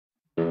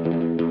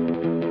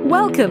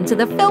Welcome to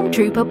the Film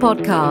Trooper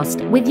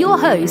podcast with your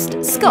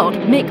host, Scott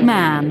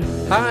McMahon.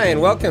 Hi,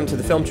 and welcome to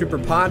the Film Trooper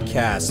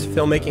podcast,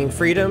 Filmmaking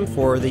Freedom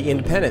for the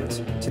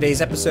Independent.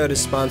 Today's episode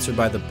is sponsored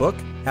by the book,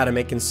 How to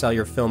Make and Sell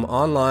Your Film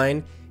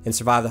Online and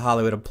Survive the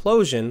Hollywood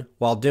Implosion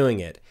While Doing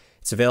It.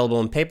 It's available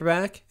in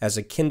paperback, as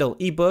a Kindle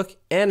ebook,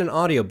 and an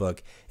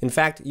audiobook. In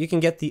fact, you can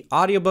get the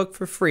audiobook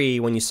for free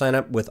when you sign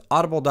up with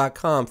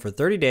audible.com for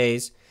 30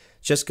 days.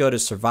 Just go to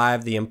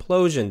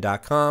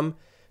survivetheimplosion.com.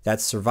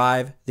 That's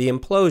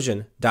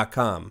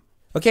survivetheimplosion.com.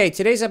 Okay,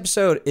 today's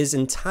episode is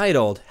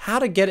entitled How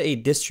to Get a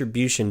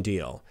Distribution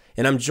Deal.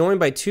 And I'm joined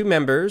by two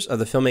members of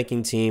the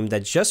filmmaking team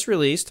that just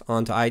released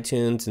onto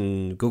iTunes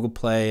and Google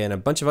Play and a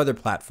bunch of other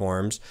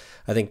platforms.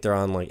 I think they're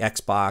on like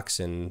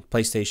Xbox and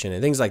PlayStation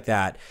and things like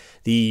that.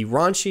 The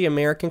raunchy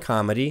American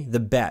comedy, The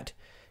Bet.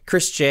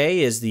 Chris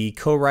J is the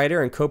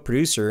co-writer and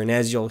co-producer, and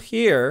as you'll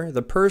hear,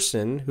 the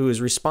person who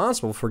is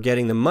responsible for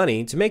getting the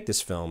money to make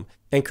this film.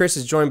 And Chris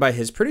is joined by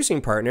his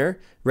producing partner,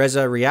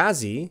 Reza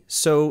Riazi.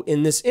 So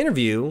in this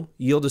interview,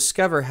 you'll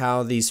discover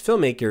how these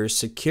filmmakers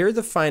secured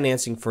the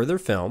financing for their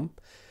film,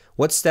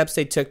 what steps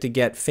they took to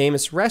get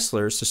famous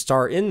wrestlers to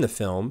star in the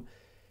film,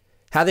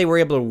 how they were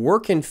able to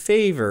work in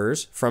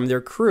favors from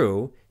their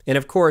crew, and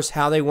of course,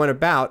 how they went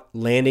about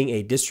landing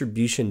a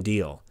distribution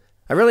deal.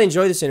 I really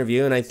enjoyed this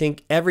interview, and I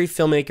think every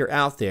filmmaker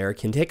out there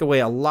can take away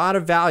a lot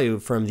of value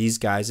from these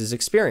guys'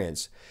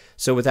 experience.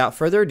 So without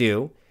further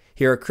ado,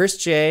 here are Chris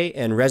J.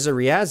 and Reza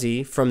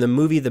Riazi from the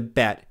movie The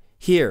Bet,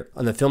 here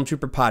on the Film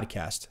Trooper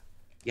podcast.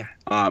 Yeah,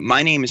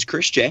 my name is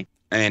Chris J.,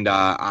 and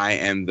I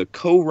am the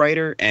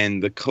co-writer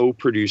and the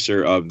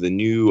co-producer of the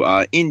new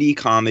indie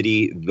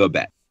comedy, The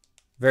Bet.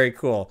 Very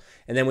cool.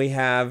 And then we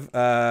have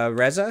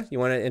Reza. You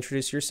want to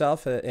introduce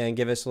yourself and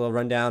give us a little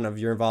rundown of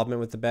your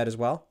involvement with The Bet as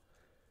well?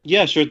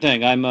 Yeah, sure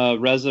thing. I'm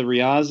Reza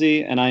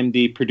Riazi, and I'm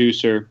the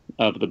producer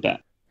of The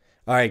Bet.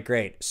 All right,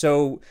 great.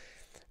 So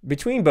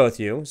between both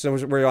you, so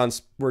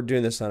we're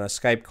doing this on a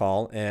Skype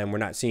call, and we're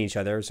not seeing each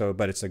other,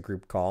 but it's a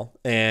group call.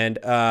 And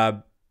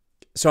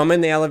so I'm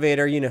in the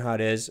elevator. You know how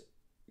it is.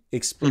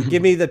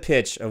 Give me the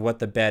pitch of what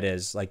The Bet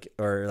is,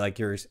 or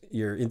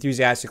you're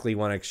enthusiastically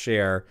want to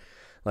share,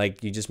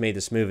 like you just made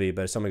this movie,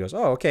 but somebody goes,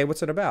 "Oh, okay,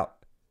 what's it about?"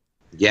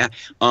 Yeah,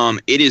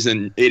 it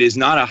is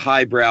not a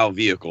highbrow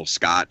vehicle,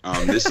 Scott.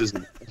 This is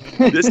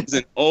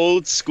an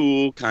old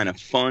school kind of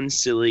fun,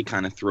 silly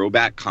kind of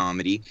throwback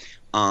comedy.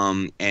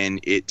 And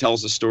it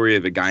tells the story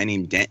of a guy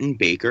named Denton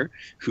Baker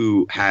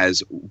who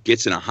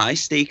gets in a high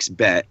stakes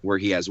bet where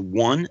he has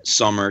one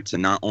summer to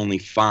not only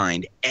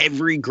find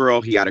every girl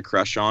he had a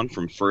crush on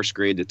from first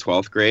grade to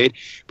 12th grade,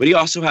 but he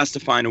also has to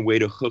find a way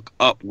to hook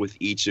up with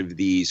each of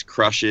these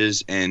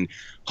crushes, and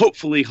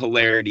hopefully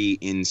hilarity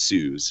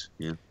ensues.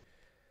 Yeah.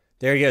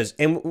 There he goes.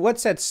 And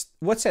what's at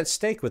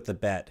stake with the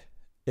bet?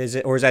 Does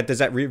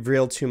that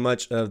reveal too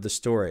much of the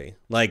story?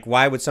 Like,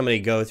 why would somebody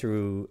go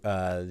through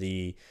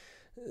the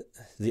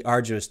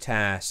arduous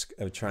task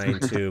of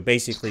trying to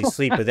basically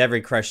sleep with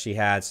every crush she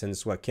had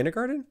since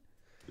kindergarten?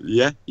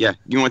 Yeah.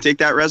 You want to take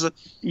that, Reza?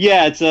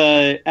 Yeah, it's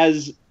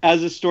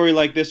as a story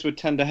like this would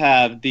tend to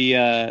have,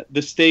 the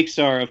stakes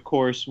are, of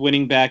course,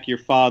 winning back your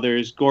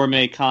father's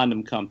gourmet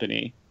condom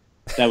company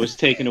that was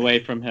taken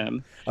away from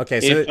him.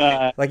 Okay,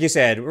 so like you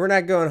said, we're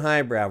not going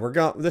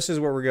highbrow. This is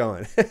where we're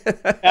going.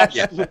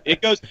 Absolutely.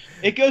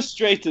 It goes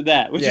straight to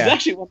that, which is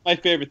actually one of my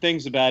favorite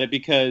things about it,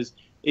 because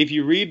if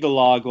you read the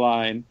log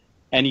line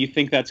and you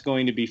think that's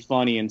going to be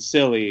funny and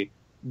silly,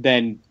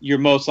 then you're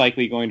most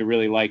likely going to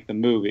really like the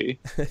movie.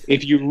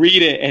 If you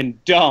read it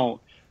and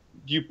don't,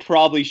 you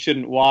probably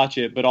shouldn't watch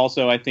it. But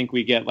also, I think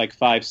we get like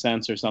 5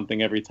 cents or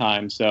something every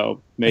time,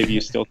 so maybe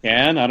you still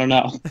can. I don't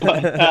know.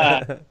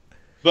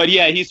 But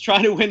yeah, he's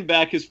trying to win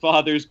back his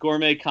father's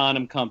gourmet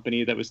condom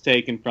company that was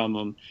taken from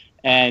him.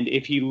 And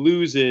if he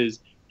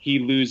loses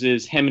him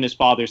and his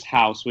father's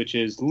house, which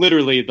is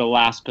literally the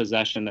last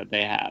possession that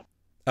they have.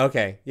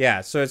 Okay,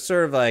 yeah. So it's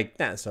sort of like,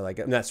 but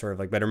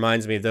it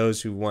reminds me of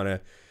those who want to,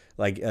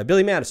 like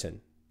Billy Madison,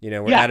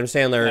 where Adam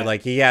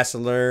Sandler, he has to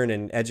learn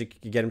and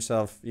get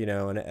himself,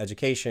 an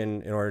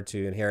education in order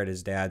to inherit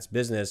his dad's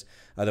business.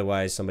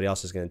 Otherwise, somebody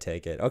else is going to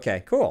take it.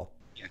 Okay, cool.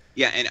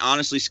 Yeah, and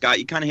honestly, Scott,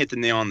 you kind of hit the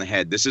nail on the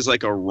head. This is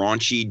like a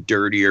raunchy,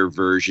 dirtier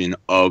version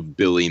of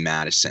Billy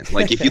Madison.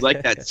 Like, if you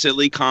like that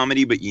silly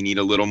comedy, but you need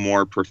a little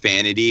more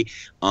profanity,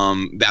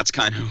 that's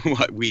kind of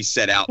what we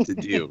set out to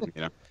do.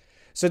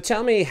 So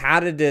tell me,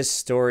 how did this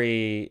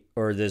story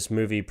or this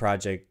movie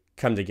project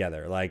come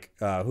together? Like,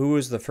 who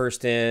was the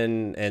first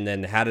in, and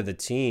then how did the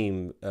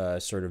team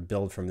sort of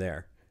build from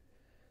there?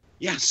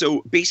 Yeah,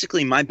 so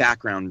basically my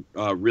background,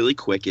 really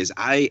quick, is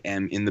I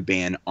am in the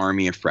band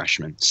Army of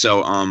Freshmen.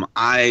 So Army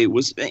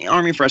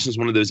of Freshmen is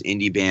one of those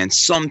indie bands.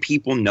 Some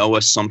people know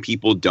us, some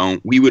people don't.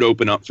 We would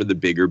open up for the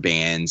bigger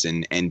bands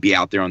and be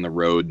out there on the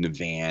road in the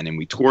van, and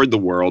we toured the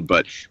world,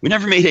 but we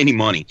never made any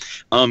money.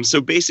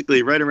 So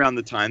basically right around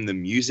the time the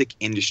music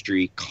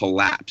industry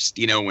collapsed,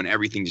 when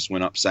everything just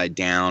went upside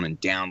down and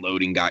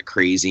downloading got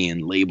crazy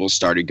and labels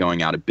started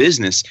going out of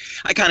business,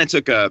 I kind of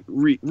took a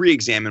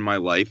re-examined my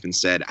life and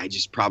said, I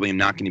just probably am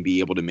not going to be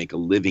able to make a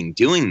living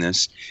doing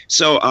this.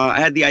 So I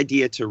had the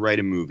idea to write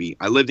a movie.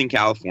 I lived in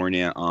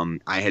California.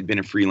 I had been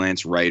a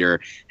freelance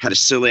writer, had a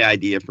silly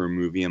idea for a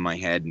movie in my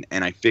head,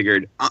 and I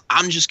figured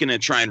I'm just going to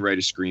try and write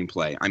a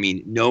screenplay. I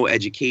mean, no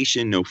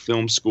education, no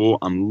film school.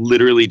 I'm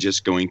literally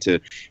just going to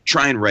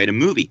try and write a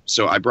movie.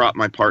 So I brought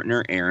my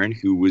partner, Aaron,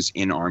 who was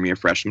in Army of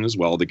Freshmen as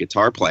well, the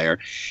guitar player.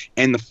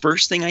 And the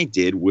first thing I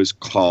did was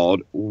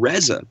called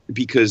Reza,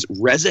 because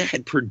Reza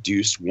had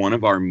produced one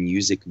of our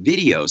music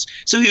videos.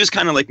 So he was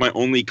kind of like my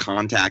only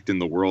contact in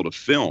the world of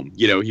film.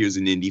 You know, he was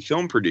an indie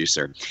film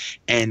producer.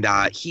 And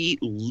he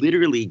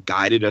literally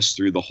guided us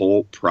through the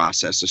whole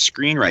process of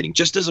screenwriting,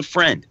 just as a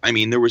friend. I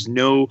mean, there was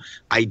no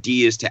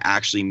ideas to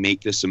actually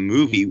make this a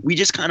movie. We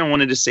just kind of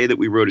wanted to say that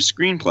we wrote a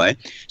screenplay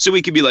so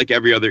we could be like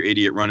every other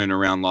idiot running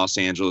around Los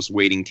Angeles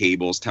waiting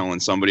tables telling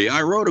somebody,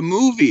 I wrote a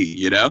movie,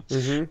 you know?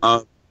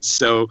 Mm-hmm.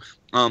 So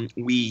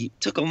we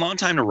took a long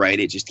time to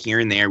write it, just here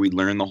and there. We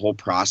learned the whole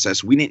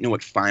process. We didn't know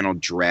what final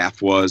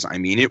draft was. I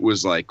mean, it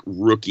was like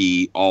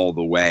rookie all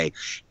the way.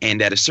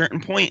 And at a certain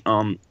point,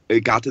 it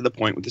got to the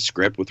point with the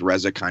script, with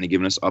Reza kind of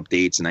giving us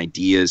updates and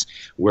ideas,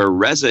 where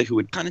Reza, who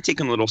had kind of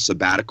taken a little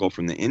sabbatical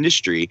from the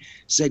industry,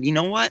 said, you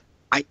know what?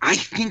 I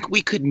think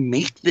we could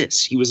make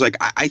this. He was like,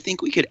 I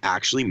think we could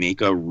actually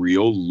make a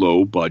real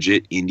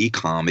low-budget indie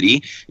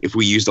comedy if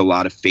we used a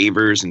lot of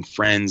favors and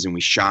friends and we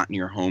shot in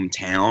your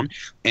hometown.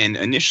 And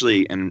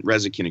initially, and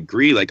Reza can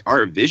agree, like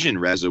our vision,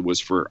 Reza,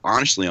 was for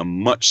honestly a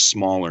much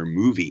smaller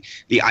movie.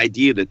 The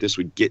idea that this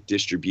would get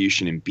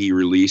distribution and be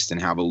released and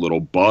have a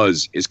little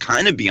buzz is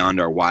kind of beyond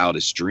our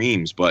wildest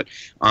dreams. But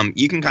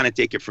you can kind of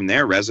take it from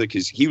there, Reza,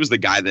 because he was the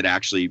guy that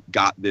actually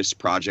got this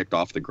project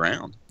off the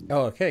ground.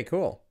 Oh, okay,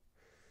 cool.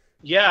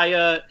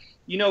 Yeah,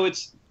 you know,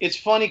 it's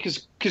funny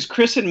because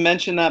Chris had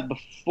mentioned that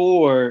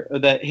before,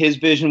 that his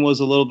vision was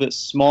a little bit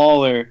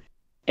smaller,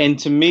 and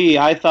to me,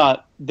 I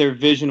thought their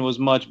vision was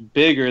much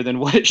bigger than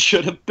what it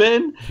should have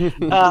been.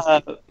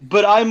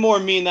 But I more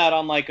mean that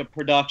on like a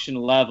production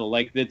level,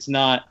 like it's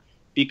not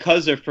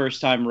because they're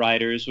first-time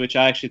writers, which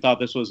I actually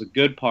thought this was a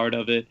good part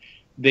of it.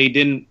 They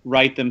didn't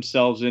write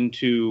themselves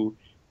into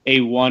a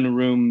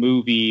one-room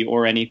movie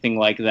or anything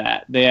like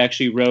that. They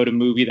actually wrote a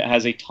movie that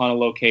has a ton of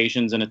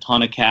locations and a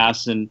ton of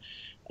casts and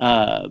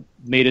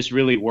made us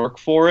really work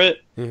for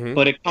it. Mm-hmm.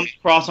 But it comes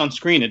across on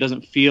screen. It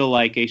doesn't feel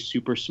like a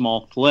super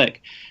small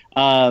flick.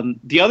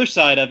 The other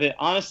side of it,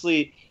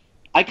 honestly,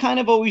 I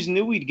kind of always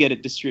knew we'd get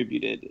it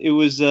distributed. It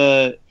was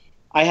I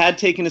had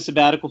taken a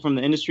sabbatical from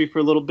the industry for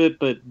a little bit,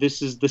 but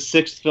this is the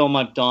 6th film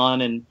I've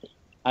done, and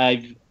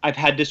I've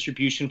had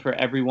distribution for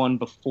everyone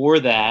before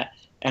that.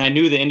 And I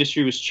knew the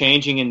industry was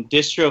changing and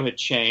distro had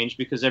changed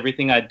because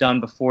everything I'd done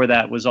before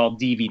that was all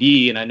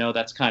DVD, and I know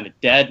that's kind of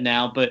dead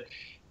now, but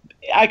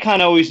I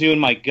kind of always knew in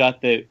my gut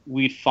that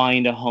we'd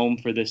find a home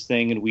for this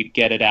thing and we'd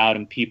get it out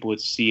and people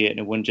would see it and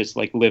it wouldn't just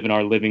like live in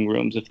our living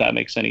rooms, if that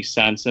makes any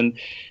sense. And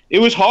it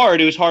was hard.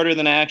 It was harder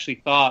than I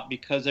actually thought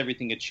because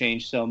everything had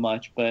changed so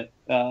much, but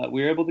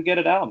we were able to get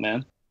it out,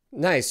 man.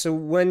 Nice. So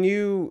when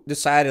you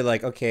decided,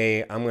 like,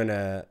 okay,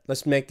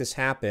 let's make this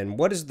happen,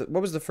 what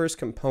was the first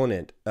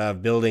component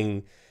of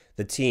building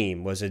the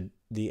team? Was it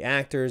the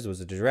actors?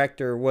 Was it the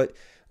director? What,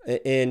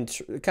 and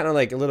kind of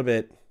like a little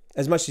bit,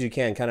 as much as you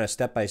can, kind of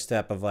step by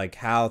step of like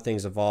how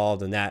things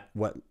evolved and that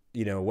what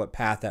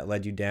path that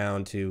led you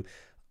down to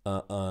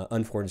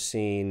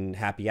unforeseen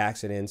happy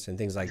accidents and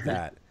things like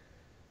that.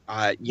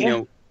 You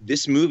know,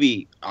 this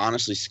movie,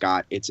 honestly,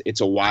 Scott, it's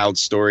a wild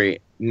story.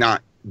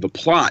 Not the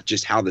plot,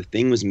 just how the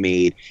thing was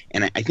made.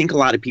 And I think a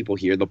lot of people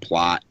hear the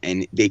plot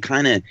and they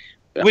kind of...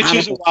 Which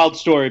is a wild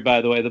story,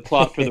 by the way, the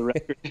plot, for the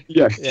record.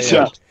 Yeah.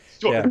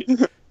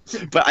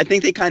 But I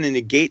think they kind of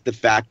negate the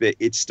fact that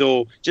it's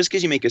still, just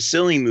because you make a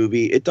silly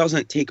movie, it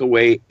doesn't take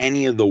away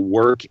any of the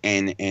work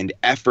and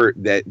effort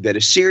that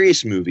a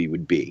serious movie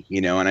would be,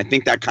 you know? And I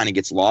think that kind of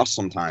gets lost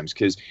sometimes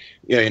because,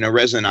 you know,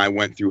 Reza and I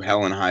went through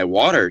hell and high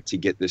water to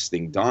get this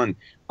thing done.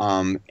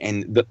 And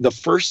the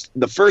first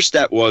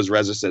step was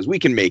Reza says, we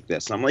can make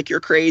this. And I'm like, you're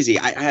crazy.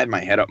 I had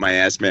my head up my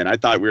ass, man. I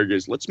thought we were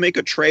just, let's make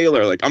a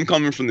trailer. Like, I'm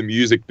coming from the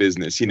music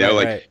business, you know,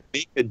 right.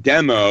 Make a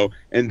demo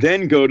and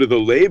then go to the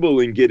label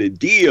and get a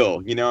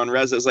deal, you know? And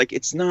Reza's like,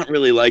 it's not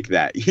really like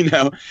that, you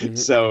know? Mm-hmm.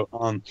 So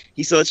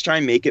he said, let's try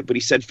and make it. But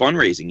he said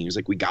fundraising. He was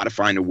like, we got to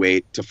find a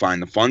way to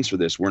find the funds for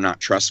this. We're not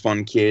trust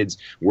fund kids.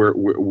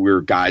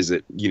 We're guys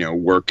that, you know,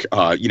 work,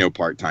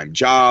 part-time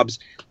jobs.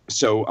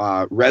 So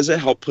Reza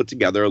helped put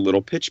together a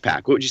little pitch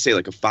pack. What would you say,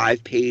 like a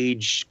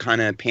 5-page kind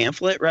of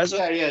pamphlet, Reza?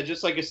 Yeah,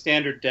 just like a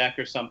standard deck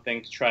or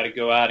something to try to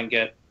go out and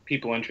get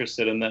people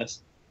interested in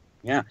this.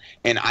 Yeah,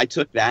 and I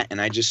took that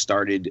and I just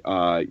started,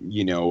 I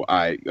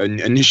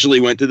initially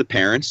went to the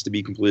parents, to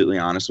be completely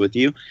honest with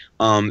you.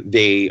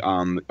 They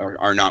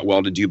are not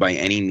well-to-do by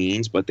any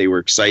means, but they were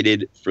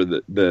excited for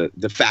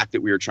the fact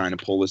that we were trying to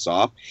pull this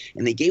off.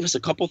 And they gave us a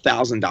couple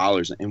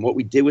 $1,000. And what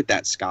we did with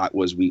that, Scott,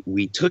 was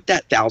we took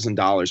that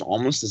 $1,000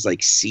 almost as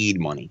like seed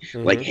money.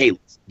 Mm-hmm. Like, hey,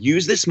 let's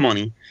use this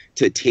money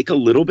to take a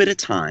little bit of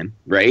time,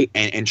 right,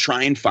 and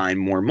try and find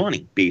more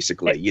money,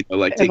 basically. You know,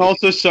 like. And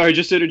also, sorry,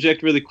 just to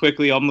interject really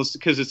quickly, almost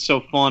because it's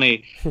so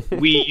funny,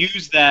 we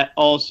use that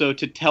also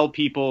to tell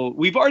people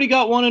we've already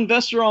got one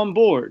investor on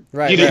board.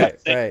 Right, you know,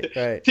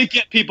 right. To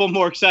get people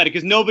more excited,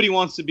 because nobody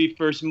wants to be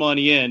first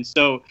money in.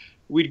 So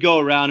we'd go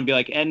around and be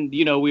like, and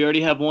you know, we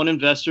already have one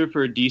investor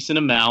for a decent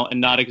amount,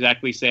 and not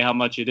exactly say how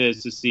much it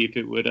is to see if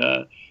it would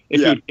it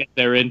would get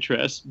their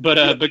interest.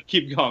 But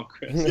keep going,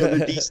 Chris. Yeah,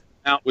 the decent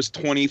amount was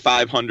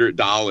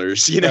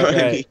 $2,500. You know what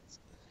I mean?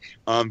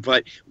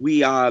 But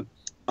we I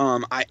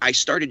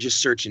started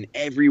just searching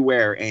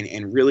everywhere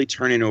and really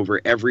turning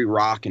over every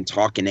rock and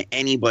talking to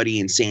anybody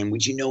and saying,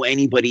 would you know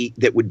anybody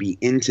that would be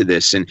into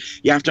this? And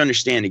you have to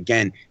understand,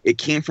 again, it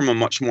came from a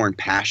much more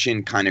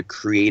impassioned, kind of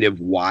creative,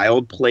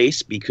 wild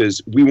place,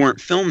 because we weren't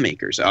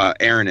filmmakers.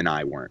 Aaron and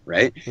I weren't,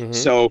 right? Mm-hmm.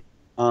 So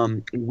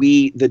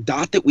the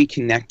dot that we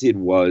connected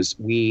was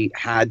we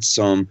had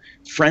some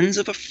friends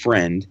of a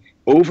friend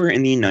over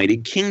in the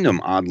United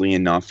Kingdom, oddly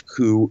enough,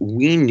 who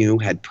we knew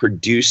had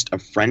produced a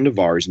friend of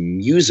ours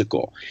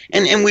musical.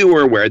 And we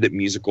were aware that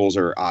musicals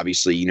are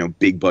obviously, you know,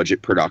 big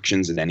budget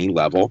productions at any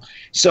level.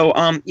 So,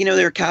 you know,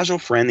 they're a casual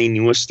friend. They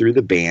knew us through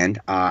the band.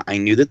 I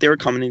knew that they were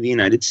coming to the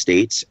United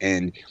States,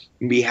 and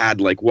we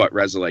had like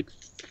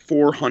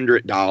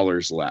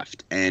 $400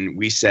 left. And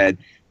we said,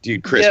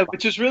 dude, Chris. Yeah,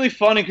 which is really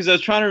funny because I was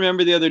trying to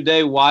remember the other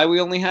day why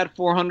we only had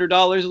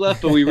 $400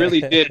 left, but we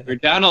really did. We're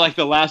down to like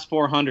the last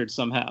 400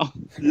 somehow.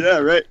 Yeah,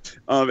 right.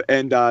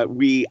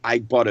 I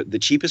bought the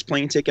cheapest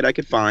plane ticket I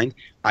could find.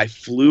 I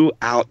flew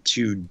out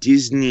to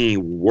Disney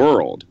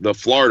World, the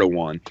Florida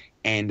one,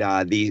 and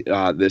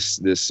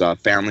this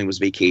family was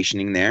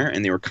vacationing there,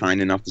 and they were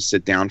kind enough to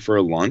sit down for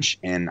a lunch.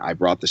 And I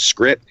brought the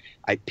script.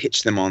 I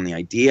pitched them on the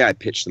idea. I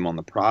pitched them on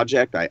the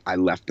project. I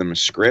left them a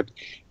script.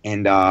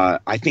 And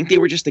I think they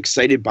were just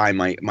excited by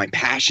my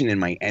passion and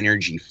my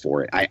energy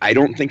for it. I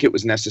don't think it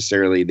was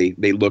necessarily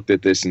they looked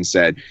at this and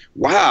said,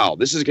 wow,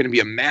 this is going to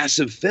be a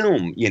massive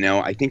film. You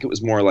know, I think it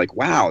was more like,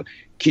 wow,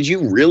 could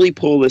you really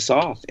pull this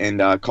off? And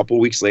a couple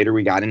weeks later,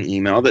 we got an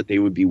email that they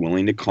would be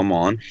willing to come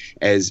on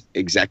as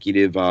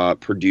executive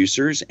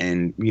producers.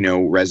 And, you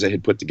know, Reza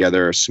had put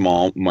together a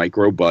small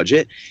micro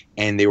budget,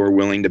 and they were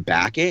willing to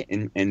back it.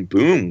 And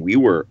boom, we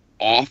were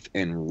off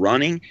and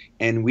running,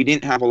 and we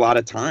didn't have a lot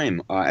of time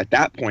at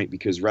that point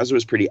because Reza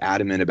was pretty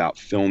adamant about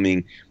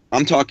filming.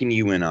 I'm talking to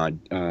you in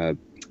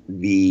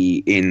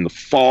the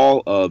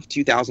fall of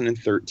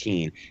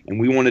 2013, and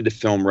we wanted to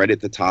film right at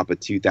the top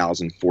of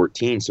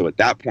 2014. So at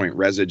that point,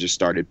 Reza just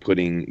started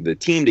putting the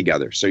team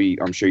together. So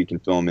I'm sure you can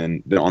film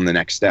on the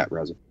next step,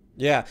 Reza.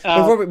 Yeah.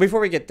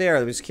 Before we get there,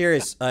 I was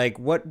curious, like,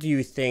 what do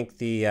you think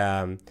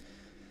the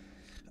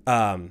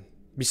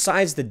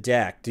besides the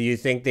deck, do you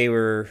think they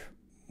were?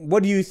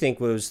 What do you think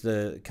was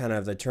the kind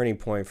of the turning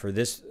point for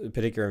this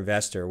particular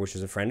investor, which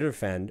is a friend of a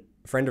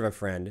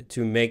friend,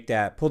 to make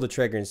that, pull the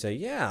trigger and say,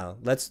 yeah,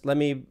 let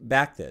me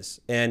back this?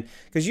 And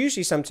because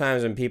usually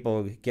sometimes when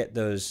people get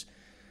those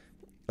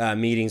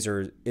meetings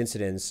or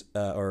incidents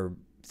or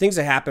things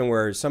that happen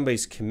where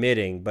somebody's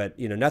committing, but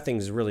you know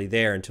nothing's really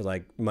there until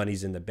like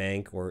money's in the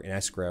bank or in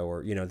escrow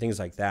or you know things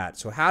like that.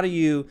 So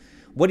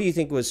what do you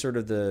think was sort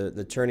of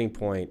the turning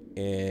point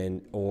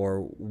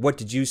or what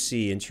did you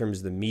see in terms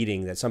of the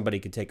meeting that somebody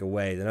could take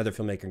away, that another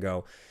filmmaker can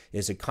go,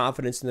 is it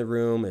confidence in the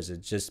room? Is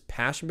it just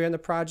passion behind the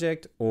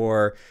project?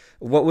 Or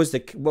what was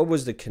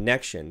the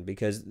connection?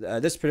 Because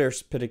this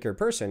particular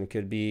person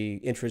could be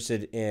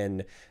interested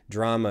in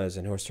dramas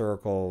and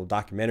historical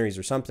documentaries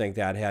or something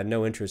that had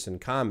no interest in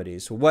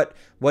comedies. So what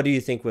do you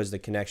think was the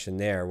connection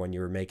there when you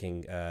were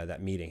making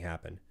that meeting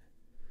happen?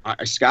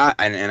 Scott,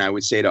 and I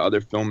would say to other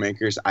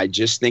filmmakers, I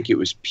just think it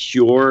was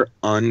pure,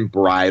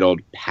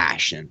 unbridled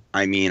passion.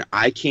 I mean,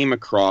 I came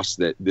across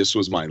that this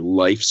was my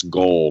life's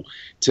goal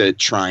to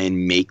try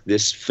and make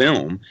this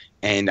film,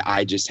 and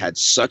I just had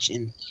such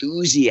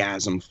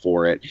enthusiasm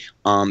for it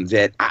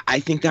that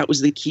I think that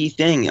was the key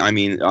thing. I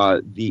mean,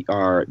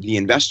 the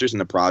investors in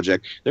the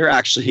project, they're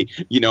actually,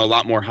 you know, a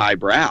lot more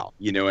highbrow.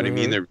 You know what I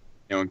mean? They're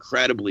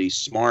incredibly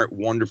smart,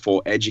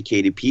 wonderful,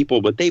 educated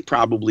people, but they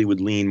probably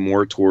would lean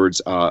more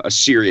towards a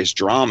serious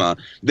drama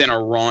than a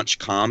raunch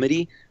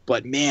comedy.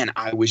 But man,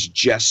 I was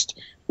just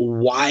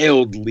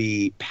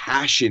wildly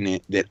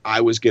passionate that I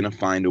was going to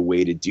find a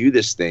way to do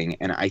this thing.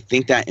 And I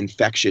think that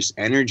infectious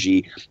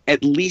energy,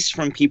 at least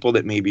from people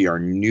that maybe are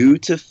new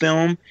to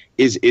film,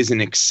 is an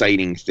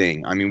exciting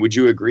thing. I mean, would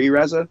you agree,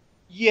 Reza?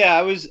 Yeah,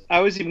 I was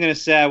even going to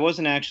say I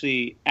wasn't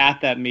actually at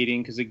that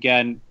meeting because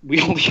again,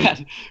 we only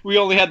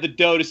had the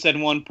dough to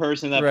send one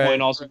person at that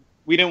point. Also,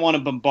 we didn't want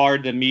to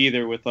bombard them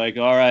either with like,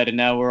 all right, and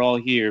now we're all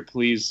here.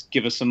 Please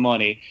give us some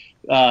money,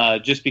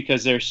 just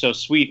because they're so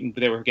sweet and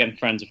they were again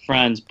friends of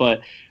friends.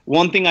 But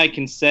one thing I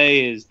can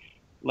say is,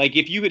 like,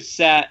 if you had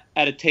sat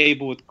at a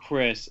table with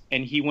Chris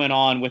and he went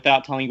on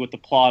without telling you what the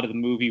plot of the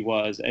movie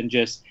was and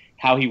just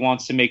how he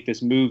wants to make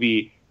this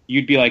movie,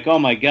 you'd be like, oh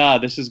my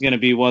God, this is going to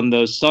be one of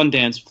those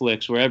Sundance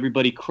flicks where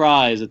everybody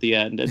cries at the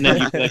end. And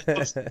then you'd be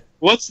like,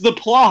 what's the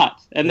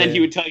plot? And then he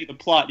would tell you the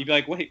plot. You'd be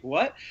like, wait,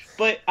 what?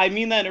 But I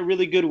mean that in a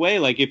really good way.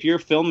 Like, if you're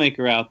a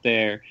filmmaker out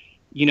there,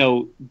 you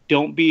know,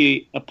 don't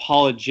be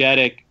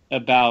apologetic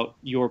about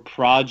your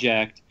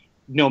project,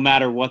 no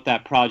matter what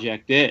that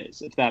project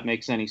is, if that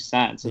makes any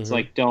sense. It's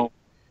like, don't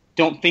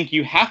think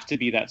you have to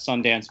be that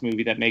Sundance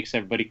movie that makes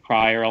everybody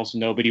cry, or else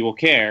nobody will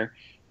care.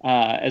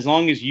 As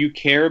long as you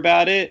care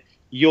about it,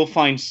 you'll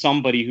find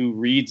somebody who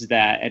reads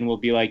that and will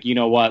be like, you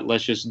know what,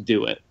 let's just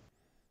do it.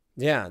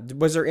 Yeah.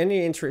 Was there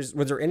any interest?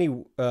 Was there any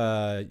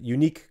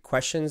unique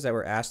questions that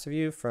were asked of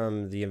you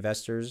from the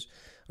investors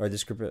or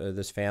this group,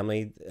 this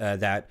family,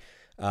 that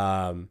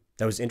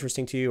was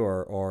interesting to you,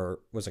 or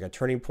was like a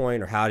turning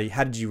point, or how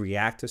did you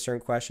react to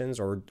certain questions,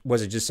 or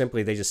was it just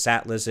simply they just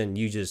sat, listened,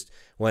 you just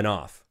went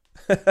off?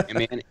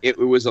 Man, it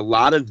was a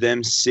lot of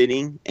them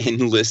sitting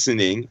and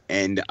listening,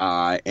 and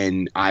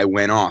I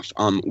went off.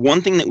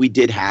 One thing that we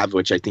did have,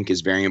 which I think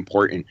is very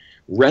important,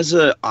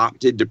 Reza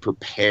opted to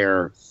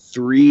prepare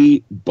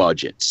 3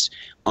 budgets,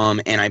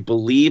 and I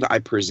believe I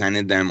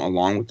presented them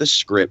along with the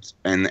script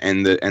and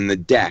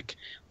the deck.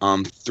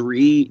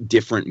 3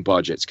 different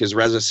budgets, because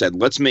Reza said,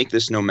 let's make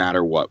this no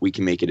matter what. We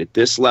can make it at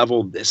this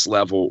level,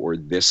 or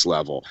this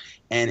level.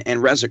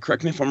 And Reza,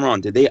 correct me if I'm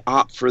wrong, did they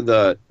opt for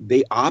the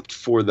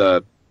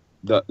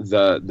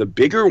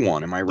bigger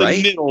one? Am I right?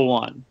 The middle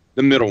one.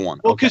 The middle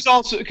one. Well,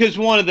 because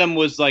one of them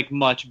was like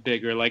much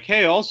bigger. Like,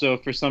 hey, also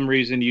for some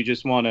reason you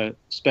just want to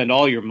spend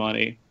all your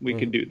money, we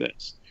could do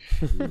this.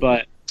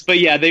 but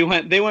yeah, they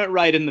went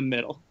right in the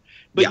middle.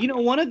 But you know,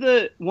 one of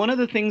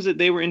the things that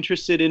they were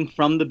interested in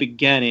from the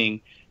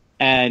beginning,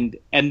 and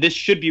this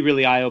should be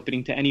really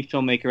eye-opening to any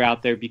filmmaker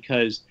out there,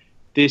 because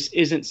this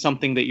isn't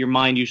something that your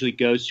mind usually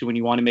goes to when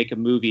you want to make a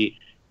movie.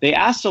 They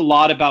asked a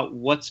lot about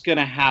what's going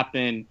to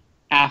happen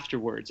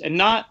afterwards, and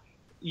not,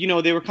 you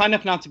know, they were kind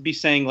enough not to be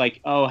saying like,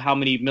 oh, how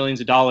many millions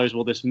of dollars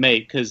will this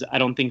make, because I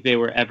don't think they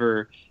were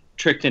ever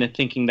tricked into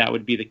thinking that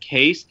would be the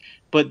case.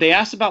 But they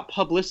asked about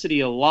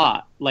publicity a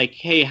lot, like,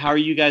 hey, how are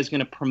you guys going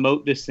to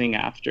promote this thing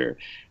after?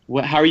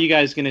 How are you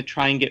guys going to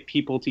try and get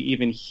people to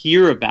even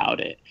hear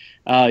about it?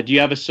 Do you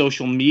have a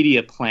social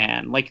media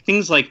plan? Like,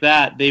 things like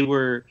that.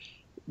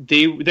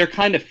 They're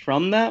kind of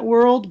from that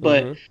world,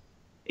 but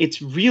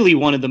it's really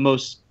one of the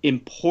most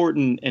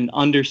important and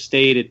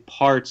understated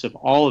parts of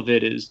all of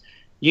it is,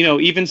 you know,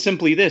 even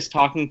simply this,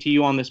 talking to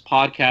you on this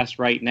podcast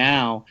right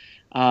now,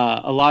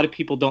 a lot of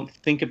people don't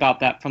think about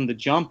that from the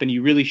jump, and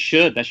you really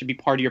should. That should be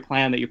part of your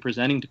plan that you're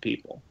presenting to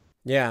people.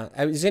 Yeah,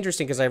 it's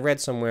interesting because I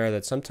read somewhere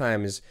that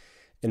sometimes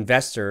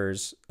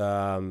investors,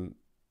 when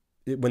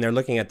they're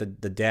looking at the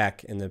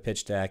deck and the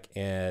pitch deck,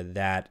 and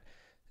that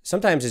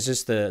sometimes it's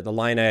just the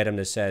line item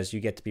that says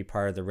you get to be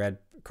part of the red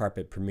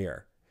carpet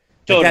premiere.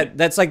 Like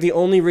that's like the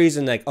only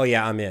reason, like, oh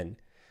yeah, I'm in.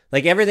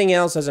 Like, everything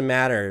else doesn't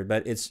matter,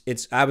 but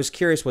it's I was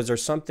curious, was there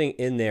something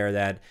in there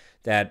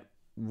that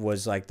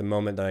was like the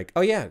moment that, like,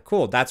 oh yeah,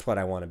 cool, that's what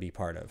I want to be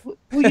part of. Well,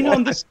 you know,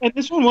 and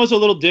this one was a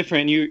little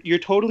different. You're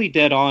totally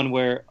dead on,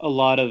 where a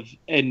lot of,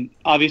 and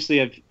obviously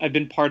I've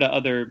been part of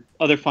other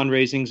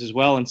fundraisings as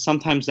well, and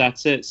sometimes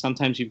that's it.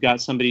 Sometimes you've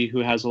got somebody who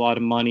has a lot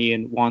of money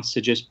and wants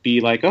to just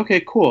be like,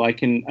 okay, cool, I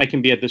can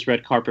be at this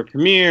red carpet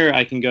premiere,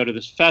 I can go to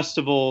this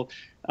festival,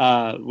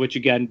 which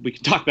again we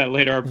can talk about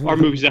later. Our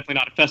movie's definitely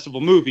not a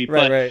festival movie,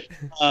 right.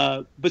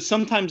 But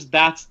sometimes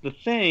that's the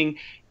thing.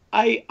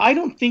 I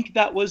don't think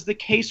that was the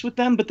case with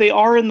them, but they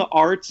are in the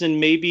arts, and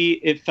maybe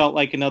it felt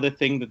like another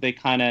thing that they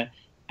kind of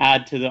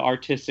add to the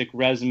artistic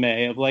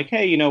resume of like,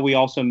 hey, you know, we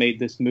also made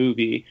this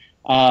movie.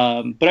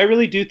 But I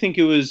really do think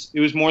it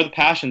was more the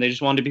passion. They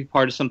just wanted to be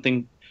part of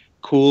something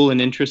cool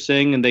and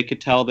interesting, and they could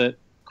tell that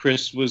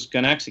Chris was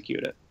going to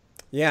execute it.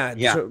 Yeah.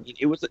 So,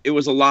 it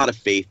was a lot of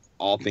faith,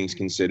 all things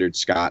considered,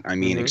 Scott. I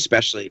mean,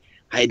 especially,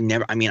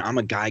 I'm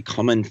a guy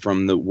coming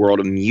from the world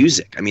of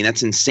music. I mean,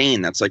 that's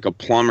insane. That's like a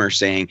plumber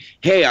saying,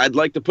 hey, I'd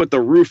like to put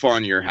the roof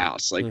on your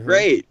house. Like,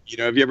 great. You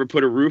know, have you ever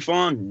put a roof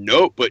on?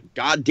 Nope. But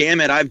God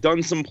damn it, I've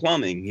done some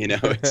plumbing. You know,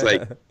 it's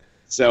like,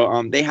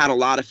 so they had a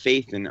lot of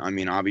faith. And I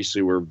mean,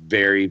 obviously, we're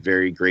very,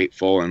 very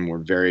grateful, and we're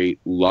very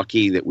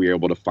lucky that we were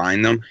able to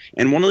find them.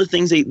 And one of the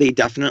things they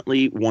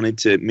definitely wanted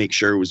to make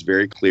sure was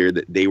very clear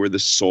that they were the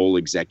sole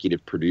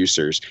executive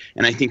producers.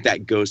 And I think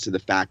that goes to the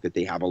fact that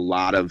they have a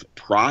lot of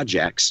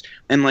projects.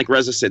 And like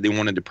Reza said, they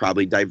wanted to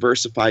probably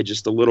diversify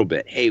just a little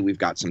bit. Hey, we've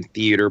got some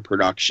theater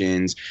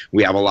productions.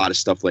 We have a lot of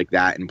stuff like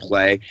that in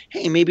play.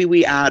 Hey, maybe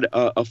we add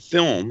a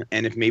film.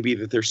 And if maybe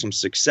that there's some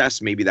success,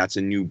 maybe that's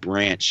a new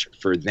branch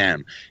for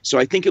them.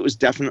 So I think it was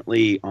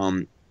definitely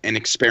an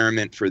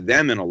experiment for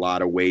them in a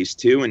lot of ways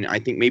too. And I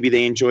think maybe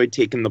they enjoyed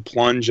taking the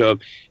plunge of,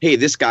 hey,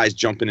 this guy's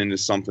jumping into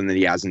something that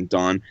he hasn't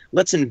done.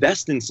 Let's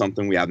invest in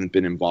something we haven't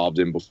been involved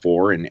in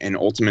before, and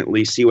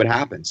ultimately see what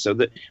happens. So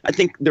that I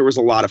think there was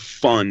a lot of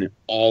fun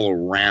all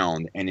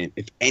around. And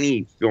if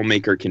any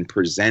filmmaker can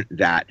present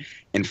that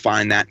and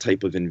find that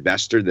type of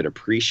investor that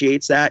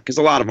appreciates that, because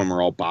a lot of them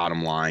are all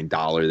bottom line,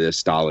 dollar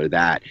this, dollar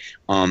that.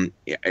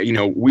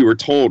 We were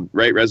told,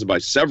 right, Reza, by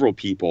several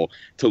people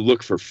to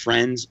look for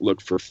friends,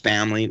 look for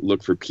family,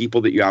 look for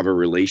people that you have a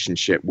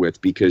relationship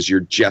with, because you're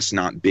just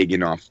not big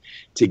enough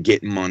to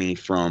get money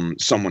from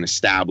someone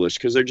established,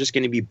 because they're just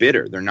going to be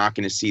bitter. They're not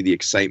going to see the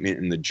excitement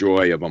and the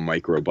joy of a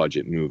micro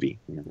budget movie.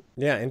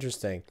 Yeah,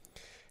 interesting.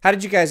 How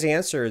did you guys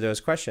answer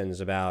those questions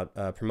about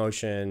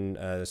promotion?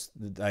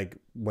 Like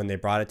when they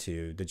brought it to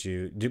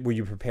you, were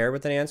you prepared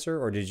with an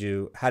answer, or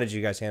how did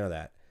you guys handle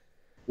that?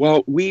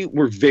 Well, we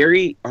were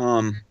very,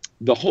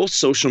 the whole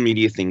social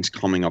media thing's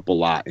coming up a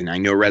lot. And I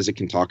know Reza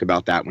can talk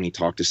about that when he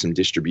talked to some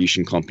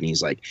distribution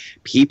companies. Like,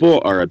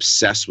 people are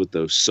obsessed with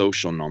those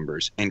social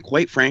numbers. And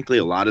quite frankly,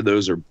 a lot of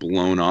those are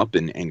blown up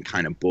and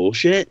kind of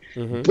bullshit.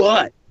 Mm-hmm.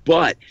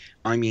 But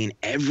I mean,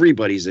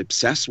 everybody's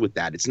obsessed with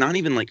that. It's not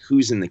even like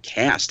who's in the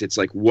cast. It's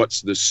like,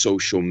 what's the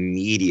social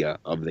media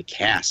of the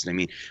cast? I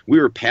mean, we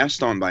were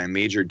passed on by a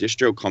major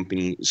distro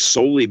company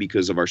solely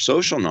because of our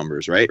social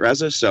numbers, right,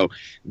 Reza? So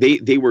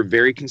they were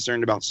very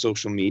concerned about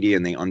social media,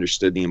 and they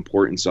understood the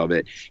importance of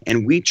it.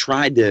 And we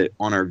tried to,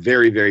 on our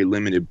very, very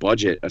limited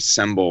budget,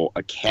 assemble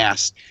a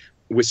cast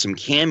with some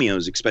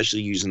cameos,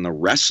 especially using the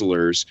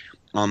wrestlers,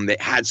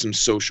 that had some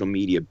social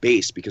media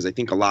base, because I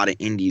think a lot of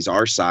indies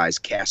our size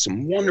cast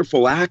some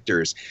wonderful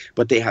actors,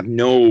 but they have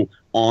no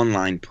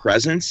online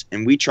presence,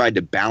 and we tried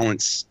to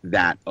balance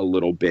that a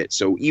little bit.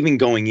 So even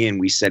going in,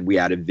 we said we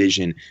had a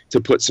vision to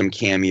put some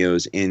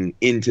cameos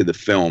into the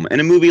film.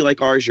 And a movie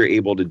like ours, you're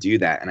able to do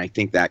that, and I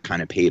think that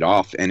kind of paid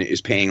off, and it is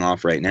paying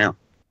off right now.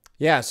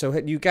 Yeah, so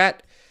you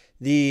got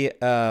the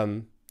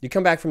you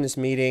come back from this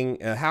meeting.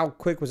 How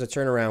quick was the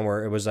turnaround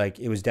where it was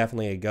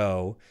definitely a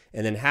go?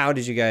 And then how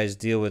did you guys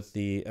deal with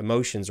the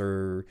emotions?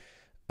 Or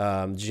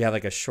did you have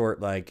like a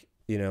short,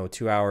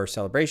 2-hour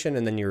celebration,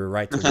 and then you were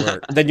right to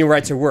work? Then you were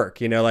right to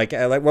work, like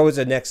what was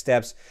the next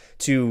steps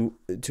to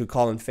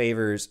call in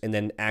favors and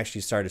then actually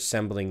start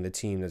assembling the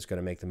team that's going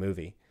to make the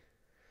movie?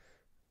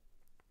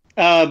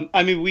 I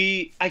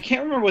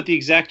can't remember what the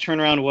exact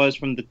turnaround was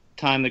from the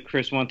time that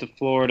Chris went to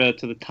Florida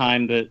to the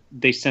time that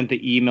they sent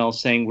the email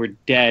saying we're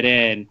dead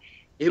in.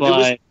 It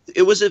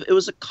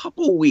was a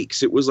couple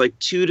weeks. It was like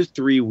 2 to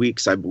 3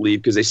 weeks, I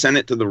believe, because they sent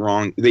it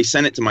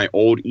to my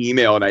old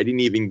email, and I didn't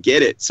even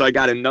get it. So I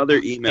got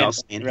another email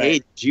saying, "Hey,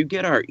 did you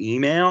get our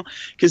email?"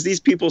 Because these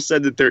people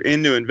said that they're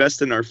in to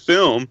invest in our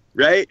film,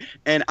 right?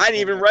 And I didn't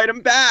even write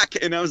them back.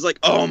 And I was like,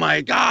 "Oh my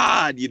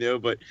God,"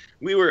 But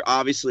we were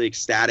obviously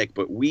ecstatic.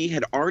 But we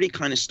had already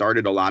kind of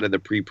started a lot of the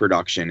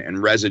pre-production,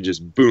 and Reza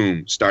just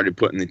boom started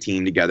putting the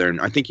team together. And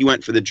I think you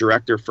went for the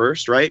director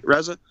first, right,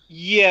 Reza?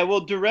 Yeah, well,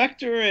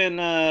 director and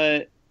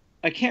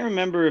I can't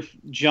remember if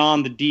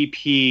John, the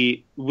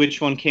DP,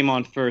 which one came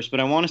on first, but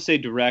I want to say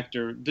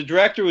director. The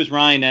director was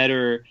Ryan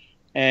Eder,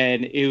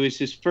 and it was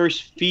his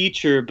first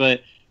feature,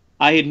 but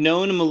I had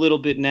known him a little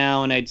bit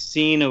now, and I'd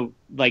seen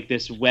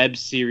this web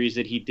series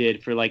that he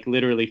did for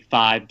literally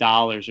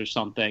 $5 or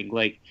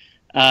something,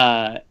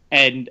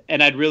 and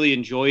I'd really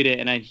enjoyed it,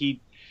 and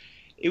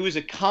it was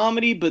a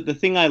comedy, but the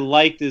thing I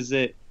liked is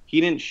that he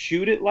didn't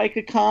shoot it like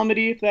a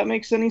comedy, if that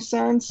makes any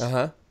sense.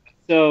 Uh-huh.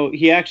 So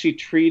he actually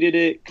treated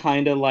it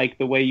kind of like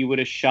the way you would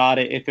have shot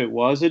it if it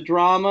was a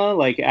drama,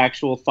 like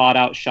actual thought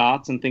out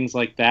shots and things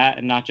like that,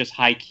 and not just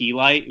high key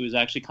light. It was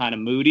actually kind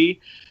of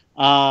moody.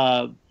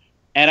 And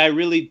I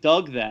really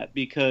dug that,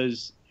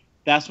 because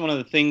that's one of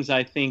the things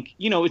I think,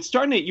 you're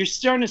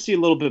starting to see a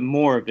little bit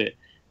more of it.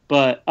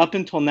 But up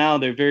until now,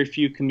 there are very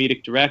few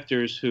comedic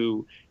directors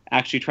who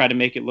actually try to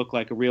make it look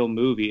like a real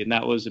movie. And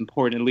that was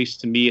important, at least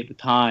to me at the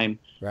time.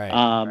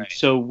 Right.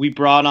 So we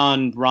brought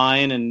on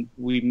Ryan, and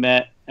we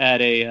met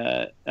at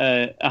a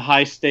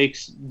high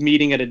stakes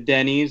meeting at a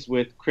Denny's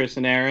with Chris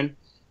and Aaron,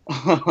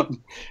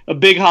 a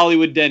big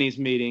Hollywood Denny's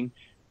meeting,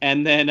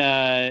 and then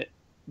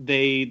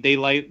they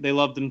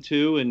loved him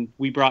too, and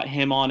we brought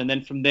him on, and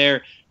then from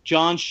there,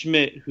 John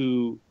Schmidt,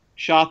 who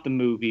shot the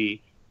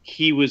movie,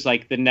 he was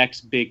like the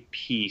next big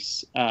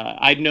piece.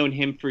 I'd known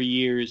him for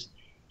years.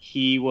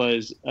 He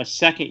was a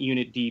second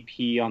unit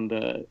DP on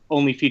the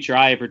only feature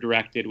I ever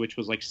directed, which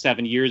was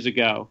 7 years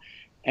ago.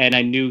 And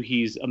I knew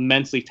he's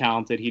immensely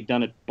talented. He'd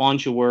done a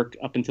bunch of work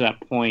up until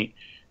that point,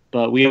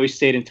 but we always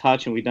stayed in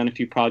touch, and we'd done a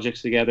few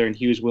projects together, and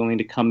he was willing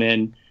to come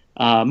in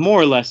more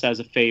or less as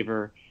a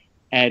favor.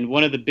 And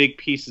one of the big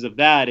pieces of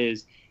that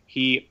is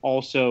he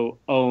also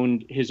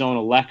owned his own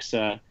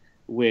Alexa,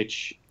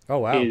 which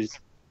is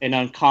an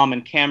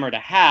uncommon camera to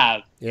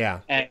have.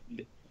 Yeah. And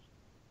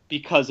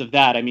because of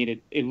that,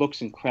 it looks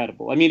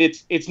incredible.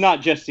 It's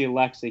not just the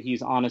Alexa.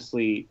 He's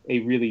honestly a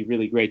really,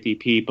 really great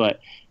DP,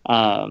 but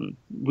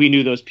we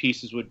knew those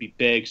pieces would be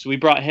big. So we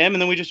brought him,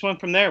 and then we just went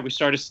from there. We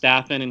started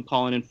staffing and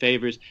calling in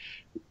favors.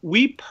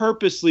 We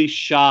purposely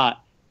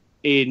shot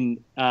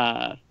in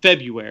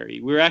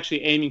February. We were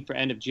actually aiming for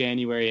end of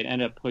January. It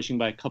ended up pushing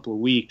by a couple of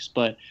weeks,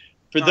 but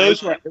for those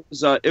who are,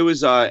 it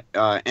was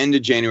end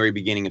of January,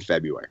 beginning of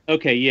February.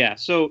 Okay, yeah.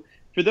 So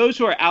for those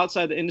who are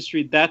outside the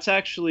industry, that's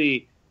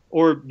actually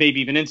or maybe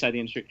even inside the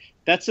industry,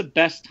 that's the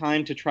best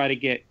time to try to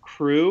get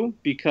crew,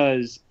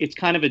 because it's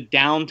kind of a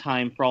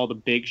downtime for all the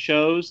big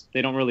shows.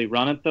 They don't really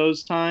run at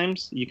those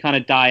times. You kind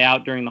of die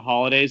out during the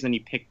holidays, and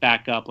you pick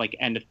back up like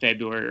end of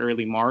February,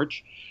 early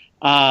March.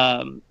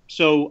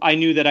 So I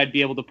knew that I'd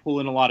be able to pull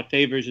in a lot of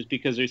favors, just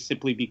because there'd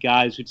simply be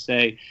guys who'd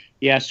say,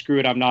 yeah, screw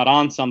it, I'm not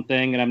on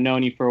something, and I've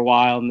known you for a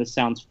while, and this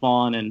sounds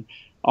fun, and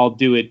I'll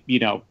do it,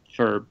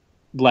 for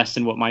less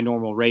than what my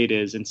normal rate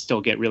is, and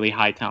still get really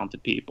high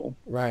talented people.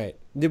 Right.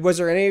 Was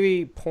there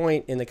any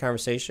point in the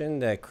conversation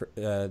that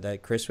that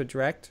Chris would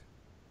direct,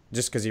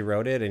 just because he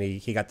wrote it and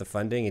he got the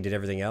funding and did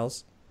everything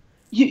else?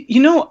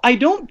 I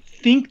don't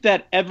think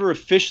that ever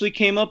officially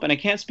came up, and I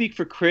can't speak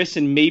for Chris,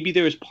 and maybe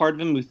there was part of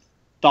him who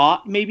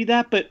thought maybe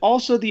that, but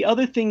also the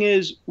other thing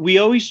is we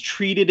always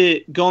treated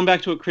it, going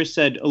back to what Chris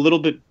said, a little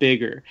bit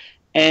bigger.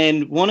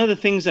 And one of the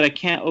things that I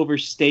can't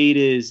overstate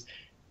is,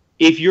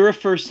 if you're a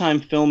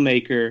first-time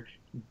filmmaker,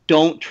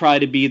 don't try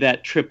to be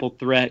that triple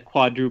threat,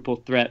 quadruple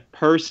threat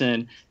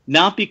person,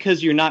 not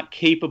because you're not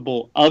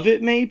capable of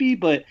it maybe,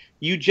 but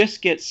you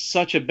just get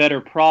such a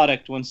better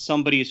product when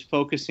somebody is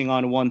focusing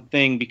on one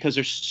thing, because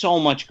there's so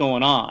much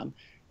going on,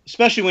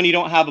 especially when you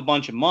don't have a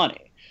bunch of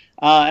money.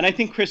 And I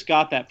think Chris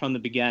got that from the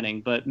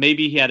beginning, but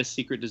maybe he had a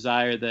secret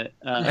desire that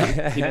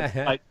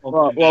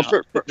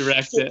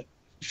direct it.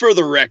 For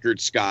the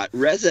record, Scott,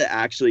 Reza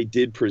actually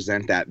did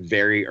present that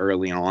very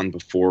early on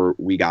before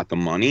we got the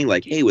money.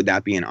 Like, hey, would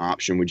that be an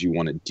option? Would you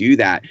want to do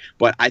that?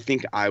 But I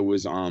think I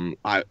was, I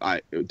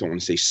don't want to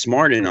say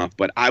smart enough,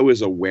 but I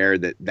was aware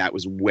that that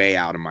was way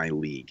out of my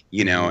league,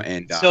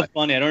 and so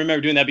funny. I don't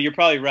remember doing that, but you're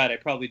probably right. I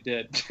probably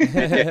did.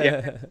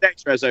 Yeah.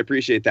 Thanks, Reza. I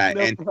appreciate that.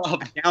 No and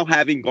problem. Now,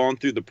 having gone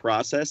through the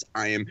process,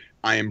 I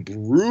am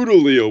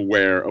brutally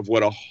aware of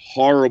what a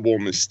horrible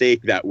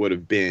mistake that would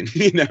have been,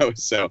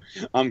 so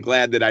I'm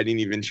glad that I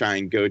didn't even try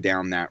and go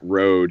down that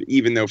road,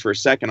 even though for a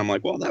second I'm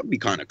like, well, that would be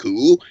kind of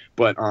cool.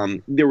 But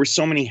there were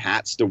so many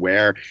hats to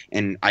wear,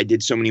 and I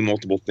did so many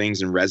multiple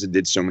things, and Reza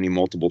did so many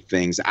multiple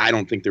things. I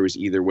don't think there was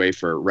either way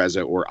for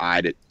Reza or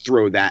I to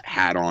throw that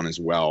hat on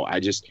as well.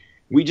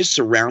 We just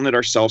surrounded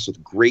ourselves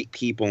with great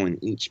people in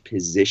each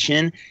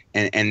position,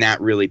 and that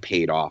really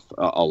paid off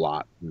a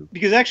lot.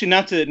 Because actually,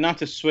 not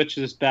to switch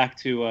this back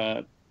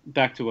to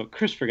what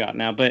Chris forgot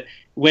now, but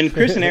when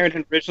Chris and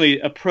Aaron originally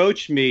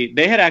approached me,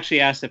 they had actually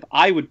asked if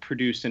I would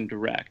produce and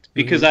direct,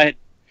 because I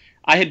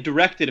had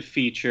directed a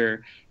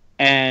feature,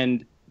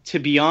 and to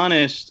be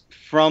honest,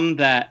 from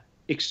that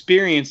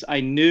experience, I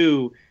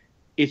knew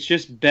it's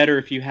just better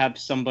if you have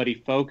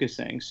somebody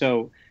focusing.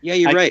 So yeah,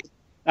 you're right.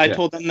 I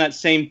told them that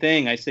same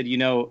thing. I said,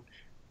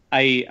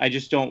 I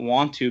just don't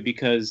want to,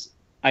 because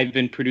I've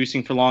been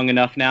producing for long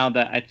enough now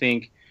that I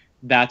think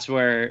that's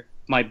where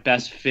my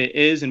best fit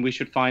is, and we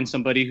should find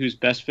somebody whose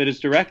best fit is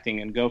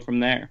directing and go from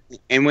there.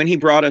 And when he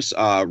brought us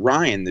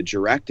Ryan, the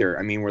director,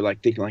 I mean, we're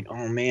like thinking like,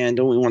 oh man,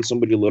 don't we want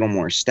somebody a little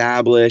more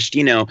established?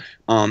 Not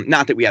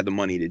that we had the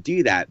money to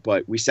do that,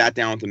 but we sat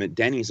down with him at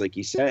Denny's, like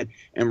you said,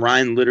 and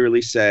Ryan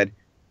literally said,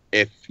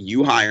 if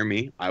you hire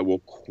me, I will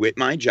quit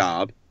my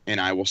job, and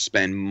I will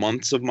spend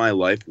months of my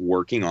life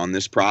working on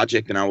this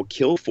project, and I will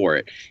kill for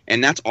it.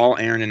 And that's all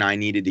Aaron and I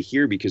needed to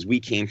hear, because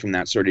we came from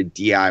that sort of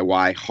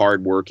DIY,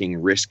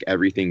 hardworking, risk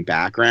everything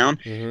background.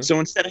 So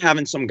instead of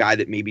having some guy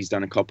that maybe's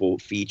done a couple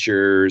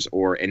features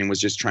and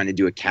was just trying to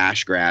do a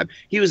cash grab,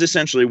 he was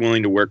essentially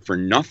willing to work for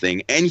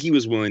nothing, and he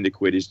was willing to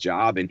quit his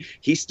job. And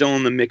he's still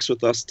in the mix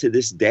with us to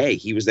this day.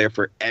 He was there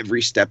for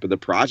every step of the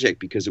project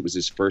because it was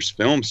his first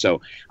film.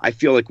 So I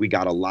feel like we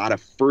got a lot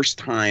of first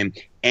time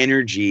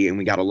energy, and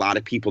we got a lot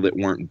of people that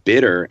weren't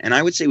bitter, and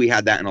I would say we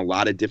had that in a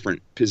lot of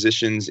different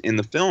positions in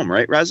the film,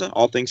 right, Reza,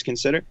 all things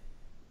considered?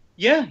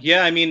 Yeah,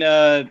 I mean,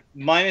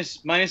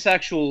 minus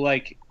actual,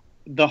 like,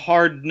 the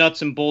hard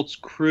nuts and bolts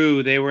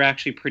crew, they were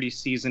actually pretty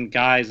seasoned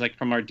guys, like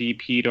from our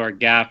DP to our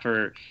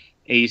gaffer,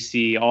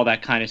 AC, all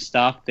that kind of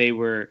stuff. They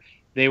were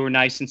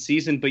nice and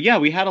seasoned. But yeah,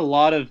 we had a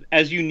lot of,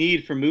 as you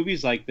need for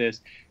movies like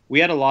this,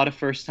 we had a lot of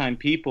first time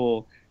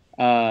people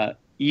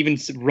even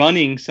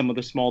running some of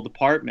the small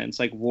departments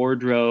like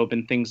wardrobe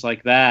and things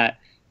like that,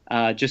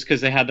 just because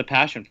they had the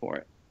passion for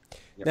it.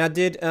 Now,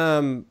 did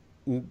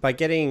by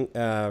getting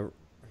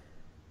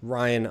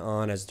Ryan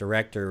on as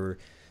director,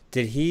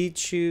 did he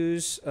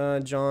choose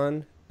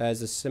John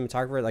as a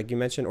cinematographer, like you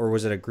mentioned, or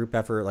was it a group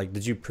effort? Like,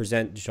 did you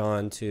present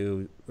John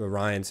to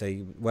Ryan and say,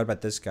 "What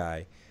about this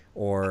guy?"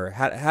 Or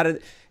how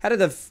did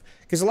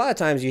because a lot of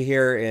times you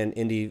hear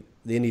in the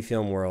indie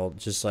film world,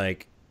 just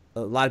like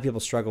a lot of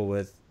people struggle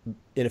with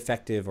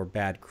ineffective or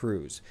bad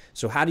crews.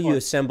 So how do you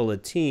assemble a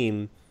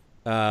team,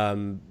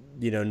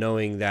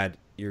 knowing that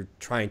you're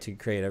trying to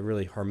create a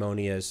really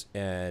harmonious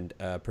and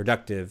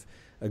productive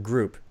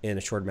group in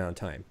a short amount of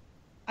time?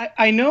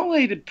 I know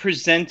I had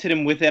presented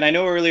him with it. I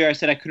know earlier I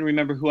said I couldn't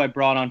remember who I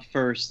brought on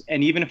first,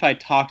 and even if I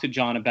talked to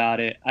John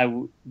about it, I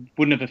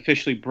wouldn't have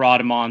officially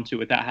brought him on to it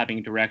without having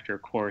a director,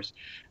 of course.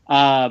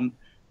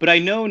 But I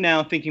know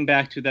now, thinking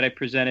back to that, I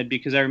presented,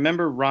 because I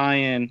remember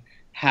Ryan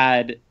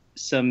had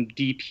some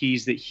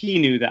DPs that he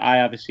knew that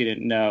I obviously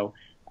didn't know,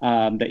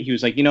 that he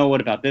was like,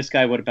 what about this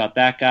guy? What about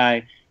that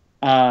guy?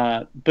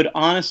 But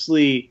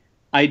honestly,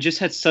 I just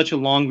had such a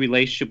long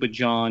relationship with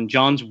John.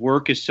 John's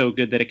work is so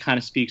good that it kind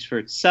of speaks for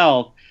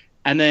itself.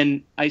 And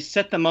then I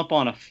set them up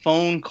on a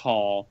phone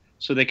call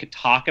so they could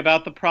talk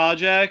about the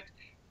project.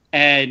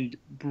 And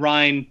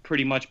Brian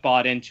pretty much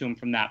bought into him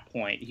from that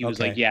point. He was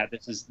like, yeah,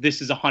 this is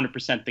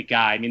 100% the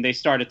guy. I mean, they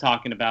started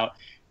talking about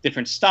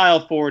different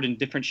style for it and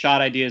different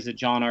shot ideas that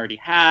John already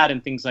had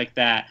and things like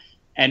that.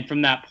 And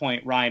from that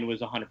point, Ryan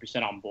was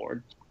 100% on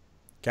board.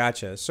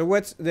 Gotcha. So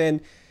what's then,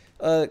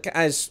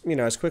 as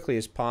quickly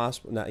as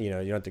possible, not, you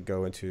don't have to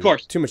go into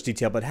too much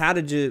detail, but how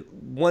did you,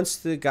 once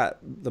the got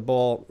the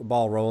ball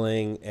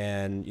rolling,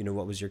 and,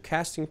 what was your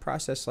casting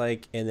process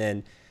like? And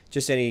then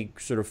just any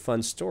sort of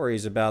fun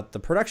stories about the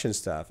production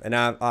stuff. And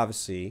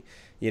obviously,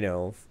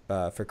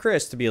 for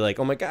Chris to be like,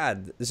 oh my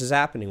God, this is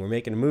happening. We're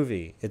making a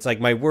movie. It's like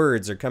my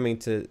words are coming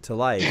to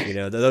life,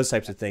 those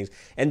types of things.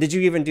 And did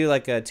you even do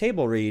like a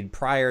table read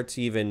prior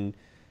to even,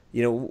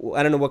 I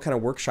don't know what kind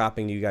of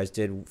workshopping you guys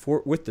did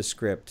with the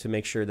script to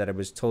make sure that it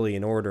was totally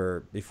in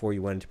order before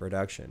you went into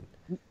production?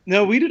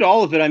 No, we did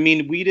all of it. I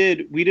mean, we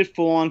did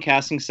full on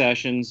casting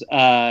sessions,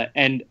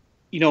 and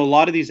a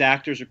lot of these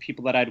actors are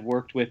people that I'd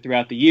worked with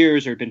throughout the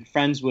years or been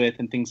friends with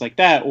and things like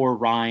that, or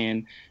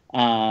Ryan.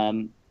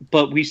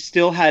 But we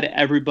still had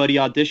everybody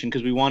audition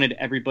because we wanted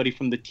everybody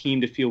from the team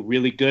to feel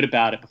really good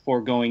about it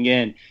before going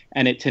in,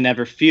 and it to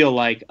never feel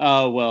like,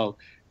 oh, well,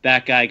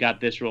 that guy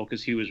got this role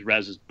because he was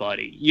Reza's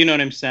buddy. You know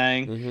what I'm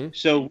saying? Mm-hmm.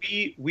 So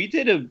we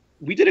did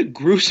a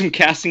gruesome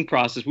casting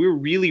process. We were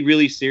really,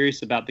 really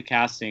serious about the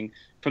casting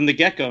from the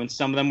get-go, and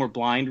some of them were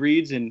blind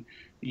reads. And,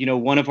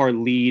 one of our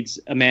leads,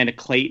 Amanda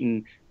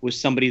Clayton, was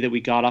somebody that we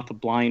got off a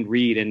blind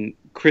read. And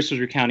Chris was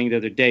recounting the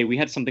other day, we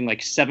had something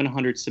like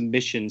 700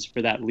 submissions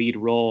for that lead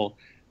role,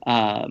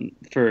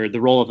 for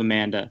the role of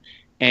Amanda.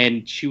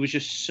 And she was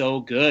just so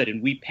good.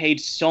 And we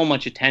paid so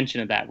much attention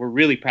to that. We're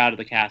really proud of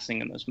the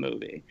casting in this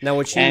movie. Now,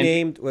 was she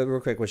named, real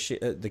quick, was she,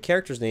 the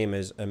character's name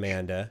is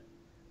Amanda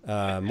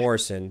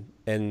Morrison,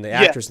 and the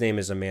actress name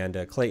is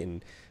Amanda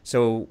Clayton.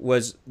 So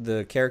was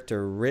the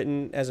character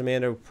written as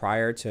Amanda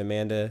prior to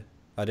Amanda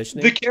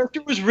auditioning? The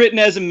character was written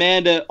as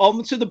Amanda,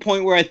 almost to the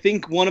point where I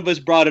think one of us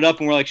brought it up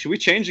and we're like, should we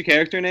change the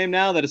character name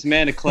now that it's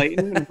Amanda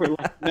Clayton? And we're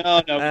like,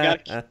 no, we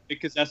got to keep it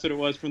because that's what it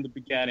was from the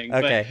beginning.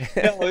 Okay.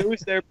 But no, it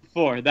was there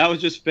before. That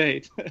was just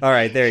fate. All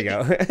right, there you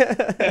go.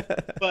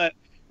 but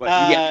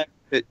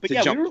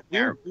we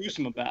were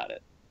gruesome about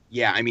it.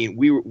 Yeah, I mean,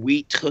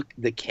 we took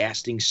the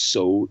casting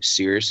so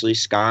seriously,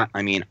 Scott.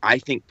 I mean, I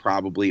think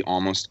probably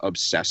almost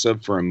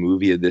obsessive for a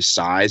movie of this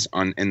size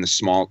in the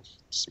small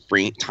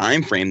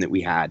time frame that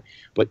we had.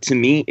 But to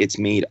me, it's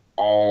made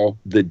all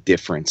the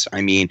difference. I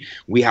mean,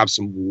 we have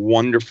some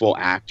wonderful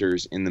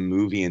actors in the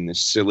movie in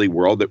this silly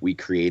world that we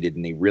created,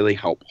 and they really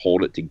help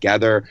hold it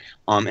together.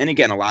 And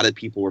again, a lot of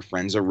people were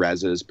friends of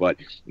Reza's, but,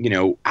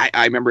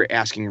 I remember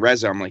asking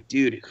Reza, I'm like,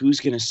 dude, who's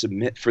going to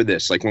submit for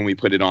this? Like when we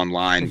put it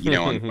online,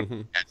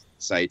 on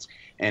sites.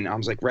 And I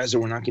was like, Reza,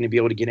 we're not going to be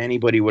able to get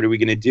anybody. What are we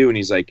going to do? And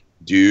he's like,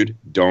 dude,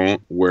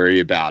 don't worry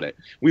about it.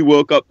 We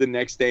woke up the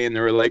next day and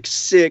there were like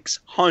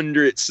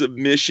 600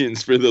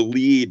 submissions for the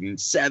lead and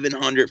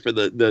 700 for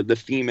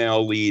the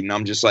female lead. And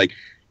I'm just like,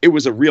 it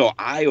was a real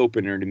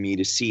eye-opener to me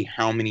to see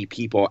how many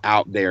people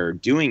out there are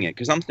doing it.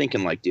 Because I'm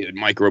thinking like, dude,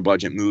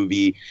 micro-budget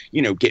movie,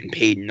 getting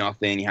paid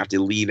nothing. You have to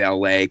leave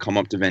L.A., come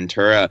up to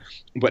Ventura.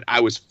 But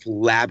I was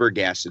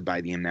flabbergasted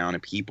by the amount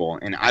of people.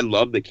 And I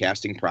love the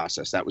casting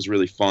process. That was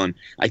really fun.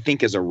 I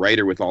think as a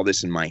writer with all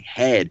this in my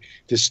head,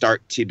 to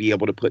start to be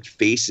able to put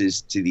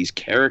faces to these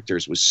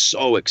characters was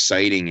so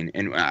exciting.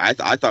 And I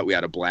thought we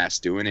had a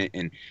blast doing it.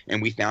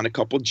 And we found a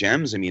couple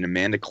gems. I mean,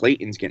 Amanda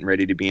Clayton's getting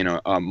ready to be in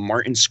a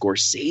Martin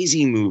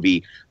Scorsese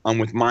movie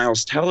with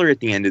Miles Teller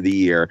at the end of the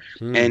year.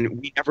 And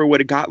we never would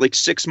have got, like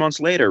 6 months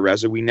later,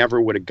 Reza, we never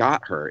would have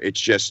got her.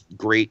 It's just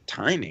great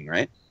timing,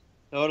 right?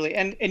 Totally.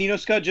 And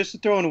Scott, just to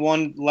throw in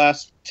one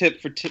last tip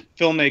for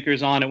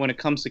filmmakers on it when it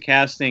comes to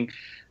casting,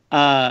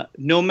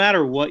 no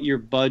matter what your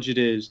budget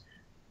is,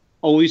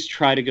 always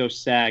try to go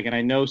SAG. And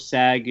I know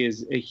SAG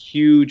is a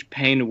huge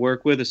pain to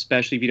work with,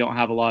 especially if you don't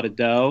have a lot of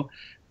dough,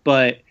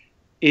 but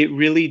it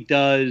really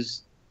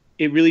does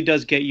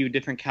get you a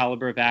different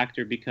caliber of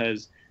actor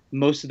because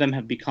most of them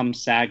have become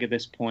SAG at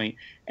this point.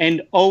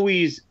 And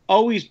always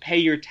pay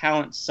your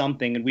talent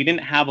something. And we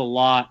didn't have a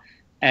lot.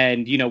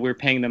 And, we're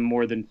paying them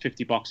more than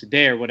 $50 a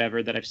day or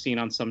whatever that I've seen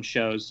on some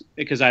shows,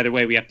 because either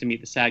way we have to meet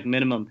the SAG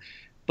minimum.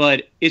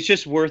 But it's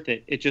just worth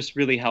it. It just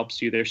really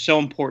helps you. They're so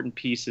important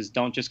pieces.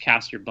 Don't just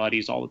cast your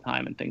buddies all the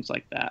time and things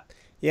like that.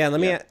 Yeah, let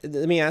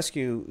me ask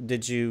you,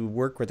 did you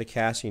work with a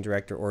casting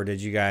director, or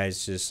did you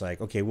guys just like,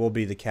 okay, we'll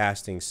be the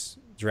casting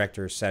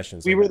director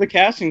sessions? We were the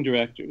casting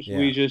directors. Yeah.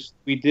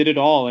 We did it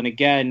all. And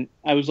again,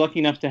 I was lucky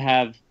enough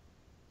to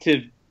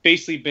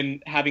basically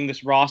been having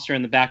this roster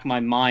in the back of my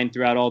mind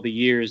throughout all the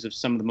years of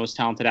some of the most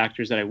talented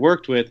actors that I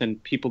worked with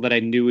and people that I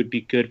knew would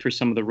be good for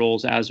some of the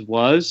roles as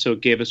was. So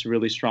it gave us a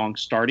really strong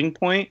starting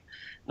point.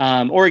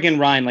 Or again,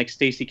 Ryan, like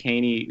Stacey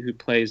Caney, who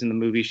plays in the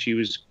movie, she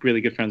was really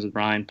good friends with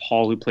Ryan.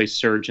 Paul, who plays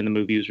Serge in the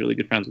movie, was really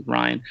good friends with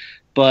Ryan.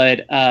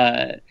 But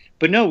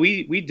no,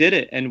 we did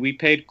it, and we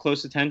paid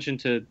close attention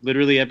to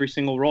literally every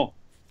single role.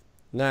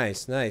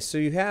 Nice, nice. So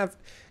you have,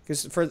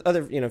 because for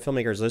other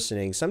filmmakers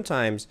listening,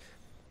 sometimes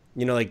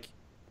like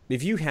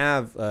if you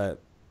have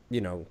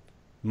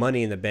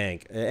money in the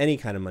bank, any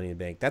kind of money in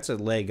the bank, that's a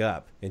leg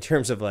up in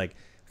terms of like,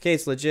 okay,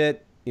 it's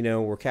legit.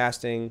 We're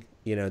casting.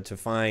 To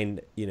find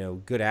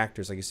good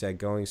actors, like you said,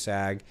 going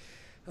SAG.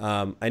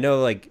 I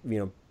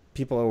know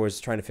people are always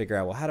trying to figure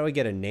out, well, how do I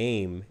get a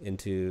name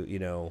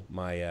into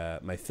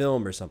my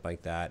film or something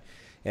like that.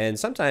 And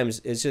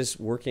sometimes it's just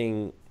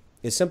working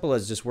as simple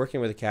as just working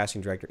with a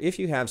casting director. If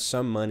you have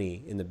some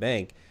money in the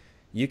bank,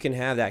 you can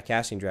have that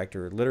casting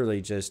director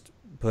literally just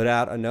put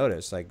out a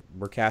notice like,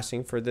 we're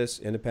casting for this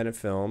independent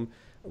film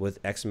with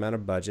X amount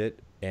of budget,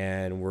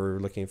 and we're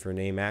looking for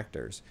name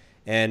actors.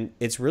 And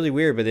it's really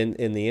weird, but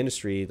in the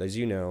industry, as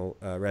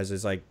Reza,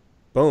 is like,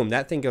 boom,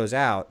 that thing goes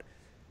out.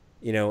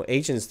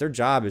 Agents, their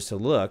job is to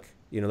look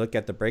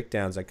at the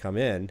breakdowns that come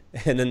in,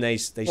 and then they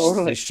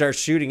start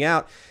shooting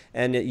out.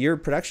 And your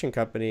production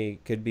company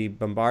could be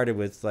bombarded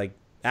with like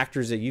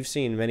actors that you've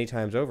seen many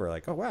times over.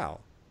 Like, oh wow,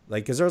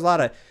 like because there's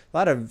a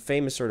lot of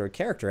famous sort of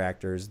character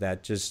actors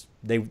that just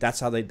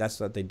that's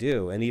what they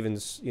do, and even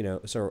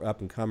sort of up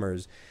and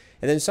comers.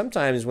 And then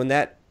sometimes when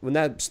that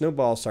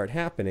snowball start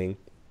happening.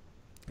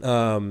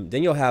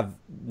 Then you'll have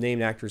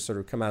named actors sort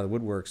of come out of the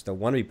woodworks that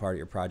want to be part of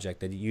your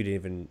project that you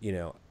didn't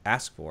even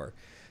ask for.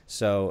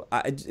 So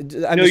I'm just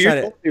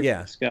trying to,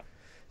 yeah. So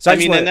sorry.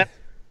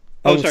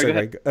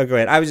 Go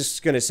ahead. I was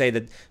just going to say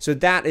that. So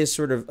that is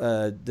sort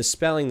of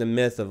dispelling the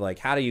myth of like,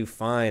 how do you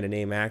find a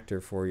name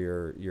actor for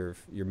your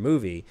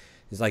movie?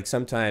 Is like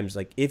sometimes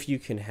like if you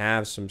can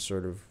have some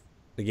sort of,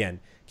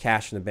 again,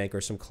 cash in the bank or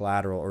some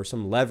collateral or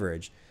some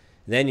leverage.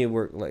 Then you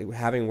work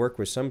having worked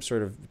with some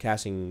sort of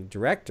casting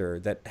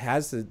director that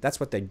has that's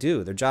what they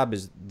do. Their job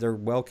is they're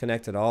well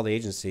connected to all the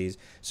agencies,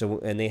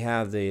 and they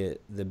have the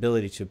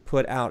ability to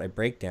put out a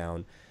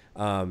breakdown.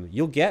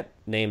 You'll get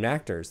named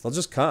actors. They'll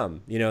just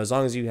come, as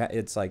long as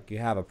it's like you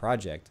have a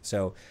project.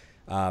 So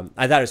I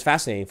thought it was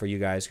fascinating for you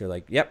guys who are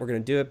like, yep, we're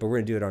going to do it, but we're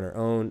going to do it on our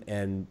own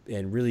and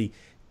really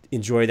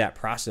enjoy that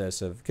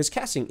process of, because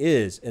casting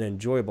is an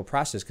enjoyable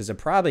process because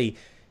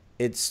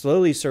it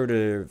slowly sort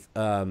of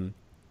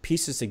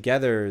pieces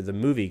together the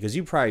movie, because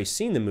you've probably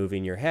seen the movie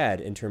in your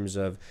head in terms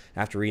of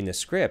after reading the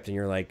script, and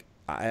you're like,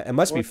 it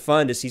must be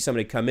fun to see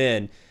somebody come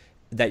in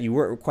that you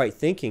weren't quite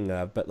thinking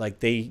of, but like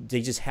they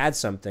just had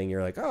something.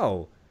 You're like,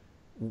 oh,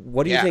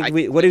 what do you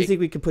think? What do you think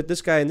we could put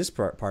this guy in this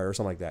part or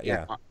something like that?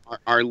 Yeah.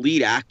 Our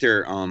lead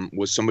actor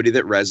was somebody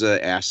that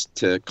Reza asked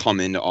to come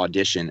in to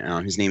audition.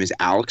 His name is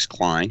Alex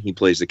Klein. He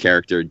plays the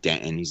character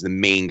Denton. He's the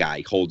main guy.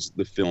 He holds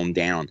the film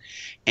down.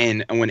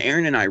 And when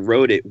Aaron and I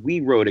wrote it, we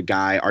wrote a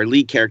guy, our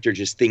lead character,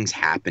 just things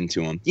happened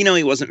to him.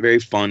 He wasn't very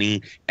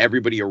funny.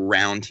 Everybody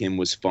around him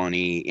was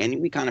funny. And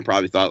we kind of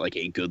probably thought like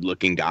a good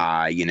looking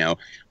guy,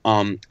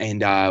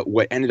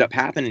 what ended up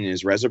happening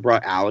is Reza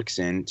brought Alex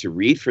in to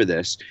read for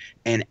this.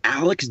 And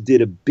Alex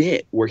did a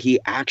bit where he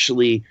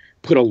actually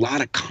put a lot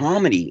of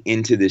comedy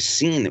into this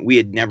scene that we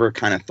had never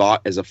kind of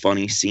thought as a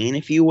funny scene,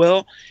 if you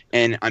will.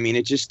 And I mean,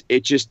 it just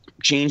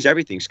changed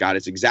everything, Scott.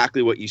 It's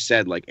exactly what you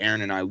said. Like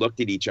Aaron and I looked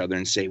at each other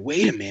and say,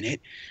 wait a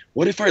minute,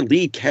 what if our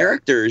lead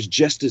character is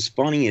just as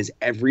funny as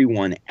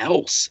everyone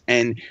else?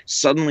 And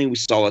suddenly we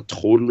saw a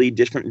totally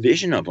different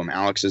vision of him.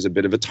 Alex is a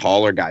bit of a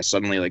taller guy.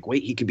 Suddenly like,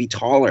 wait, he could be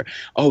taller.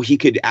 Oh, he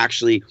could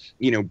actually,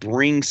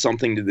 bring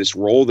something to this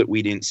role that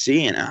we didn't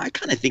see. And I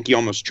kind of think he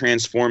almost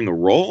transformed the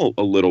role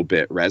a little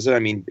bit, Reza. I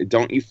mean,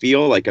 don't you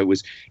feel like it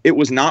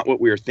was not what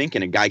we were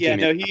thinking? A guy came in.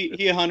 Yeah, no,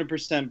 he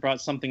 100% brought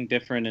something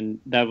different, and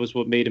that was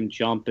what made him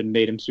jump and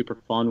made him super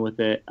fun with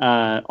it.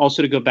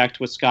 Also, to go back to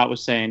what Scott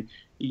was saying,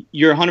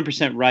 you're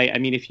 100% right. I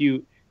mean, if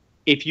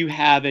you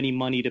have any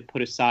money to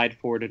put aside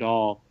for it at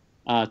all,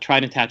 try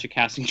and attach a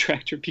casting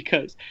director,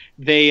 because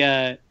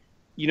they,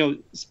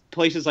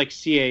 places like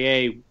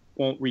CAA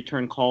won't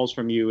return calls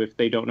from you if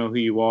they don't know who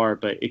you are.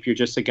 But if you're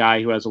just a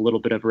guy who has a little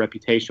bit of a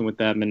reputation with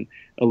them and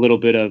a little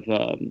bit of,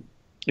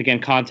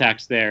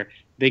 contacts there,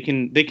 they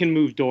can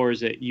move doors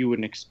that you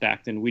wouldn't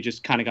expect. And we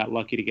just kind of got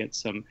lucky to get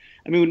some.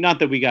 I mean, not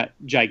that we got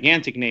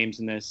gigantic names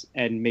in this,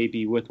 and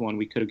maybe with one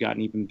we could have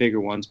gotten even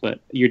bigger ones. But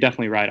you're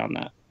definitely right on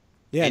that.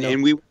 Yeah,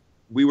 and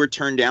we were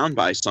turned down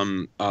by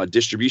some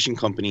distribution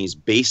companies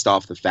based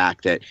off the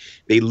fact that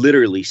they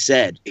literally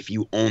said, if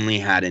you only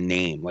had a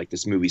name, like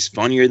this movie's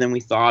funnier than we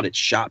thought, it's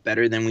shot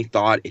better than we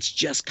thought, it's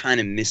just kind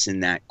of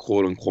missing that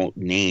quote unquote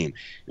name.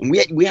 And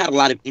we had a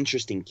lot of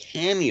interesting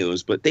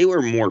cameos, but they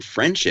were more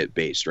friendship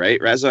based, right,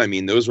 Reza? I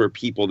mean, those were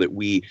people that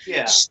we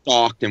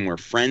stalked and were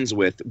friends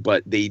with,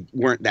 but they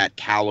weren't that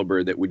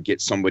caliber that would get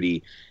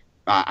somebody,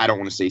 I don't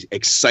want to say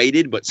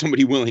excited, but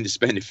somebody willing to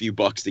spend a few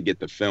bucks to get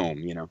the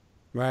film,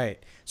 Right.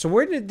 So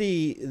where did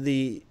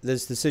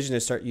this decision to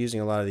start using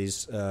a lot of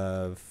these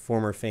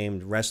former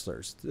famed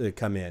wrestlers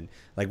come in?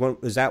 Like,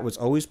 was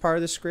always part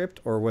of the script,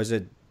 or was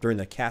it during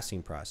the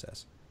casting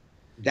process?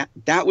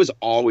 that was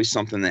always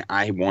something that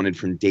I wanted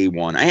from day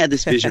one. I had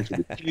this vision for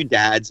the two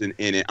dads in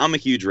it. I'm a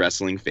huge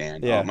wrestling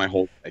fan my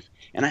whole life.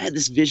 And I had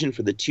this vision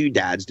for the two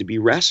dads to be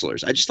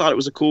wrestlers. I just thought it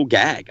was a cool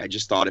gag. I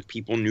just thought if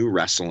people knew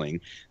wrestling,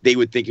 they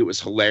would think it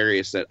was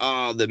hilarious that,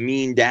 oh, the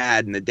mean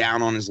dad and the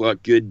down on his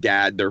luck good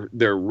dad,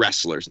 they're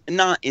wrestlers. And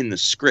not in the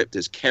script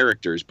as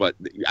characters, but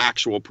the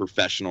actual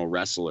professional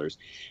wrestlers.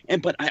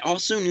 But I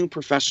also knew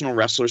professional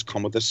wrestlers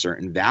come with a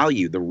certain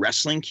value. The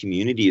wrestling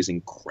community is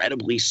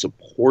incredibly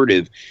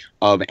supportive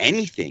of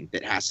anything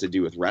that has to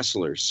do with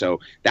wrestlers. So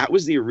that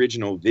was the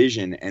original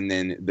vision. And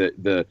then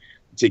the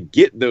to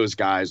get those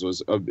guys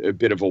was a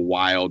bit of a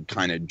wild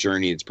kind of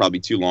journey. It's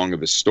probably too long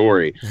of a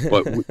story,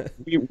 but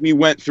we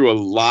went through a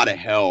lot of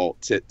hell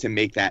to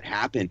make that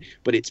happen.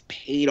 But it's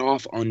paid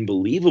off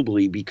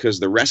unbelievably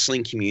because the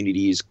wrestling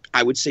community is,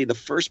 I would say, the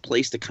first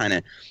place to kind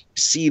of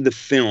see the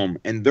film,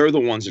 and they're the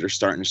ones that are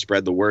starting to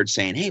spread the word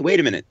saying, hey, wait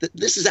a minute,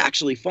 this is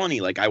actually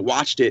funny. Like, I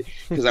watched it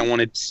because I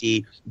wanted to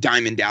see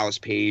Diamond Dallas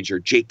Page or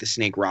Jake the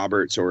Snake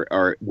Roberts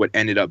or what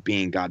ended up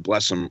being, God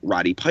bless him,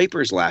 Roddy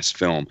Piper's last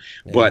film.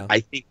 Yeah. But I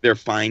think they're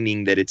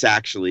finding that it's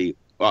actually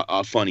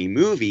a funny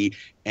movie,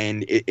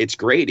 and it's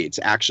great. It's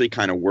actually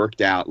kind of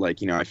worked out.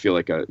 Like, I feel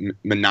like a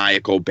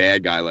maniacal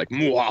bad guy, like,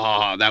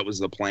 mwah, that was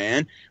the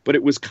plan. But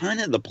it was kind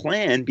of the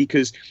plan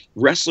because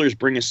wrestlers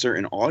bring a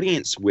certain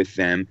audience with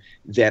them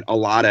that a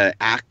lot of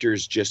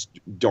actors just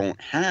don't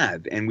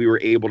have. And we were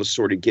able to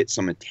sort of get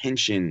some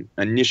attention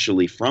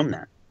initially from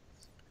that.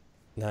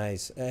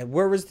 Nice.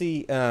 Where was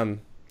the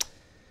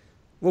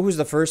what was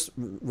the first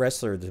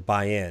wrestler to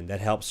buy in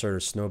that helped sort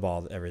of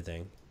snowball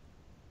everything?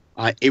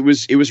 It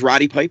was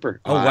Roddy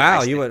Piper. Oh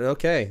wow, you would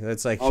okay.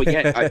 That's like oh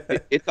yeah,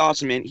 it's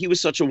awesome, man. He was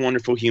such a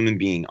wonderful human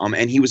being.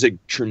 And he was a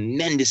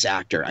tremendous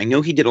actor. I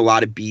know he did a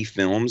lot of B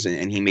films,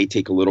 and he may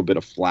take a little bit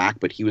of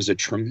flack, but he was a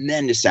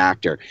tremendous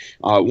actor.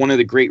 One of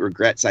the great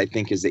regrets, I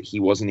think, is that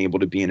he wasn't able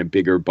to be in a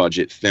bigger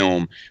budget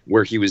film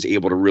where he was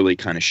able to really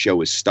kind of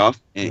show his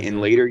stuff in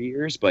later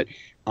years. But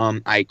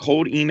I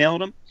cold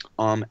emailed him.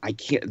 I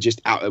can't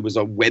just out. It was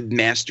a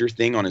webmaster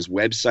thing on his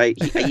website.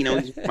 He's one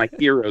of my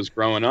heroes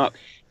growing up.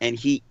 And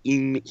he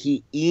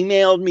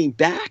emailed me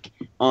back,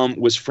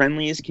 was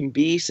friendly as can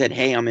be, said,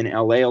 hey, I'm in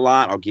LA a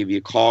lot. I'll give you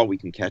a call. We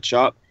can catch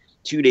up.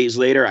 2 days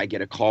later, I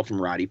get a call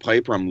from Roddy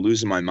Piper. I'm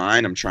losing my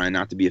mind. I'm trying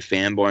not to be a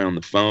fanboy on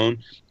the phone.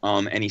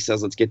 And he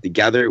says, let's get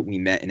together. We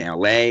met in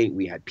LA.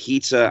 We had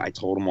pizza. I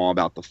told him all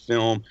about the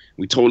film.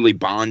 We totally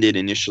bonded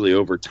initially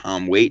over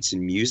Tom Waits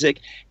and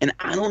music. And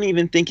I don't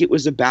even think it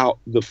was about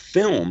the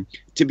film.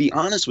 To be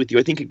honest with you,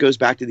 I think it goes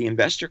back to the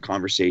investor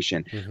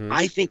conversation.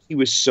 I think he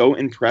was so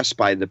impressed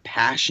by the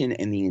passion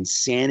and the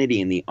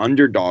insanity and the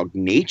underdog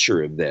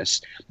nature of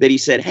this that he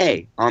said,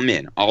 hey, I'm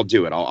in. I'll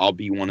do it. I'll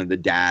be one of the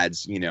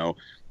dads,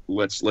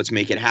 let's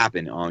make it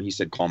happen. He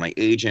said, call my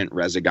agent.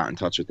 Reza got in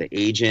touch with the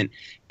agent.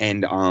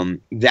 And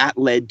that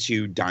led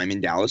to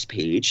Diamond Dallas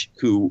Page,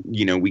 who,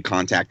 we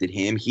contacted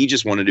him. He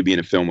just wanted to be in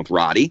a film with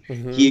Roddy.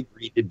 He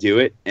agreed to do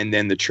it. And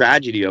then the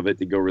tragedy of it,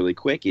 to go really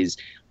quick, is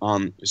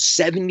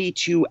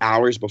 72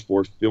 hours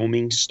before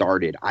filming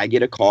started, I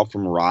get a call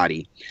from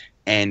Roddy.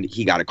 And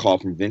he got a call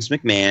from Vince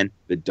McMahon.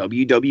 The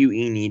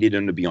WWE needed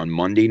him to be on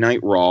Monday Night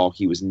Raw.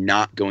 He was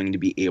not going to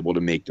be able to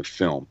make the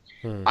film.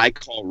 I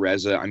call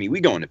Reza. I mean,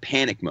 we go into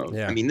panic mode.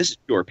 Yeah. I mean, this is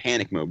pure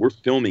panic mode. We're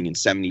filming in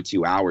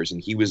 72 hours,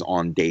 and he was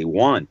on day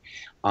one.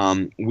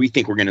 We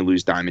think we're going to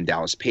lose Diamond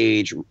Dallas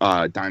Page.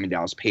 Diamond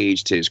Dallas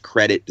Page, to his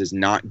credit, does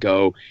not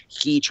go.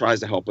 He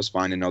tries to help us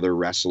find another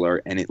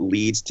wrestler, and it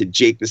leads to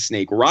Jake the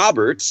Snake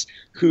Roberts,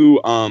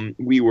 who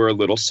we were a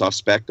little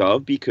suspect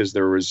of because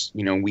there was,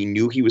 we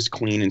knew he was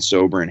clean and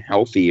sober and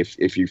healthy.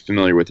 If you're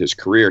familiar with his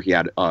career, he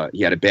had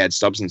a bad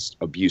substance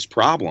abuse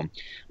problem,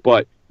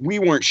 but we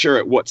weren't sure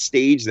at what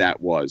stage that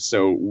was.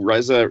 So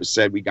Reza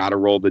said, we got to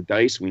roll the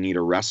dice. We need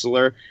a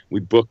wrestler. We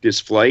booked his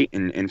flight,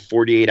 and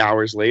 48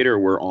 hours later,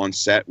 we're on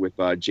set with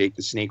Jake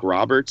the Snake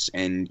Roberts,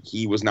 and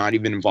he was not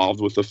even involved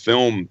with the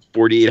film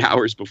 48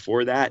 hours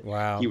before that.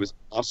 Wow. He was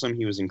awesome.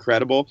 He was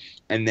incredible.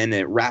 And then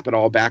to wrap it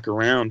all back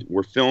around,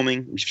 we're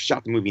filming. We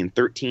shot the movie in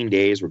 13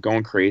 days. We're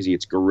going crazy.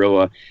 It's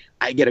guerrilla.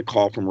 I get a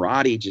call from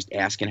Roddy just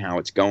asking how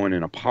it's going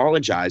and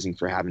apologizing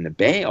for having to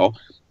bail.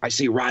 I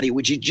say, Roddy,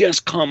 would you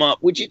just come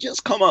up? Would you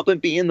just come up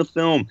and be in the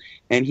film?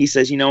 And he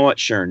says, you know what?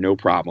 Sure, no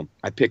problem.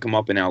 I pick him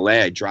up in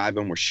LA. I drive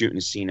him. We're shooting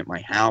a scene at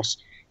my house.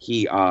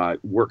 He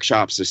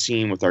workshops a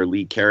scene with our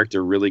lead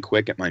character really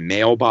quick at my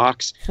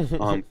mailbox.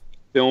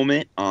 Film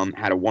it.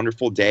 Had a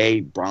wonderful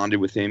day.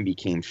 Bonded with him.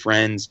 Became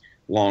friends.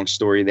 Long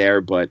story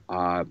there, but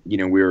we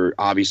were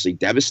obviously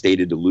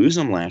devastated to lose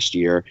him last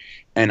year.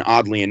 And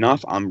oddly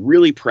enough, I'm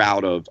really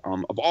proud of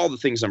all the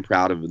things I'm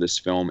proud of this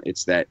film.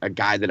 It's that a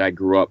guy that I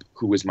grew up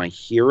who was my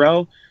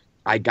hero,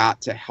 I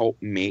got to help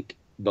make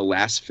the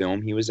last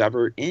film he was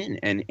ever in.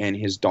 And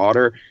his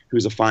daughter,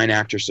 who's a fine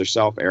actress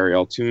herself,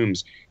 Ariel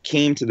Toombs,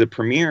 came to the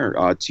premiere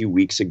 2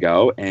 weeks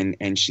ago,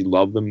 and she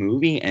loved the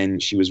movie,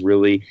 and she was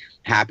really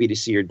happy to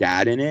see her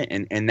dad in it.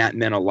 And that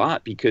meant a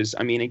lot because,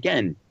 I mean,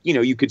 again, you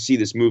know, you could see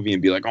this movie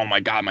and be like, oh my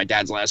God, my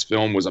dad's last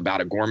film was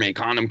about a gourmet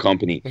condom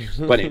company.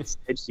 But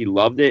instead she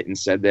loved it and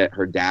said that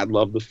her dad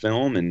loved the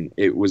film, and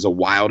it was a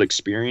wild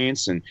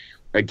experience. And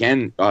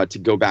again, to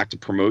go back to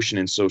promotion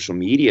and social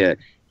media,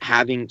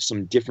 having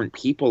some different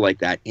people like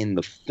that in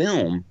the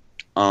film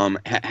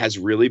has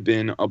really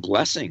been a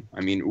blessing.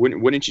 I mean,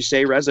 wouldn't you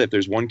say, Reza, if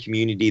there's one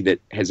community that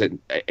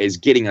is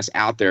getting us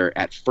out there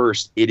at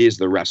first, it is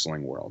the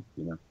wrestling world,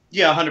 you know?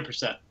 Yeah,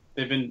 100%.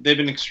 They've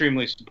been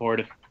extremely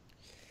supportive.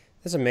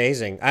 That's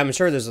amazing. I'm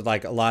sure there's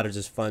like a lot of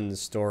just fun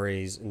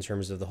stories in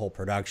terms of the whole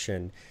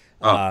production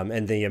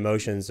and the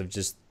emotions of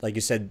just, like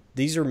you said,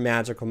 these are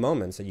magical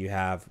moments that you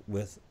have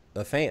with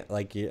a fan,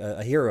 like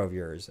a hero of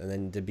yours. And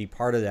then to be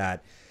part of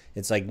that,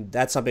 it's like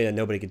that's something that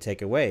nobody could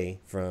take away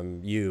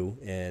from you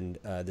and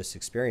this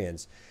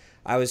experience.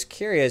 I was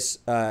curious,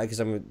 because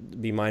I'm going to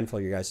be mindful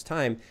of your guys'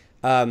 time.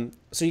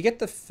 So you get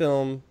the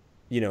film,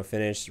 you know,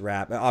 finished,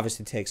 wrapped. It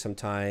obviously takes some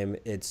time.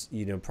 It's,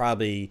 you know,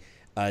 probably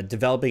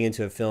developing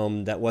into a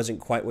film that wasn't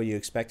quite what you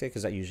expected,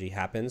 because that usually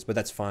happens. But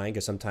that's fine,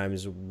 because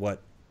sometimes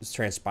what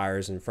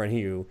transpires in front of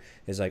you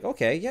is like,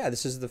 okay, yeah,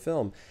 this is the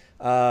film.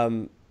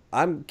 I'm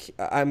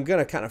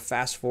gonna kind of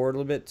fast forward a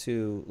little bit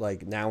to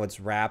like now it's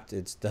wrapped,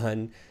 it's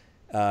done.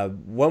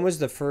 When was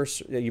the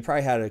first? You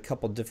probably had a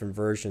couple different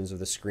versions of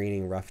the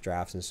screening, rough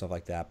drafts and stuff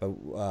like that. But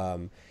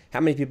how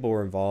many people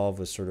were involved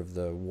with sort of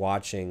the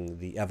watching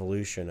the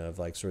evolution of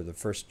like sort of the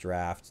first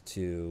draft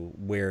to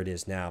where it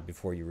is now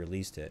before you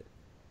released it?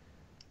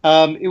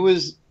 It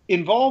was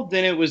involved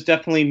in it was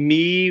definitely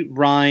me,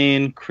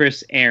 Ryan,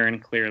 Chris, Aaron,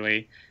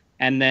 clearly,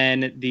 and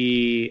then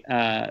the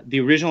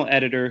original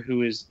editor,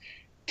 who is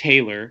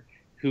Taylor,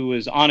 who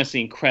was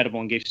honestly incredible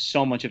and gave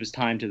so much of his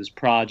time to this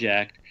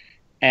project.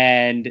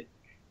 And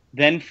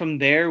then from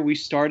there, we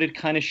started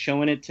kind of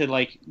showing it to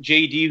like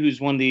JD,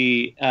 who's one of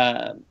the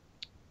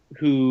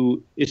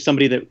who is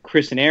somebody that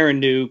Chris and Aaron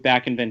knew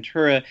back in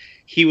Ventura.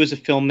 He was a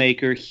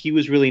filmmaker. He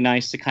was really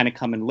nice to kind of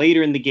come in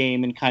later in the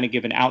game and kind of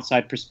give an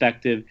outside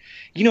perspective.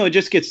 You know, it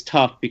just gets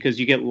tough because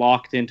you get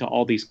locked into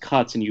all these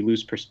cuts and you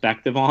lose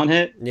perspective on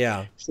it.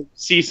 Yeah. So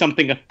see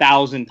something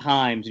 1,000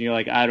 times and you're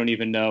like, I don't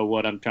even know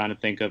what I'm trying to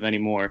think of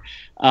anymore.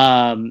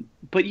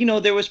 But, you know,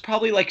 there was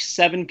probably like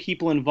 7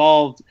 people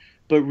involved,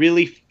 but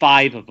really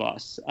 5 of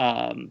us,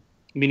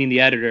 meaning the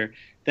editor.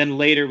 Then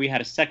later we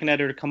had a second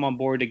editor come on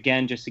board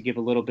again just to give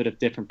a little bit of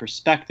different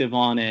perspective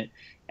on it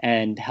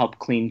and help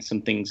clean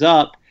some things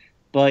up.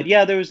 But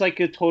yeah, there was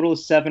like a total of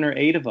 7 or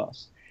 8 of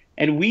us.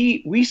 And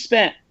we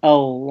spent a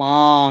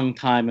long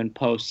time in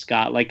post,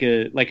 Scott, like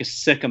a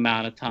sick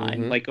amount of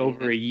time, like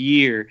over a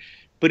year.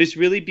 But it's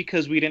really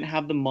because we didn't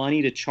have the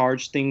money to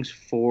charge things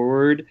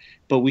forward,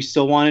 but we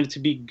still wanted it to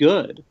be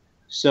good.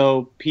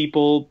 So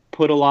people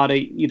put a lot of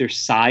either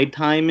side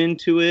time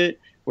into it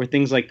or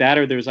things like that,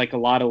 or there's like a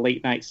lot of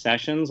late night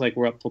sessions, like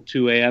we're up till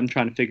 2 a.m.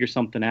 trying to figure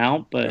something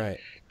out. But, right.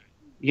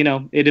 You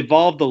know, it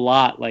evolved a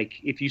lot. Like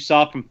if you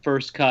saw from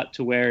first cut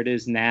to where it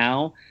is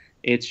now,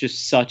 it's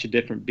just such a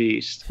different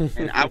beast.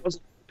 And I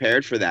wasn't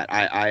prepared for that.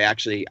 I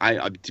actually,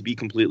 to be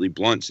completely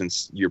blunt,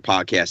 since your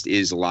podcast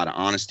is a lot of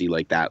honesty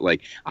like that,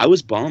 like I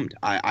was bummed.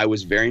 I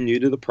was very new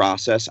to the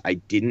process. I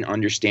didn't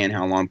understand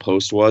how long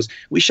post was.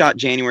 We shot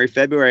January,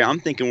 February. I'm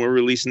thinking we're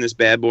releasing this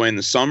bad boy in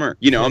the summer.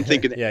 You know, I'm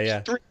thinking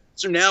yeah. 3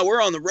 months from now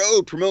we're on the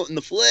road promoting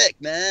the flick,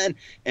 man.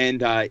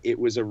 And it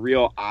was a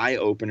real eye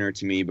opener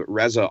to me. But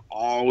Reza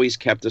always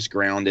kept us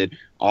grounded.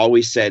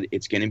 Always said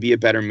it's going to be a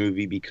better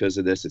movie because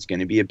of this. It's going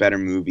to be a better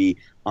movie.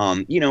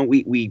 You know,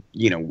 we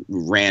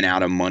ran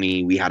out of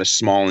money. We had a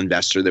small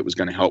investor that was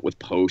going to help with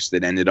post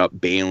that ended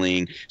up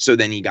bailing. So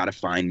then you got to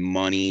find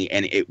money,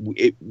 and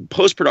it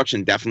post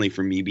production definitely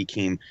for me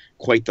became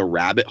quite the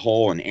rabbit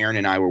hole. And Aaron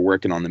and I were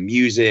working on the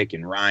music,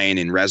 and Ryan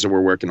and Reza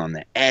were working on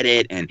the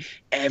edit, and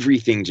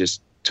everything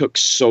just took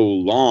so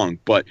long.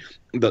 But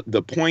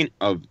the point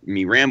of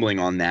me rambling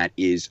on that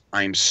is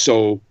I'm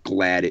so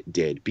glad it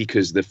did,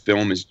 because the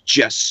film is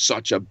just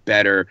such a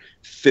better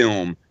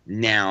film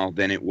now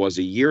than it was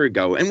a year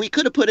ago. And we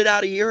could have put it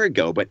out a year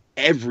ago, but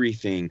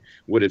everything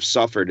would have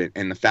suffered.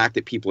 And the fact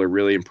that people are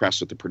really impressed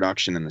with the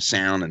production and the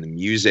sound and the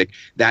music,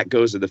 that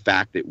goes to the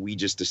fact that we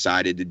just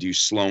decided to do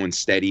slow and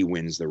steady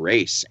wins the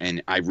race.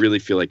 And I really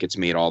feel like it's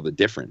made all the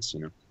difference,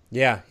 you know?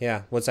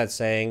 Yeah. What's that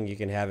saying? You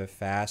can have it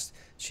fast,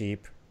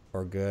 cheap,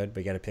 or good,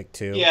 but you got to pick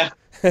 2. Yeah.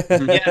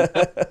 Yeah.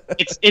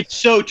 It's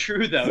so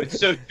true though. It's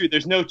so true.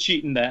 There's no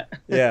cheating that.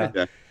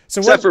 Yeah.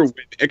 So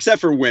except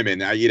for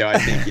women, you know, I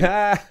think. You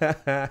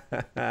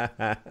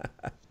know.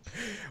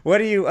 What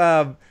do you,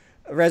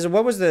 Reza?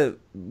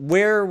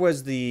 Where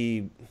was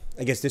the,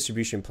 I guess,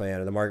 distribution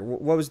plan or the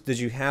market? Did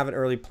you have an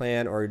early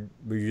plan, or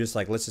were you just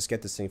like, let's just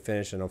get this thing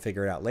finished and I'll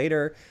figure it out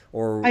later?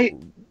 Or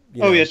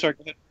yeah, sorry.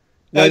 Go ahead.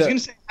 I was going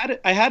to say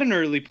I had an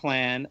early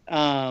plan,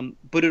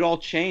 but it all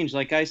changed.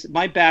 Like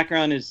my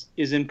background is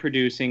in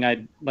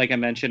producing. Like I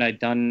mentioned, I'd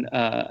done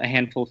a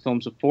handful of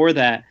films before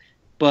that,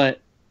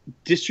 but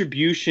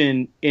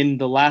distribution in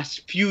the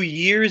last few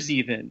years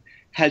even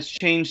has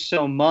changed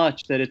so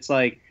much that it's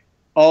like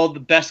all the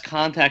best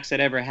contacts I'd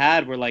ever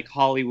had were like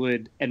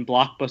Hollywood and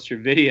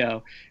Blockbuster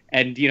Video.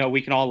 And,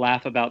 we can all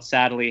laugh about,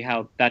 sadly,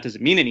 how that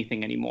doesn't mean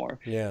anything anymore.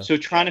 Yeah. So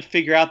trying to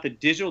figure out the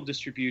digital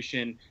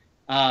distribution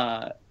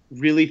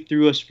really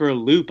threw us for a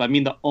loop. I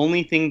mean, the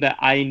only thing that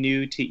I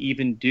knew to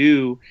even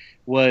do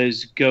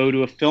was go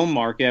to a film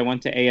market. I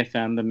went to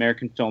AFM, the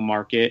American Film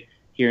Market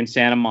here in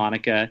Santa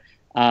Monica.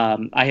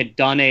 I had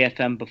done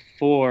AFM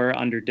before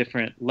under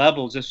different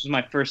levels. This was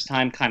my first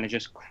time kind of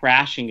just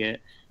crashing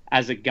it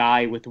as a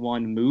guy with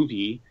one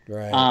movie.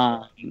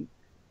 Right.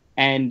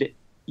 And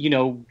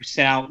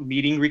sent out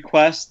meeting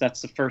requests.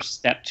 That's the first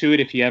step to it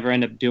if you ever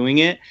end up doing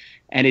it.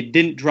 And it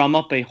didn't drum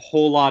up a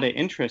whole lot of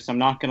interest. I'm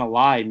not going to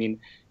lie. I mean,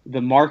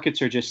 the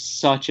markets are just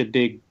such a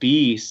big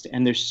beast,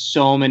 and there's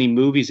so many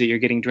movies that you're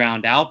getting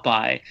drowned out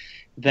by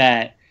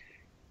that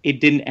it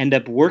didn't end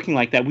up working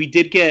like that. We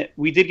did get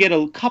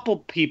a couple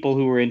people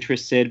who were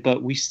interested,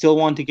 but we still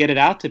want to get it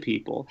out to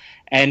people.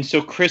 And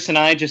so Chris and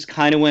I just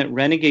kind of went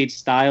renegade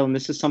style, and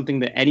this is something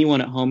that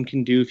anyone at home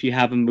can do if you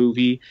have a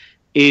movie,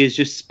 is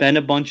just spend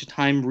a bunch of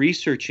time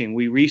researching.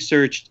 We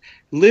researched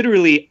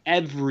literally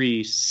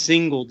every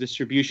single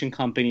distribution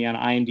company on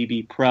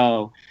IMDb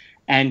Pro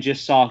and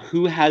just saw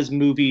who has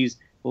movies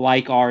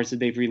like ours that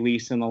they've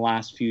released in the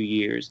last few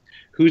years.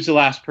 Who's the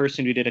last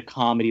person who did a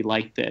comedy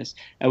like this?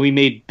 And we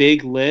made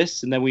big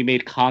lists, and then we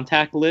made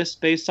contact lists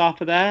based off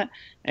of that.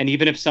 And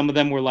even if some of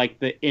them were like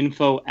the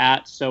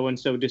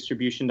info@so-and-so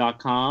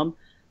distribution.com,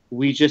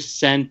 we just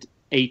sent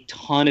a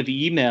ton of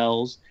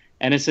emails.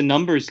 And it's a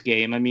numbers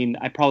game. I mean,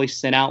 I probably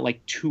sent out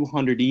like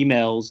 200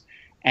 emails,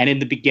 and in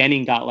the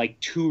beginning got like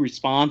 2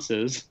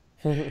 responses.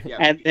 Yeah.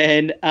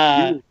 And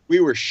then we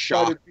were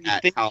shocked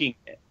at how.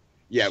 it.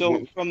 Yeah.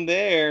 So from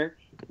there,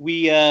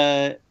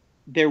 there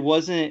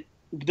wasn't.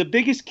 The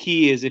biggest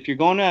key is if you're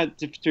going out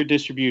to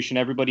distribution,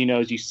 everybody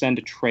knows you send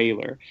a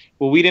trailer.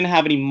 Well, we didn't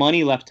have any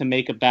money left to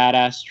make a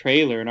badass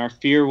trailer, and our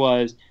fear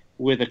was,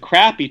 with a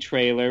crappy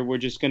trailer, we're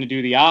just going to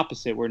do the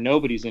opposite, where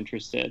nobody's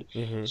interested.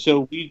 Mm-hmm.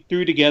 So we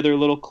threw together a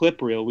little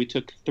clip reel. We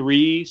took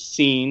 3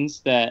 scenes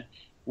that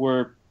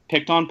were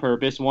picked on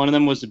purpose. One of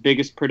them was the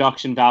biggest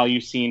production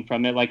value scene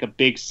from it, like a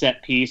big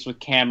set piece with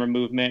camera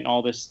movement and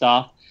all this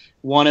stuff.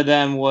 One of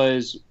them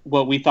was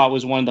what we thought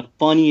was one of the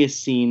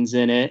funniest scenes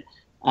in it,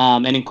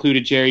 and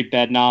included Jerry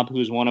Bednob,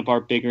 who's one of our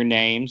bigger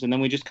names. And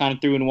then we just kind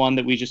of threw in one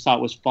that we just thought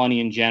was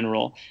funny in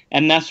general.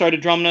 And that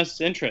started drumming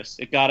us interest.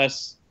 It got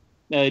us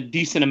a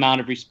decent amount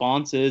of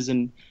responses,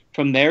 and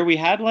from there we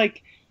had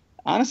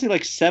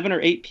honestly 7 or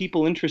 8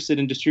 people interested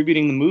in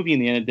distributing the movie in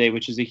the end of the day,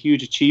 which is a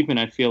huge achievement,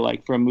 I feel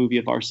like, for a movie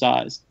of our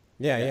size.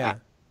 Yeah.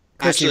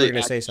 Chris, you were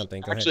going to say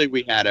something. Go ahead.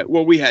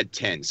 We had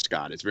 10,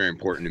 Scott. It's very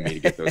important to me to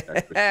get those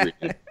extra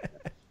 3.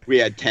 We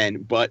had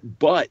 10, but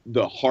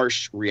the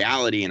harsh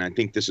reality, and I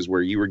think this is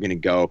where you were going to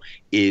go,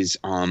 is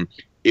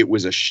it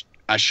was a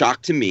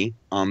shock to me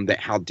that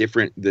how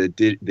different the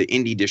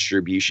indie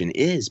distribution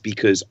is,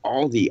 because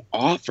all the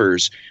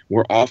offers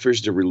were offers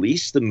to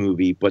release the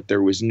movie, but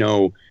there was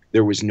no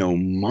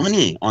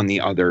money on the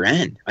other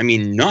end. I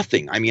mean,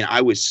 nothing. I mean,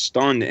 I was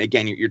stunned.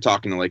 Again, you're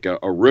talking to like a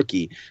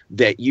rookie,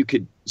 that you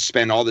could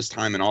spend all this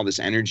time and all this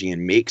energy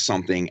and make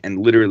something and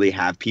literally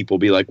have people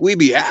be like, we'd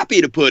be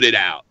happy to put it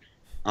out.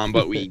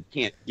 But we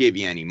can't give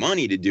you any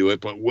money to do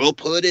it, but we'll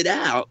put it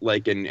out.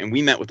 And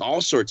we met with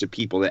all sorts of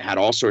people that had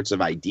all sorts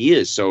of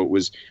ideas. So it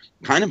was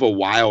kind of a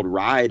wild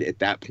ride at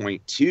that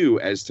point too,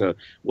 as to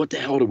what the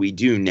hell do we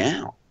do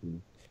now?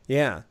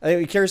 Yeah,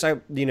 I'm curious. Rez,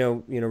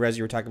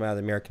 you were talking about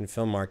the American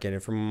film market,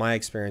 and from my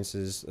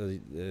experiences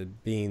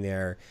being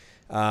there,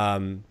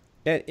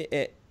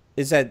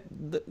 is that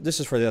this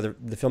is for the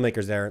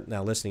filmmakers that are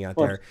now listening out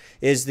there,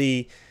 is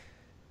the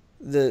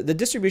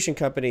distribution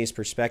company's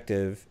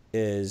perspective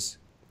is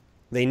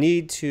they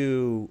need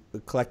to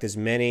collect as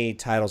many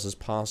titles as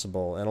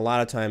possible, and a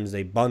lot of times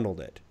they bundled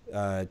it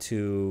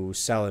to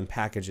sell in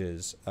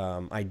packages,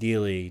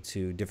 ideally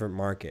to different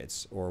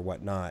markets or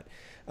whatnot.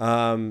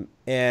 And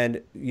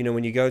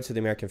when you go to the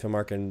American film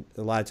market,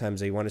 a lot of times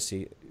they want to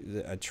see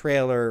a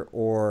trailer,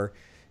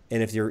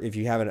 and if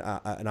you have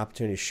an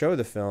opportunity to show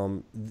the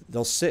film,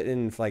 they'll sit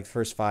in for like the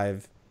first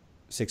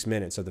 5-6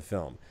 minutes of the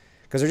film,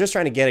 because they're just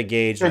trying to get a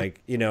gauge,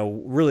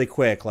 really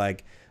quick,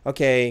 like,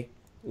 okay,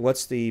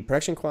 what's the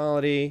production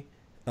quality?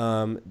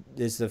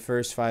 Is the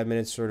first 5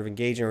 minutes sort of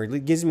engaging, or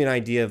it gives me an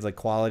idea of the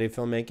quality of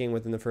filmmaking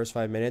within the first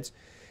 5 minutes,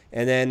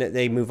 and then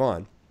they move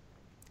on.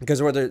 Because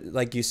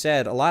like you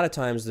said, a lot of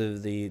times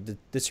the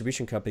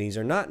distribution companies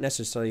are not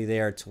necessarily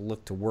there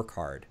to work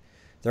hard.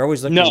 They're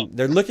always looking. No.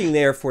 They're looking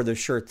there for the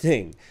sure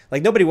thing.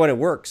 Like nobody when it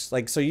works.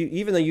 Like so,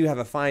 even though you have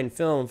a fine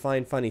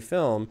funny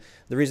film,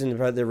 the reason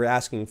they were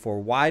asking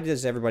for, why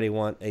does everybody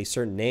want a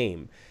certain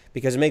name?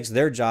 Because it makes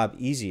their job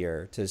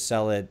easier to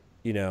sell it,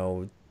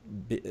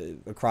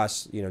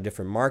 across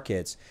different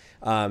markets,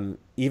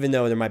 even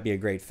though there might be a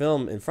great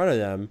film in front of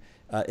them,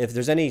 if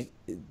there's any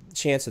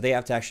chance that they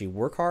have to actually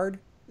work hard,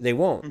 they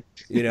won't.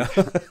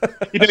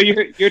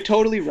 You're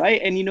totally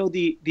right. And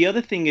the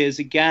other thing is,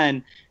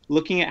 again,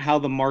 looking at how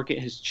the market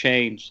has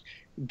changed,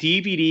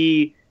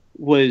 DVD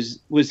was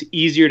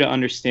easier to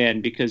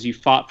understand because you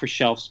fought for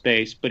shelf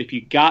space. But if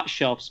you got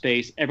shelf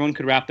space, everyone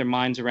could wrap their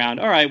minds around,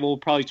 all right, well, we'll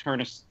probably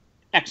turn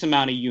X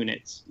amount of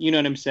units. You know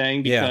what I'm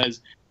saying? Because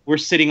we're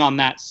sitting on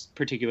that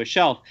particular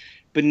shelf.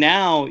 But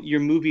now your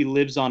movie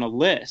lives on a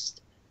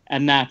list,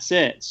 and that's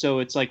it. So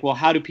it's like, well,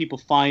 how do people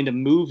find a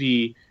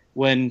movie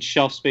when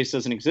shelf space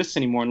doesn't exist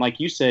anymore? And like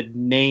you said,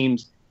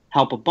 names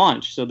help a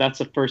bunch. So that's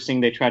the first thing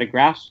they try to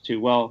grasp to.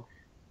 Well,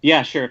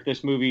 yeah, sure, if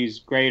this movie's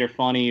great or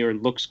funny or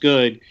looks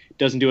good, it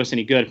doesn't do us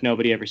any good if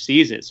nobody ever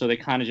sees it. So they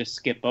kind of just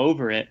skip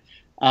over it.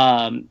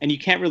 And you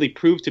can't really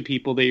prove to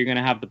people that you're going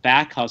to have the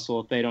back hustle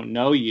if they don't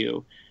know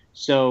you.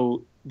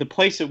 So the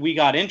place that we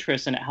got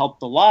interest, and it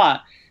helped a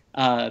lot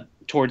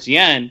towards the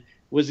end,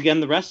 was, again,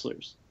 the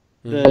wrestlers.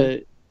 Mm-hmm.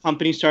 The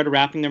company started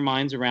wrapping their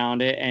minds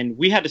around it, and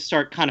we had to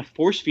start kind of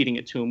force-feeding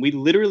it to them. We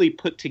literally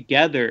put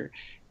together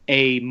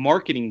a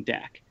marketing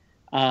deck,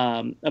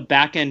 a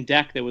back-end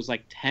deck that was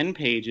like 10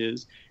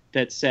 pages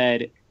that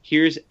said,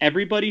 here's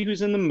everybody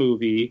who's in the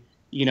movie,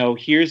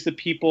 here's the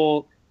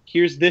people,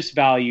 here's this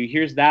value,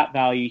 here's that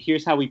value,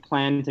 here's how we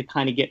plan to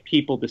kind of get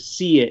people to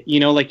see it,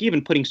 like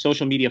even putting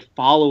social media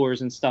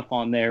followers and stuff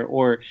on there.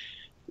 Or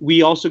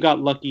we also got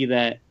lucky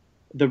that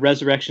The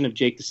Resurrection of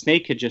Jake the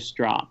Snake had just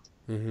dropped.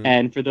 Mm-hmm.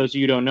 And for those of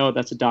you who don't know,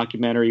 that's a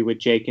documentary with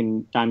Jake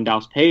and Diamond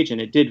Dallas Page,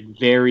 and it did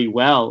very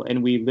well.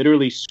 And we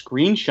literally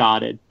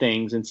screenshotted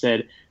things and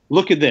said,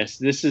 look at this.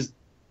 This is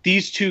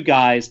these two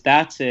guys.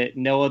 That's it.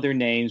 No other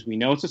names. We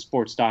know it's a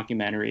sports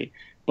documentary,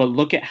 but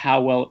look at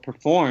how well it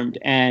performed.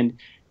 And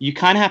you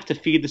kind of have to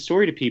feed the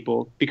story to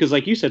people because,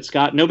 like you said,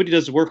 Scott, nobody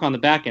does the work on the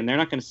back end. They're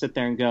not going to sit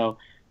there and go,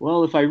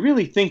 well, if I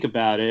really think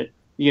about it,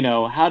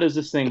 how does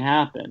this thing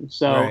happen?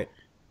 So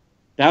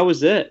that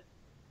was it.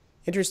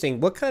 Interesting.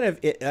 What kind of,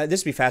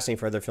 this would be fascinating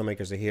for other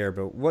filmmakers to hear,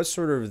 but what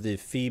sort of the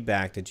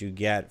feedback did you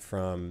get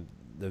from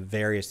the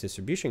various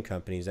distribution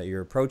companies that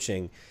you're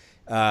approaching?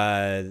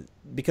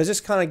 Because this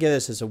kind of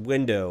gives us a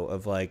window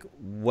of like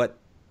what,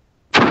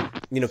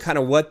 kind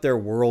of what their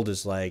world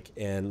is like.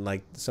 And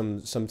like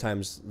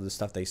sometimes the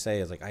stuff they say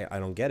is like, I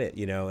don't get it,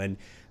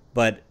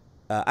 but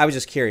I was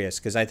just curious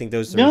because I think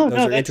those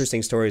are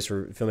interesting stories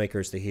for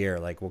filmmakers to hear,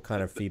 like what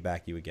kind of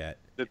feedback you would get.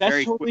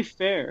 That's totally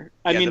fair.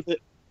 I mean,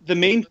 the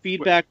main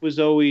feedback was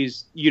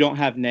always, you don't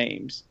have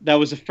names. That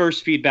was the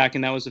first feedback,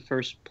 and that was the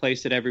first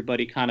place that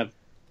everybody kind of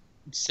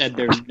said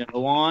their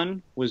no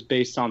on, was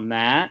based on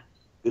that.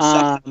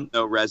 The second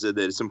no, Reza,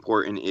 that is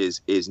important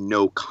is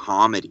no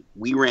comedy.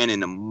 We ran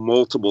into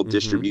multiple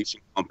distribution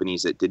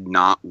companies that did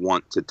not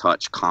want to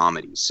touch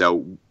comedy,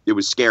 so it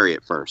was scary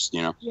at first,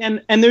 Yeah,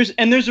 and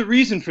there's a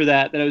reason for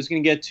that I was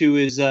going to get to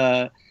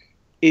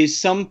is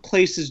some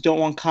places don't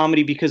want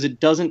comedy because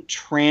it doesn't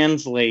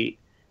translate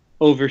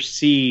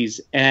overseas.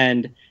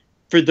 And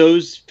for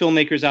those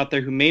filmmakers out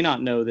there who may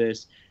not know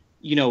this,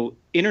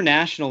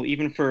 international,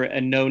 even for a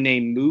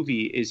no-name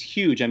movie, is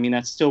huge. I mean,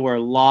 that's still where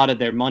a lot of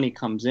their money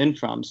comes in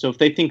from. So if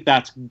they think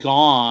that's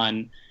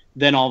gone,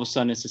 then all of a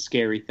sudden it's a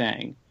scary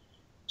thing.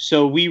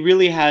 So we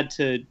really had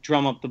to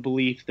drum up the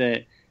belief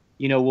that,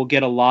 we'll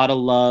get a lot of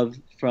love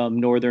from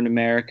Northern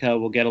America,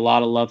 we'll get a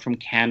lot of love from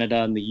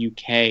Canada and the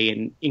UK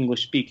and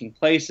English-speaking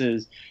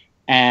places,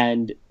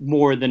 and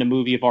more than a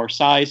movie of our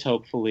size,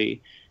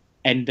 hopefully.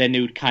 And then it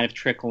would kind of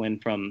trickle in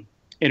from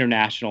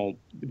international,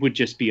 would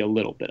just be a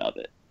little bit of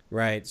it.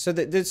 Right. So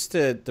that's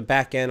the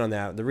back end on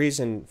that. The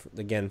reason,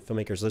 again,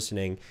 filmmakers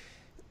listening,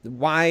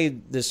 why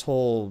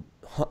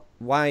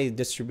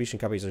distribution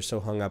companies are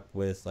so hung up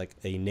with like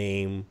a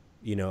name,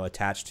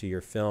 attached to your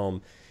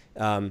film.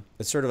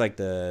 It's sort of like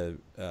the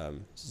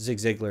Zig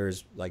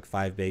Ziglar's like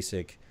 5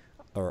 basic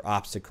or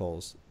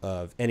obstacles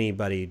of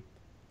anybody,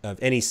 of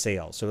any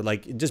sale. So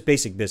like just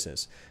basic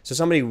business. So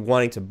somebody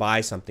wanting to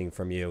buy something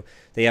from you,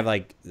 they have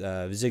like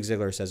Zig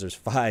Ziglar says there's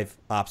 5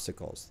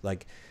 obstacles.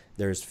 Like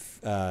there's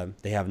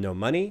they have no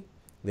money,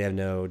 they have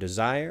no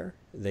desire,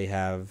 they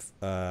have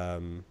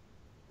no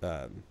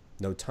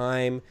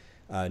time,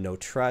 no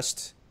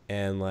trust,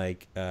 and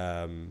like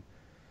I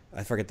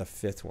forget the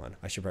 5th one.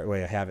 I should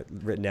probably, I have it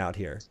written out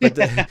here. But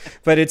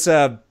but it's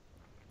I'm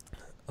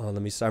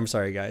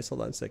sorry guys,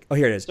 hold on a sec. Oh,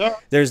 here it is. Sorry.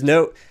 There's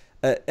no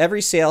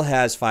every sale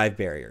has 5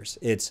 barriers.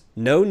 It's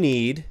no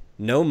need,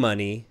 no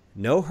money,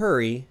 no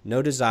hurry,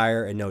 no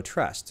desire, and no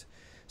trust.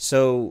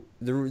 So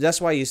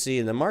that's why you see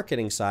in the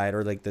marketing side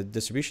or like the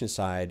distribution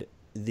side,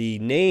 the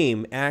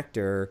name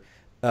actor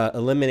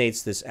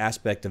eliminates this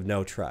aspect of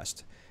no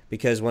trust.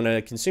 Because when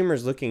a consumer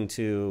is looking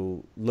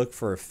to look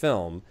for a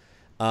film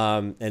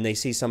and they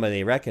see somebody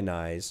they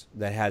recognize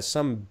that has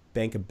some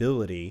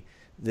bankability,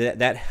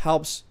 that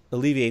helps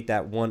alleviate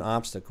that one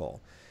obstacle.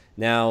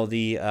 Now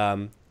the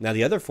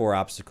other 4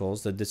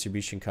 obstacles, the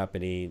distribution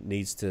company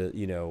needs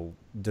to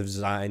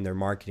design their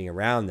marketing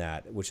around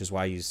that, which is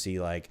why you see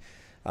like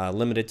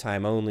limited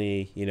time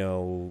only,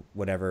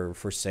 whatever,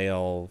 for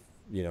sale,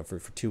 for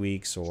 2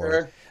 weeks,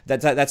 or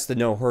that's the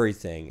no hurry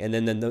thing. And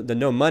then the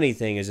no money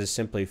thing is just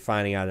simply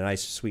finding out a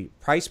nice sweet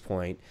price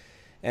point.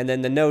 And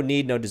then the no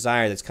need, no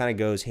desire, that's kind of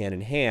goes hand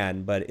in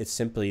hand, but it's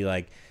simply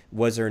like,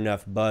 was there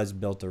enough buzz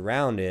built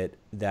around it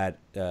that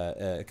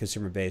a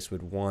consumer base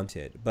would want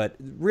it? But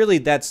really,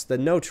 that's the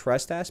no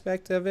trust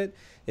aspect of it,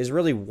 is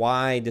really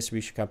why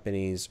distribution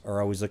companies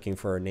are always looking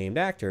for a named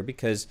actor,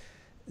 because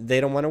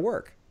they don't want to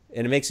work.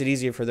 And it makes it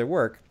easier for their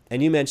work.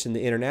 And you mentioned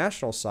the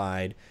international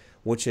side,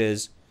 which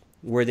is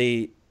where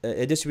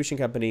a distribution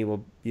company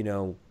will,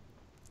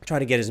 try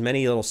to get as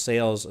many little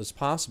sales as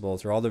possible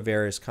through all the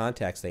various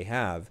contacts they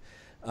have,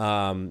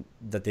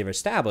 that they've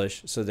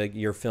established, so that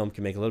your film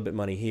can make a little bit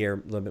money here,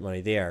 a little bit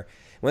money there.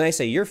 When I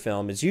say your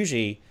film, it's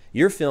usually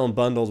your film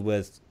bundled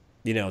with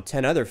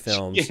 10 other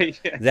films.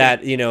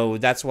 That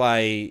that's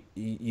why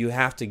you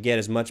have to get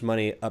as much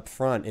money up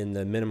front in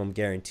the minimum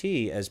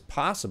guarantee as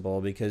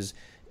possible, because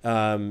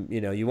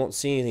you won't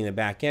see anything in the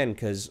back end,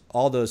 because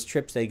all those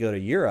trips they go to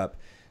Europe,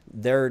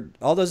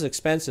 all those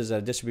expenses that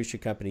a distribution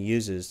company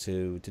uses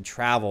to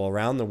travel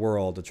around the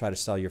world to try to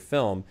sell your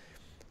film.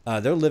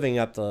 They're living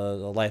up the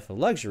life of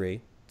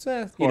luxury,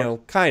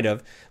 kind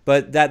of,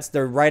 but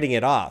they're writing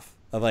it off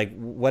of like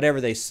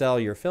whatever they sell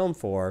your film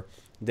for.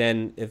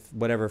 Then if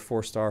whatever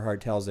 4-star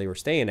hotels they were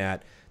staying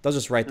at, they'll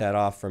just write that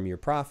off from your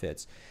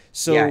profits.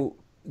 So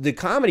the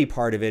comedy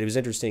part of it was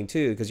interesting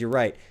too, because you're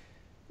right.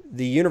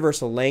 The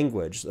universal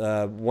language.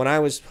 When I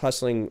was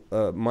hustling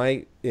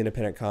my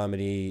independent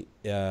comedy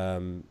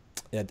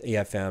at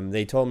EFM,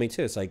 they told me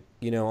too. It's like,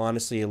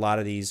 honestly, a lot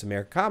of these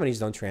American comedies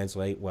don't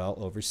translate well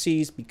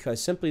overseas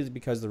simply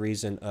because of the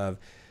reason of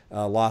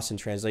loss in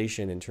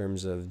translation in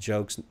terms of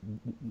jokes,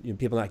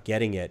 people not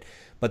getting it.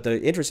 But the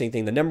interesting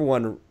thing, the number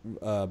one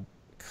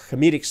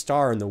comedic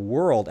star in the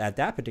world at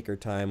that particular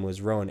time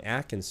was Rowan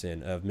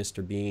Atkinson of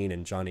Mr. Bean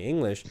and Johnny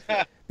English,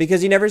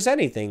 because he never said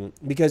anything,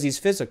 because he's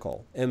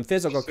physical, and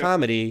physical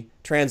comedy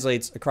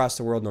translates across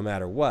the world no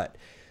matter what.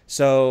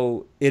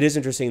 So it is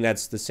interesting.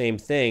 That's the same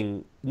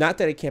thing. Not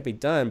that it can't be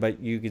done,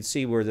 but you can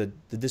see where the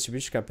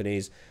distribution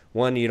companies,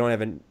 one, you don't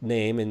have a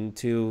name, and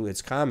two,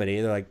 it's comedy.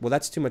 They're like, well,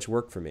 that's too much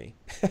work for me.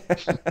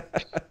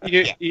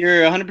 You're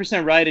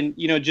 100% right. And,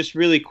 just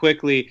really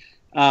quickly,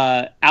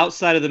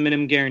 outside of the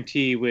minimum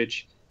guarantee,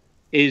 which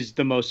is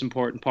the most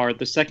important part,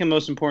 the second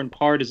most important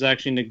part is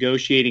actually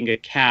negotiating a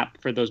cap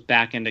for those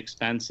back-end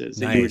expenses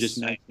that you were just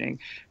mentioning.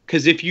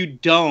 Because if you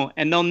don't,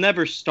 and they'll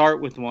never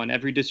start with one,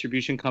 every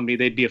distribution company,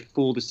 they'd be a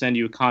fool to send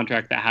you a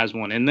contract that has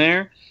one in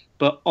there,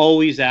 but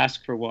always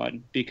ask for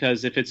one,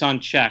 because if it's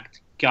unchecked,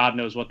 God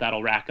knows what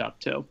that'll rack up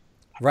to.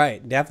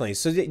 Right, definitely.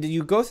 So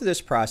you go through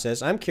this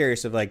process. I'm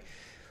curious of like,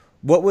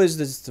 what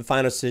was the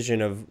final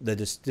decision of the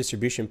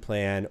distribution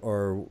plan,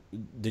 or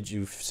did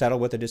you settle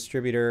with a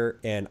distributor?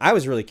 And I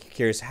was really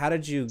curious, how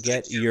did you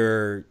get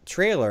your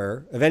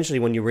trailer eventually,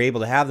 when you were able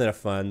to have enough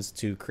funds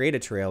to create a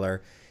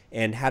trailer,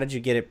 and how did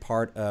you get it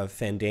part of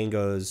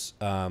Fandango's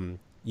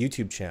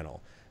YouTube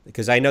channel?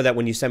 Because I know that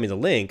when you sent me the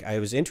link, I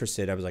was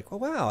interested. I was like, oh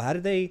wow, how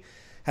did they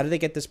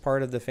get this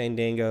part of the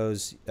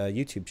Fandango's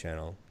YouTube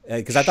channel?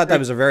 Because I thought that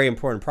was a very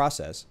important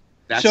process.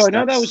 So I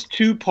know that was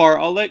two-part.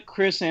 I'll let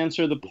Chris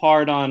answer the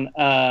part on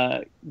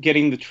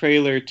getting the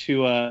trailer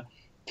to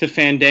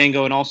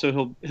Fandango, and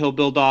also he'll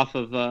build off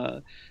of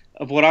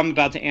what I'm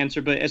about to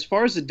answer. But as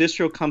far as the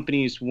distro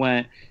companies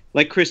went,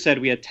 like Chris said,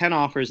 we had 10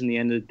 offers in the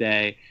end of the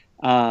day.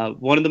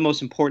 One of the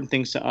most important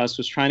things to us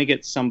was trying to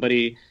get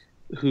somebody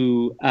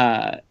who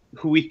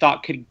we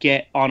thought could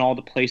get on all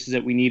the places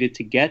that we needed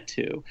to get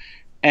to.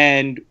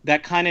 And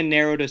that kind of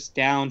narrowed us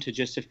down to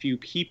just a few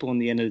people in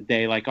the end of the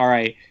day. Like, all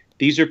right,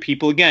 these are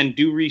people, again,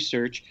 do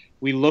research.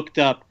 We looked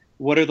up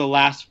what are the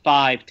last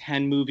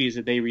 5-10 movies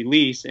that they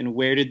release, and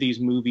where did these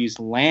movies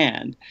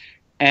land?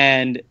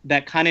 And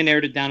that kind of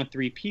narrowed it down to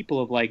 3 people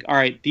of like, all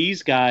right,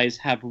 these guys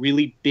have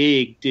really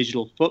big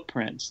digital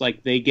footprints.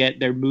 Like, they get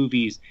their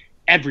movies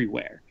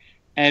everywhere.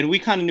 And we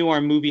kind of knew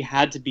our movie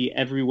had to be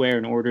everywhere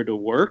in order to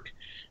work.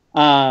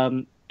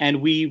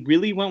 And we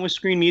really went with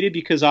Screen Media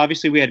because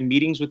obviously we had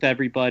meetings with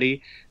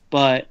everybody,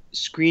 but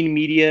Screen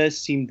Media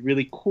seemed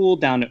really cool,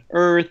 down to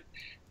earth.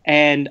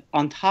 And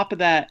on top of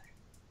that,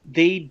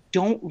 they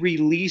don't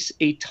release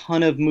a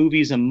ton of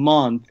movies a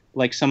month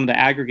like some of the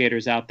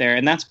aggregators out there.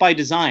 And that's by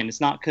design. It's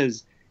not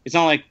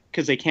like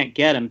because they can't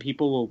get them.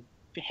 People will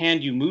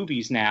hand you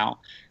movies now.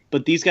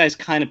 But these guys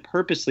kind of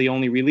purposely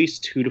only release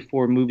 2 to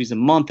 4 movies a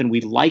month, and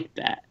we like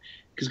that.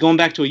 Because going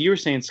back to what you were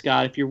saying,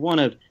 Scott, if you're one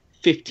of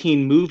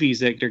 15 movies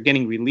that they're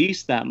getting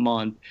released that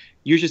month,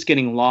 you're just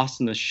getting lost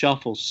in the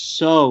shuffle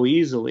so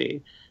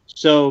easily.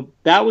 So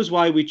that was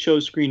why we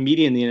chose Screen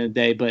Media in the end of the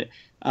day. But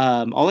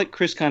I'll let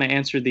Chris kind of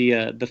answer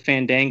the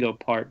Fandango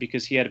part,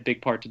 because he had a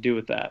big part to do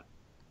with that.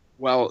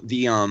 Well,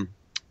 the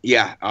you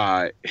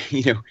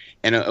know,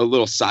 and a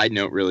little side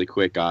note really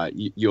quick,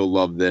 you'll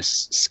love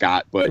this,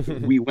 Scott, but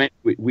we went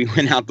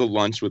out to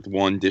lunch with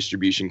one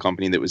distribution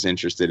company that was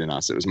interested in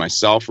us. It was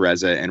myself,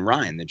 Reza, and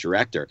Ryan, the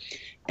director.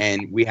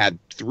 And we had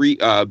 3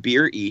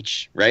 beer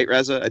each, right,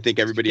 Reza? I think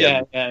everybody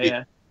had.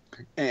 Yeah.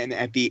 And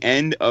at the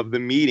end of the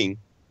meeting,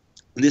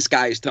 this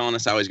guy is telling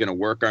us how he's going to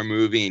work our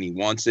movie, and he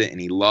wants it and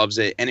he loves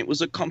it. And it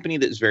was a company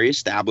that's very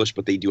established,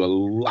 but they do a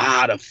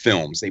lot of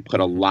films. They put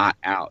a lot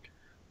out.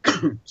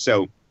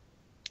 So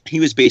he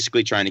was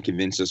basically trying to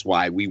convince us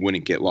why we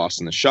wouldn't get lost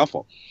in the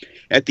shuffle.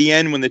 At the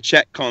end, when the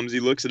check comes, he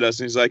looks at us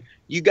and he's like,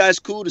 "You guys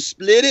cool to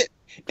split it?"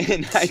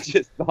 And I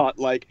just thought,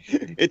 like,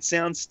 it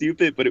sounds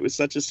stupid, but it was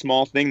such a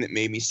small thing that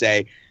made me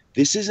say,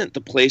 this isn't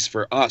the place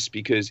for us,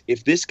 because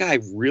if this guy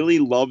really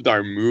loved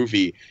our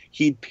movie,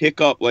 he'd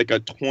pick up like a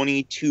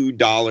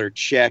 $22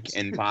 check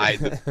and buy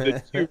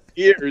the 2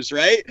 beers,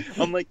 right?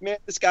 I'm like, man,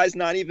 this guy's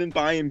not even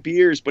buying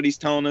beers, but he's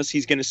telling us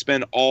he's going to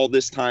spend all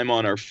this time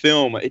on our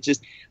film. It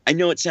just, I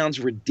know it sounds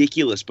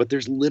ridiculous, but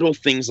there's little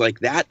things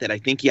like that that I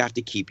think you have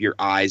to keep your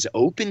eyes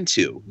open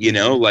to, you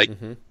know, like,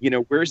 you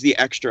know, where's the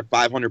extra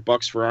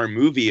 $500 for our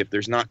movie if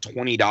there's not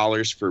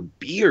 $20 for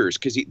beers?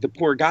 Because the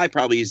poor guy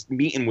probably is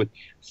meeting with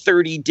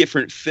 30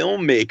 different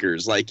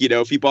filmmakers. Like, you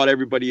know, if he bought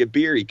everybody a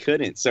beer, he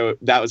couldn't. So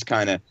that was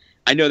kind of,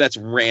 I know that's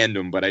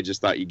random, but I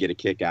just thought you'd get a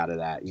kick out of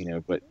that, you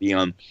know. But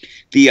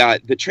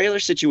the trailer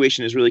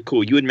situation is really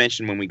cool. You had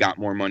mentioned when we got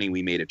more money,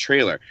 we made a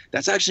trailer.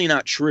 That's actually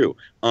not true.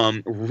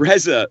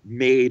 Reza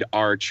made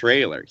our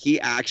trailer. He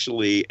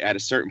actually, at a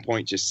certain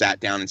point, just sat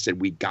down and said,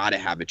 "We got to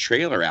have a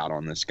trailer out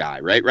on this guy,"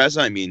 right,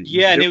 Reza? I mean,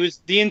 yeah, and it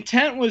was, the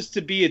intent was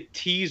to be a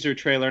teaser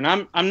trailer.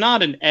 And I'm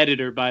not an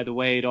editor, by the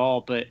way, at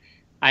all, but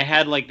I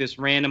had like this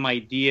random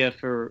idea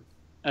for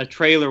a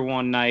trailer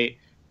one night.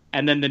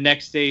 And then the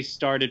next day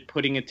started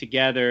putting it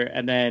together.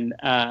 And then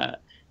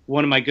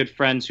one of my good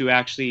friends who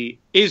actually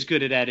is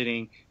good at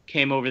editing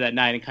came over that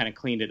night and kind of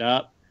cleaned it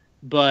up.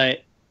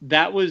 But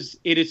that was,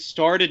 it had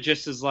started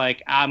just as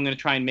like, I'm going to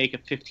try and make a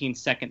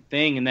 15-second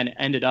thing. And then it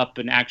ended up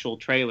an actual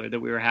trailer that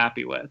we were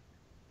happy with.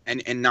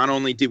 And not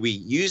only did we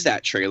use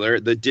that trailer,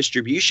 the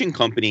distribution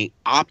company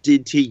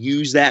opted to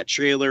use that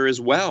trailer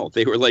as well.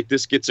 They were like,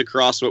 this gets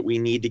across what we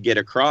need to get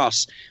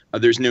across.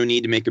 There's no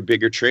need to make a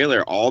bigger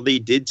trailer. All they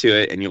did to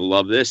it, and you'll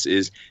love this,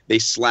 is they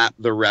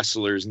slapped the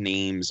wrestlers'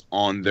 names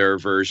on their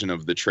version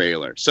of the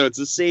trailer. So it's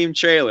the same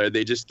trailer.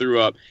 They just threw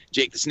up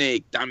Jake the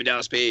Snake, Diamond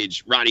Dallas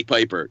Page, Roddy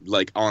Piper,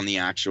 like on the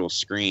actual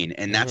screen.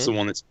 And that's the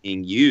one that's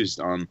being used.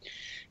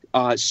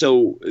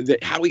 So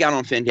how we got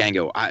on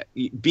Fandango,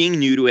 being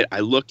new to it, I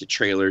looked at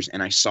trailers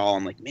and I saw,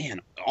 I'm like,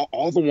 man,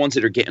 all the ones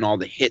that are getting all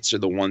the hits are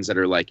the ones that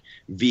are like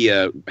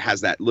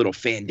has that little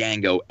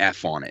Fandango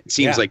F on it. It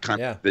seems like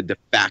kind of the de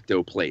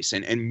facto place.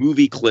 And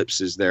Movie Clips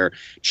is their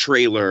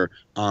trailer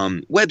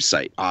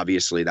website.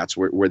 Obviously, that's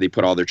where they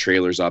put all their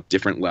trailers up,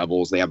 different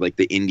levels. They have like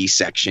the indie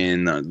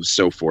section,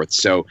 so forth.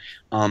 So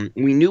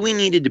we knew we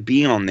needed to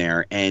be on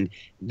there. And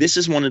this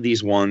is one of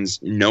these ones,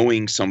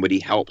 knowing somebody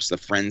helps, the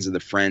friends of the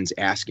friends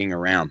asking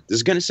around. This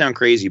is going to sound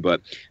crazy, but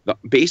the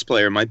bass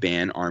player of my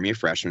band, Army of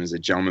Freshmen, is a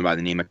gentleman by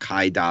the name of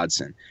Kai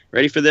Dodson.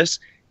 Ready for this?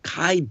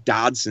 Kai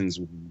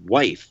Dodson's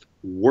wife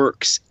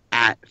works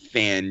at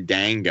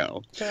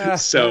Fandango.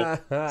 So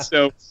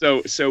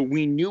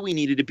we knew we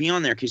needed to be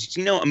on there because,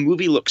 you know, a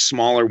movie looks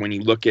smaller when you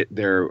look at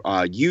their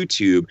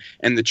YouTube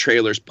and the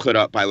trailers put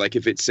up by, like,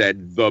 if it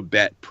said The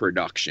Bet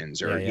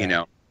Productions or, you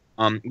know,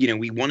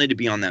 we wanted to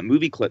be on that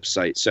Movie Clip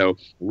site. So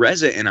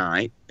Reza and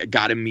I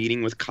got a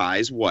meeting with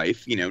Kai's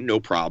wife, you know, no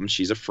problem.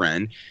 She's a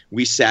friend.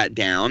 We sat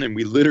down and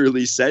we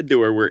literally said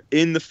to her, we're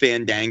in the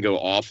Fandango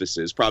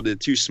offices, probably the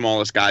 2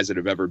 smallest guys that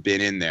have ever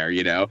been in there,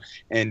 you know,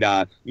 and,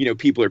 you know,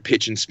 people are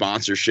pitching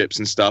sponsorships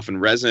and stuff.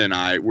 And Reza and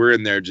I, we're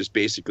in there just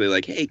basically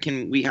like, hey,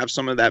 can we have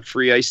some of that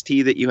free iced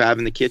tea that you have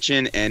in the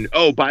kitchen? And,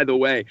 oh, by the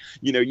way,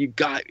 you know,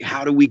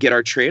 how do we get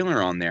our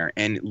trailer on there?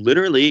 And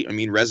literally, I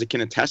mean, Reza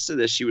can attest to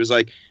this. She was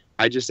like,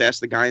 I just asked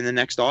the guy in the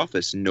next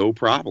office, no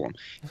problem.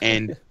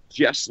 And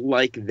just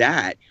like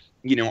that,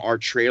 you know, our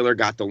trailer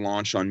got the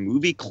launch on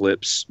Movie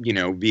Clips, you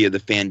know, via the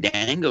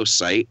Fandango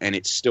site, and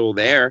it's still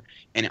there.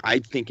 And I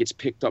think it's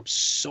picked up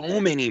so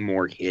many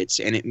more hits,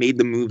 and it made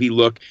the movie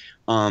look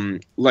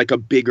like a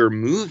bigger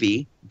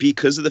movie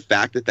because of the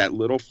fact that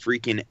little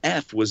freaking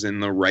F was in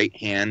the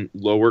right-hand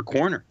lower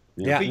corner.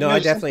 Yeah, no, I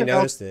definitely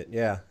noticed it.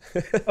 Yeah.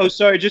 Oh,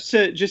 sorry. Just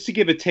to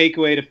give a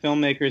takeaway to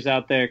filmmakers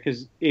out there,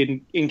 because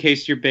in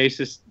case your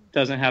bassist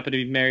doesn't happen to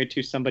be married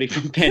to somebody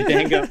from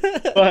Fandango,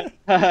 but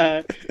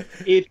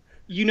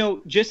you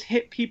know, just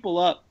hit people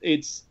up.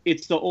 It's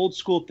the old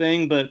school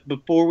thing. But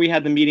before we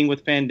had the meeting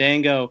with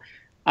Fandango,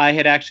 I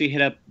had actually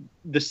hit up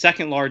the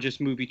second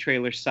largest movie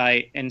trailer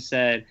site and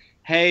said,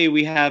 hey,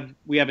 we have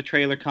a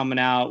trailer coming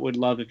out. Would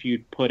love if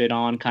you'd put it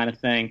on, kind of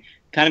thing.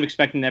 Kind of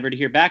expecting never to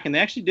hear back. And they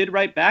actually did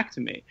write back to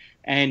me.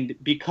 And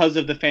because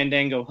of the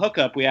Fandango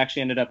hookup, we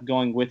actually ended up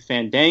going with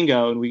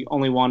Fandango, and we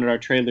only wanted our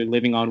trailer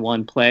living on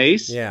one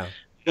place. Yeah.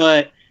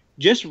 But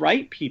just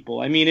write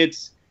people. I mean,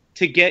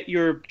 to get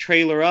your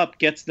trailer up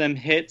gets them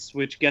hits,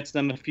 which gets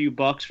them a few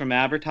bucks from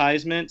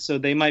advertisement. So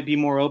they might be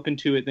more open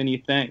to it than you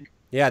think.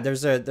 Yeah,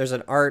 there's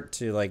an art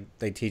to, like,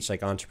 they teach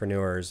like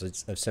entrepreneurs.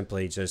 It's of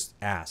simply just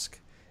ask,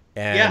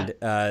 and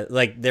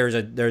like there's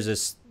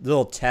this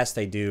little test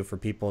they do for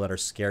people that are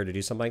scared to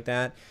do something like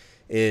that.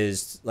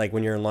 Is like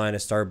when you're in line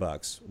at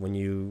Starbucks, when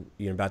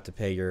you're about to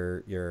pay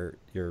your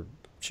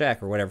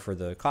check or whatever for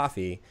the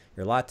coffee,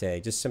 your latte,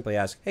 just simply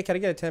ask, hey, can I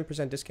get a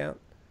 10% discount?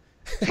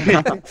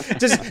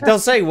 Just they'll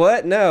say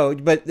what? No,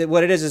 but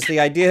what it is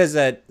the idea is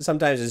that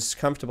sometimes it's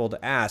comfortable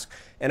to ask.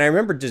 And I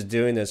remember just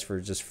doing this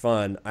for just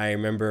fun. I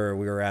remember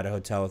we were at a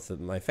hotel with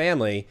my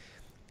family,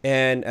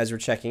 and as we're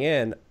checking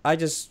in, I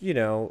just, you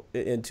know,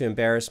 to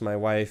embarrass my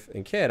wife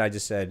and kid, I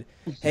just said,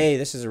 hey,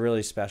 this is a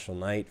really special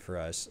night for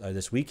us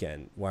this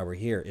weekend while we're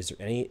here. Is there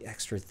any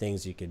extra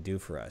things you could do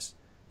for us?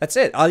 That's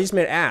it. I just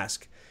made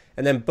ask.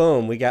 And then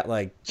boom, we got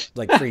like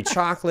free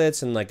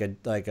chocolates and like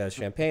a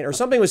champagne or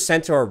something was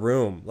sent to our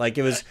room. Like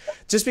it was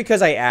just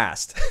because I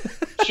asked.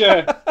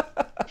 Sure.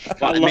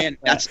 Well, man,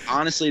 that's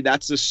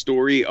the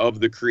story of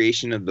the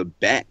creation of the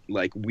bet.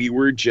 Like we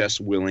were just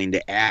willing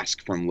to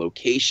ask, from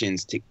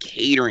locations to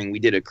catering. We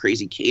did a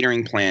crazy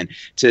catering plan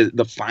to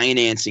the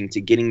financing to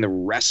getting the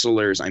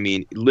wrestlers. I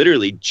mean,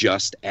 literally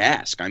just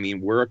ask. I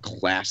mean, we're a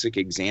classic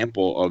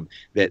example of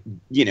that.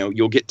 You know,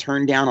 you'll get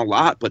turned down a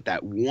lot, but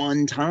that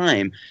one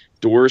time,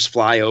 doors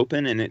fly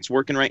open, and it's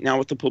working right now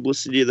with the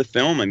publicity of the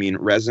film. I mean,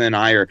 Reza and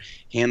I are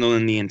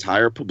handling the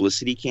entire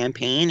publicity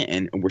campaign,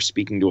 and we're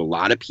speaking to a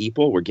lot of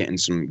people. We're getting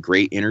some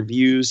great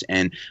interviews,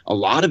 and a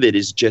lot of it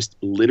is just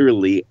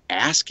literally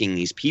asking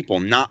these people,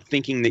 not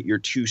thinking that you're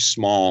too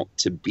small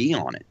to be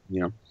on it,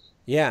 you know?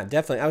 Yeah,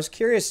 definitely. I was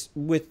curious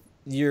when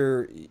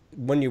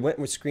you went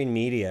with Screen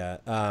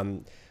Media,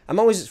 I'm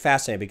always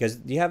fascinated because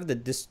you have the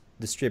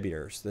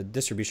distributors, the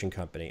distribution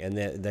company, and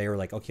they were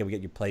like, okay, we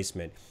get your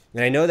placement.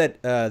 And I know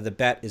that the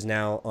bet is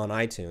now on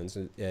iTunes.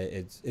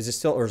 Is it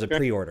still, or is it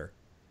pre-order?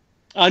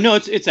 No,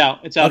 it's out.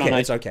 It's out okay, on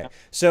it's iTunes. Okay.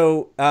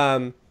 So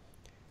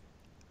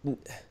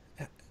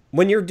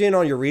when you're doing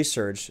all your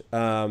research,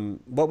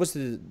 what was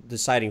the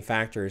deciding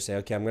factor to say,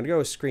 okay, I'm going to go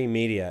with Screen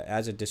Media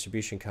as a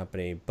distribution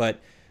company,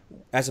 but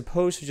as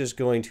opposed to just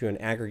going to an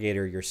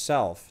aggregator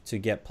yourself to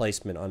get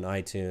placement on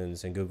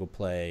iTunes and Google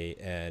Play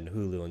and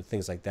Hulu and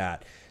things like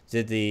that?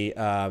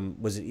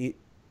 Was it,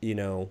 you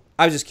know,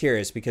 I was just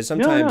curious because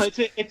sometimes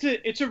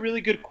it's a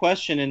really good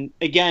question. And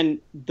again,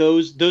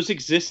 those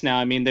exist now.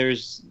 I mean,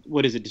 there's,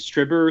 what is it,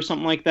 Distributor or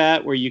something like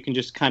that, where you can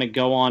just kind of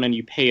go on and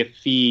you pay a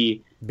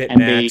fee.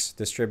 Bitmax,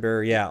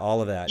 Distributor, yeah,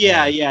 all of that.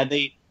 Yeah.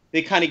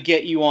 They kind of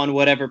get you on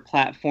whatever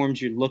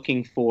platforms you're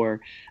looking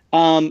for.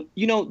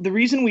 You know, the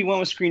reason we went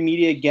with Screen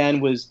Media again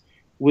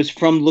was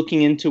from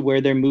looking into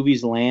where their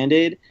movies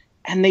landed.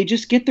 And they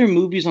just get their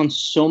movies on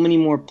so many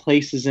more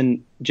places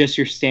than just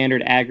your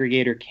standard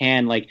aggregator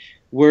can. Like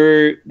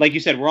like you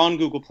said, we're on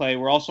Google Play.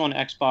 We're also on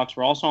Xbox.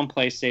 We're also on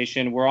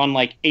PlayStation. We're on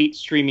like 8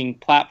 streaming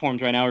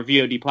platforms right now, or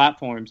VOD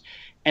platforms.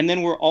 And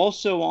then we're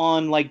also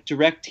on like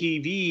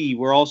DirecTV.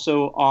 We're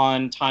also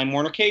on Time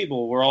Warner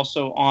Cable. We're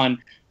also on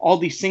all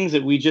these things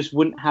that we just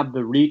wouldn't have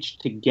the reach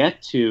to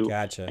get to.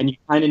 Gotcha. And you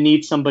kind of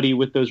need somebody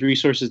with those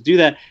resources to do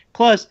that.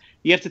 Plus,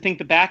 you have to think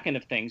the back end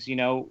of things. You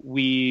know,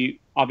 we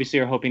obviously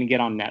are hoping to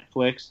get on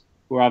Netflix.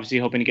 We're obviously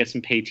hoping to get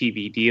some pay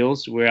TV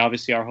deals. We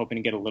obviously are hoping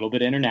to get a little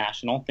bit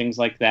international, things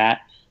like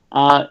that.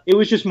 It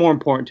was just more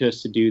important to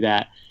us to do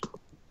that.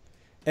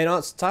 And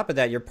on top of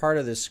that, you're part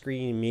of the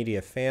Screen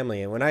Media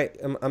family. And when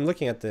I'm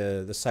looking at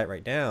the site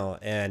right now,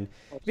 and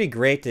it'd be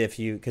great if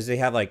because they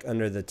have like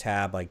under the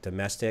tab like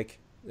domestic,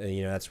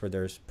 you know, that's where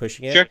they're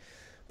pushing it. Sure.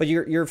 But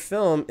your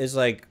film is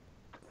like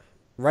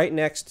right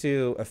next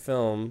to a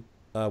film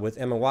with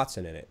Emma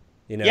Watson in it.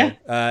 You know, yeah.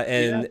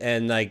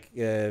 And like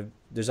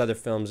there's other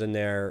films in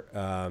there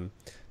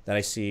that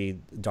I see.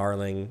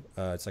 Darling,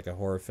 it's like a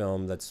horror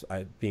film that's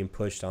being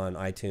pushed on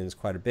iTunes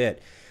quite a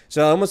bit.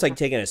 So almost like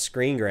taking a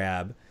screen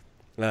grab,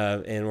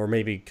 or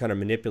maybe kind of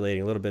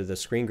manipulating a little bit of the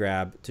screen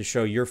grab to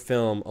show your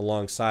film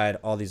alongside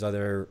all these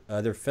other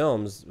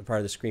films, part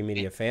of the Screen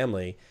Media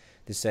family,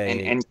 to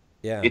say. And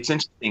yeah, it's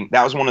interesting.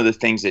 That was one of the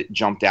things that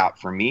jumped out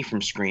for me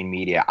from Screen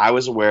Media. I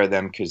was aware of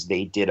them because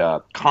they did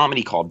a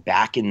comedy called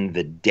Back in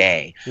the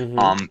Day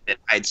that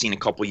I had seen a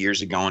couple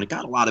years ago, and it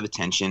got a lot of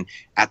attention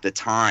at the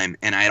time.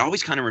 And I had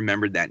always kind of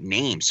remembered that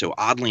name. So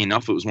oddly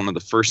enough, it was one of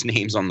the first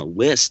names on the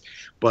list.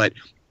 But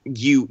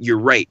you're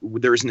right.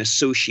 There's an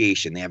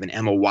association. They have an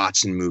Emma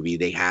Watson movie.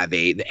 They have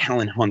the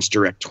Helen Hunt's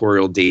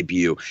directorial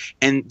debut.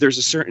 And there's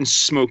a certain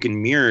smoke and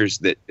mirrors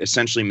that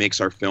essentially makes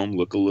our film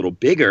look a little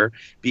bigger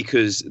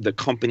because the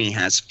company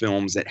has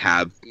films that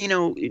have, you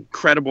know,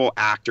 incredible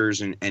actors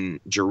and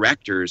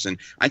directors. And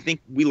I think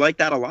we like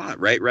that a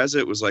lot, right, Reza?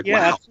 It was like,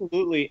 yeah, wow.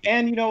 Absolutely.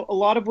 And, you know, a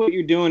lot of what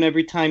you're doing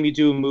every time you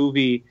do a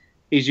movie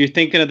is you're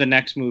thinking of the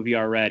next movie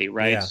already,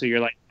 right? Yeah. So you're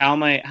like, how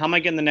am I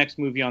getting the next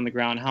movie on the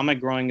ground? How am I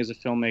growing as a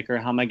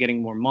filmmaker? How am I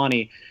getting more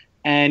money?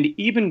 And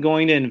even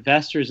going to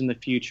investors in the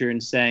future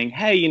and saying,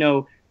 hey, you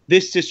know,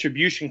 this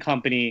distribution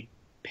company,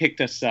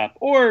 picked us up.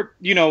 Or,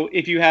 you know,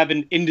 if you have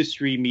an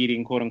industry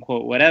meeting, quote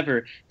unquote,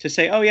 whatever, to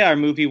say, oh yeah, our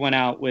movie went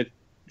out with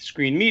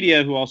Screen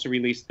Media, who also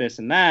released this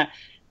and that.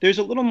 There's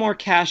a little more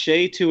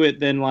cachet to it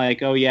than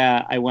like, oh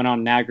yeah, I went on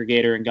an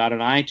aggregator and got it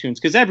on iTunes,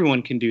 because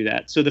everyone can do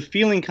that. So the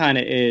feeling kind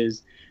of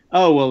is,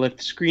 oh, well, if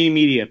Screen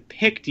Media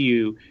picked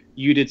you,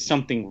 you did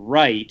something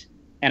right,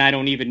 and I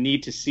don't even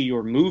need to see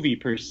your movie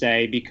per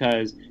se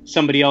because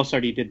somebody else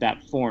already did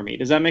that for me.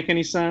 Does that make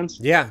any sense?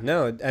 Yeah,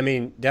 no, I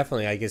mean,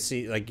 definitely. I can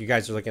see, like, you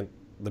guys are looking at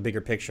the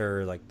bigger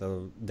picture, like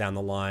the down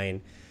the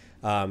line.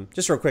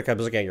 Just real quick, I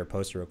was looking at your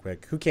poster real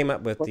quick. Who came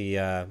up with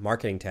the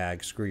marketing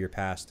tag, Screw Your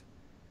Past?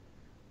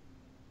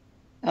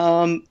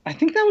 I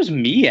think that was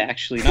me,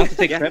 actually. Not to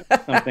take credit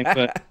for something,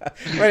 but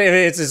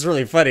it's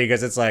really funny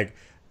because it's like,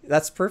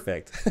 that's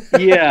perfect.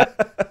 Yeah.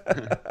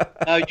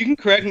 You can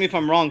correct me if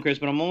I'm wrong, Chris,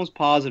 but I'm almost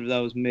positive that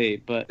was me.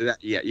 But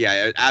yeah,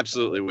 it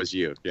absolutely was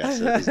you. Yes.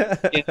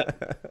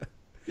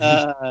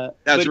 Yeah.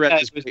 That's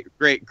Reza's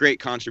great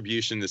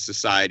contribution to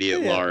society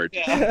at large.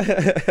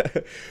 Yeah.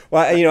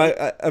 Well, you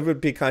know, I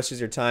would be conscious of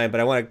your time, but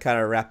I want to kind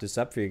of wrap this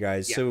up for you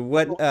guys. Yeah. So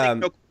what?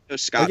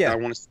 Scott, that I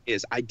want to say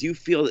is I do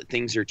feel that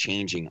things are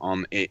changing.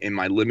 In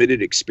my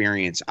limited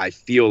experience, I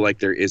feel like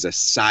there is a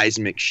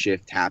seismic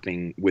shift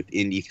happening with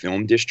indie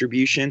film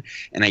distribution,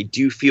 and I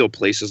do feel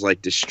places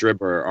like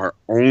Distribber are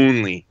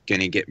only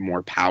going to get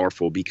more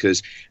powerful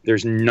because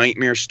there's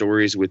nightmare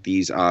stories with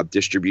these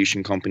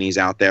distribution companies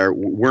out there.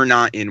 We're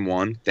not in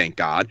one, thank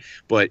God,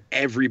 but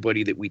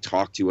everybody that we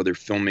talk to, other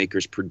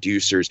filmmakers,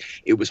 producers,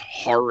 it was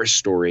horror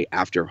story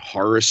after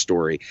horror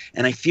story,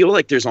 and I feel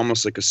like there's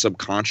almost like a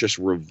subconscious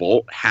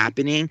revolt happening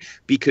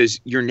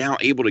because you're now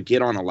able to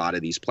get on a lot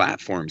of these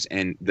platforms.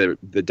 And the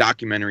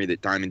documentary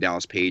that Diamond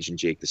Dallas Page and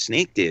Jake the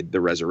Snake did,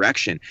 The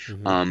Resurrection,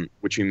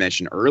 which we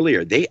mentioned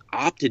earlier, they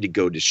opted to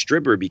go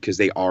Distribber because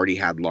they already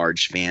had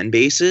large fan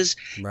bases,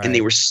 and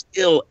they were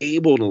still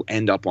able to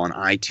end up on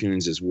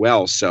iTunes as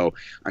well. So,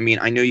 I mean,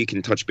 I know you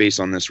can touch base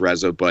on this,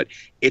 Reza, but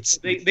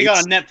they got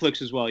on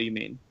Netflix as well, you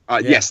mean?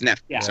 Yes,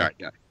 Netflix. Yeah. Sorry,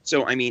 yeah.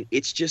 So, I mean,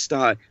 it's just,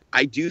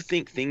 I do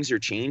think things are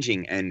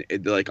changing, and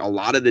like a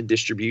lot of the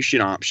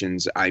distribution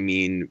options, I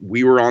mean,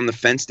 we were on the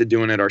fence to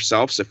doing it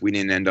ourselves if we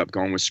didn't end up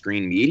going with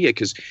Screen Media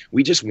because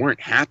we just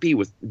weren't happy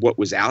with what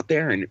was out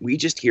there, and we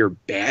just hear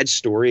bad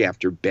story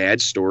after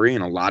bad story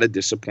and a lot of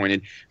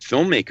disappointed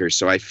filmmakers.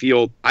 So I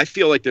feel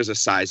like there's a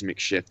seismic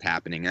shift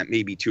happening. That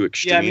may be too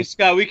extreme. Yeah, I mean,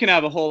 Scott, we can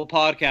have a whole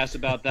podcast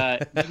about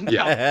that.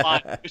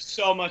 Yeah. There's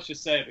so much to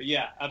say, but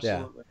yeah,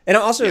 absolutely. Yeah. And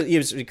also,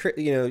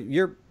 you know,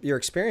 your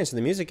experience in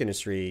the music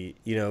industry,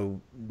 you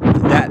know,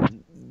 that,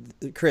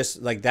 Chris,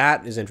 like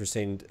that is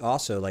interesting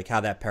also, like how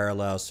that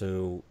parallels.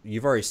 So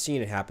you've already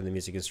seen it happen in the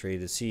music industry,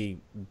 to see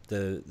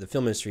the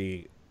film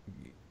industry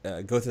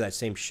go through that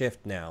same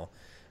shift now.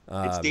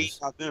 It's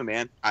deja vu,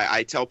 man.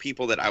 I tell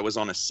people that I was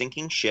on a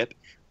sinking ship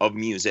of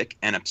music,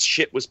 and a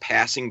ship was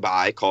passing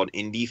by called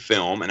indie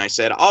film, and I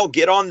said, I'll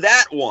get on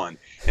that one.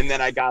 And then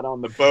I got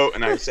on the boat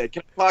and I said,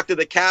 can I talk to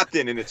the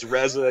captain? And it's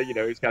Reza, you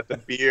know, he's got the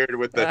beard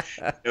with the,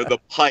 you know, the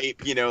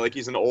pipe, you know, like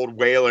he's an old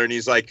whaler, and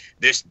he's like,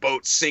 this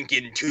boat's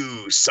sinking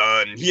too,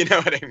 son. You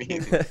know what I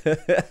mean?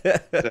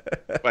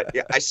 But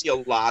yeah, I see a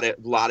lot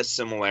of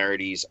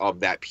similarities of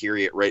that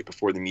period right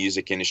before the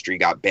music industry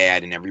got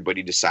bad and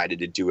everybody decided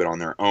to do it on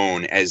their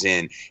own, as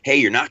in, hey,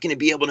 you're not going to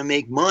be able to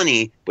make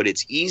money, but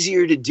it's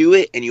easier to do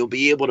it and you'll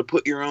be able to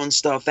put your own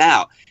stuff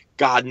out.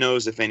 God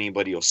knows if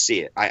anybody will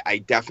see it. I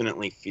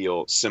definitely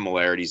feel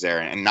similarities there,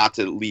 and not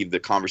to leave the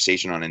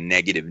conversation on a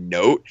negative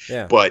note,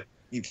 but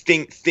you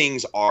think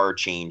things are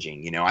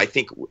changing. You know, I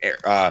think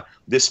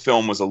this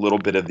film was a little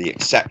bit of the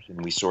exception.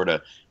 We sort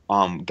of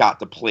got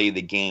to play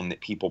the game that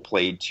people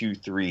played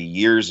 2-3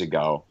 years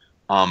ago,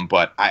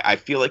 but I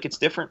feel like it's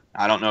different.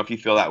 I don't know if you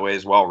feel that way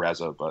as well,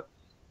 Reza, but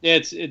yeah,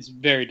 it's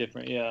very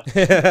different. Yeah.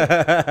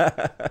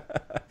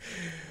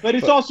 But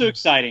it's also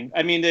exciting.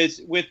 I mean, there's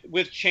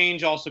with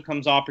change also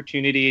comes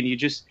opportunity, and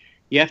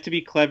you have to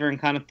be clever and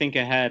kind of think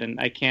ahead. And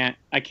I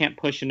can't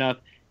push enough.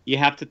 You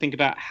have to think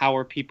about how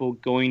are people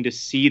going to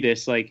see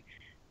this? Like,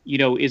 you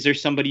know, is there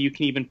somebody you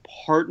can even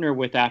partner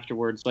with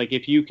afterwards? Like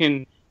if you're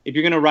going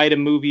to write a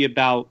movie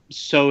about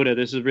soda,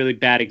 this is a really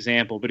bad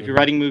example, but if you're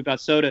writing a movie about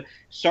soda,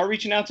 start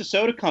reaching out to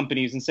soda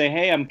companies and say,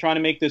 hey, I'm trying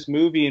to make this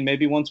movie, and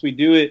maybe once we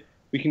do it,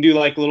 we can do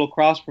like a little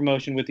cross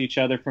promotion with each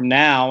other from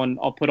now, and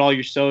I'll put all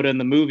your soda in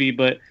the movie,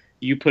 but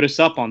you put us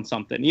up on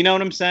something. You know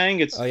what I'm saying?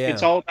 It's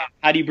all about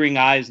how do you bring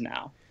eyes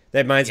now.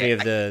 That reminds me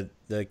of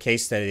the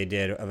case study they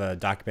did of a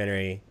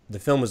documentary. The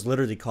film was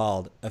literally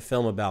called A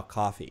Film About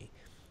Coffee,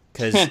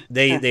 because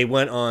they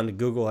went on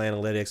Google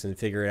Analytics and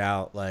figured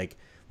out like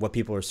what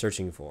people are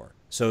searching for.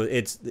 So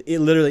it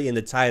literally in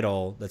the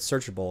title that's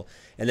searchable,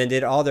 and then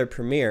did all their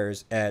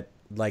premieres at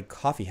like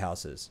coffee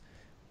houses,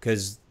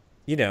 because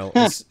you know,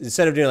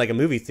 instead of doing like a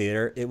movie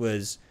theater, it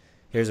was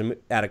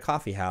at a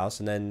coffee house,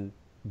 and then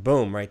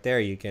boom, right there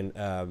you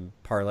can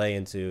parlay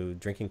into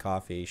drinking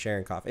coffee,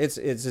 sharing coffee. It's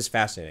just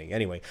fascinating.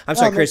 Anyway, I'm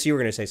sorry, Chris, you were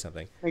going to say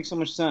something. Makes so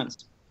much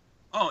sense.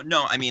 Oh,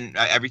 no, I mean,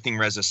 everything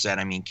Reza said,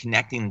 I mean,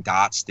 connecting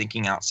dots,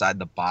 thinking outside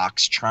the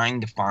box, trying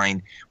to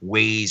find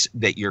ways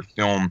that your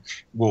film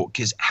will,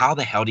 because how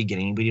the hell do you get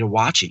anybody to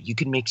watch it? You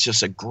can make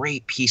just a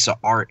great piece of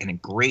art and a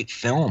great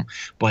film.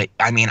 But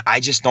I mean,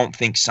 I just don't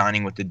think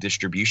signing with the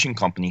distribution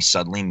company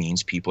suddenly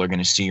means people are going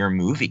to see your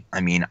movie.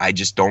 I mean, I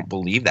just don't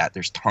believe that.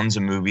 There's tons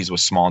of movies with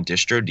small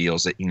distro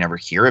deals that you never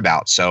hear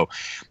about. So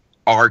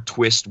our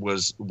twist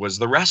was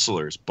the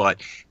wrestlers,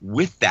 but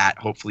with that,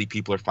 hopefully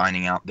people are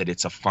finding out that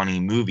it's a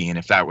funny movie. And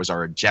if that was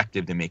our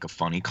objective, to make a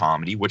funny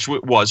comedy, which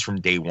it was from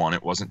day one,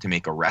 it wasn't to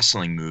make a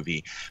wrestling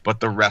movie,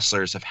 but the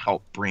wrestlers have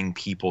helped bring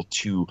people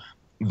to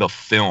the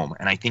film.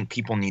 And I think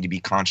people need to be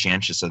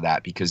conscientious of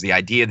that, because the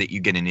idea that you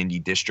get an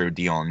indie distro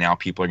deal and now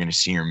people are going to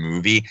see your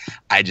movie,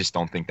 I just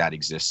don't think that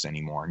exists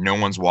anymore. No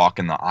one's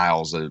walking the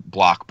aisles of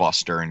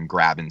Blockbuster and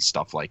grabbing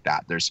stuff like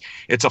that.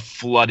 It's a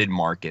flooded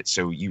market,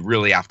 so you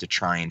really have to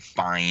try and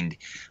find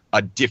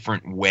a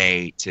different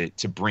way to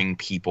bring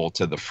people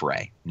to the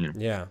fray.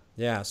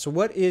 Yeah. So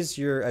what is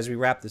your, as we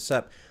wrap this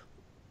up,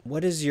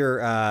 what is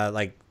your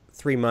like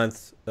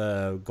 3-month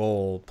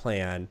goal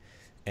plan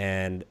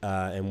and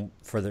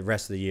for the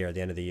rest of the year,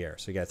 the end of the year?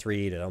 So you got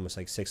 3 to almost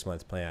like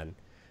 6-month plan.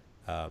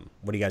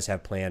 What do you guys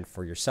have planned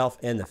for yourself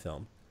and the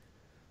film?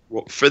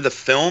 Well, for the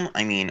film,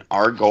 I mean,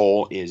 our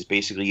goal is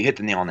basically, you hit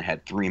the nail on the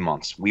head, 3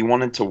 months. We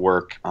wanted to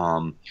work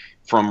from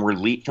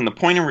the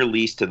point of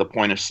release to the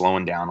point of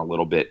slowing down a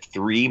little bit.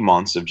 3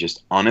 months of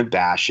just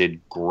unabashed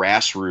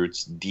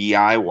grassroots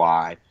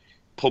DIY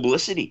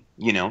publicity.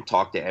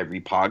 Talk to every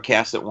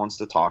podcast that wants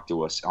to talk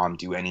to us,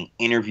 do any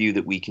interview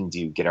that we can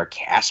do, get our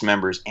cast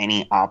members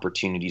any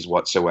opportunities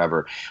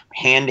whatsoever,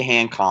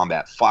 hand-to-hand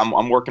combat.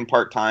 I'm working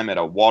part-time at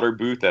a water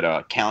booth at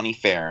a county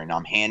fair, and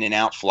I'm handing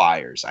out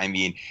flyers. I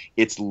mean,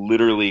 it's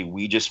literally,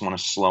 we just want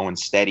to slow and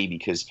steady,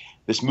 because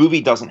this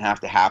movie doesn't have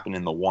to happen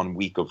in the 1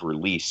 week of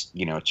release.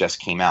 It just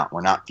came out.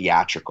 We're not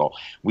theatrical.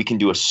 We can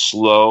do a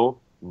slow,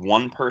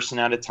 one person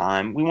at a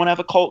time. We want to have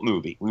a cult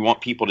movie. We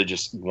want people to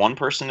just one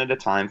person at a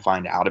time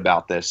find out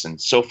about this. And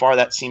so far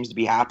that seems to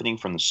be happening,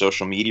 from the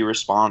social media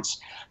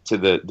response to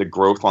the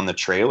growth on the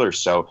trailer.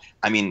 So,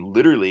 I mean,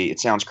 literally, it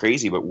sounds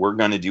crazy, but we're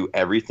going to do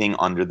everything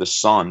under the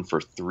sun for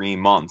 3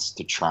 months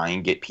to try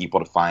and get people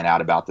to find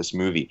out about this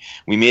movie.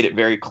 We made it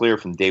very clear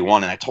from day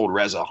one, and I told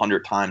Reza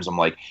 100 times, I'm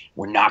like,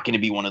 we're not going to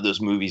be one of those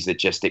movies that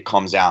just, it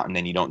comes out and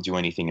then you don't do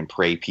anything and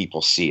pray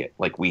people see it.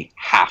 Like, we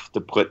have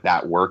to put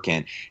that work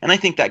in. And I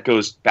think that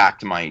goes back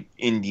to my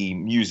indie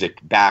music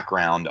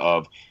background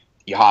of,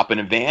 you hop in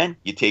a van,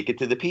 you take it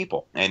to the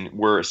people. And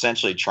we're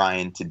essentially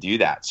trying to do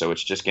that. So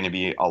it's just going to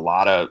be a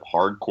lot of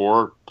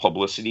hardcore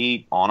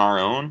publicity on our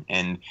own.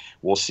 And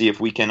we'll see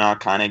if we can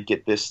kind of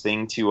get this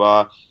thing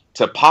to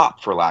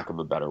pop, for lack of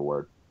a better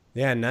word.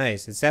 Yeah,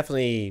 nice. It's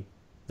definitely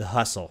the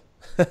hustle.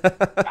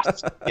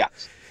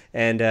 Yes.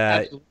 And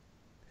I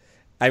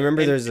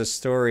remember there's a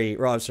story,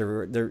 Rob,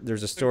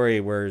 there's a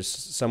story where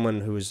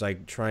someone who was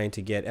like trying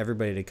to get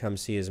everybody to come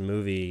see his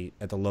movie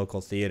at the local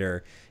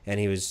theater, and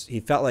he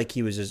felt like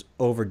he was just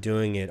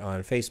overdoing it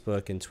on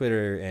Facebook and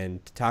Twitter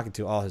and talking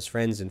to all his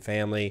friends and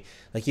family.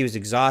 Like, he was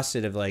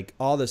exhausted of like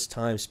all this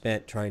time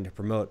spent trying to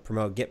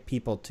promote, get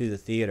people to the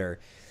theater.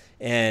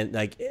 And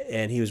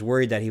he was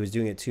worried that he was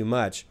doing it too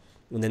much.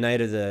 When the night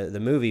of the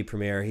movie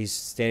premiere, he's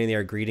standing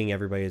there greeting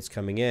everybody that's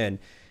coming in.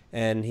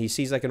 And he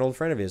sees like an old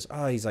friend of his.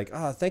 Oh, he's like,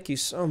 oh, thank you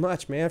so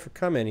much, man, for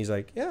coming. He's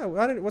like, yeah,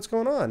 what's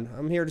going on?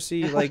 I'm here to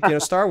see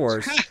Star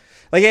Wars.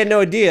 Like, he had no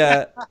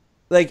idea.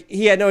 Like,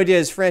 he had no idea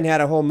his friend had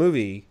a whole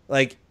movie.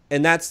 Like,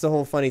 and that's the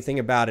whole funny thing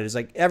about it, is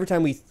like, every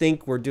time we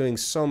think we're doing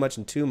so much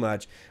and too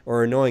much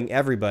or annoying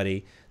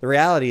everybody, the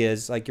reality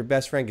is, like, your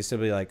best friend can still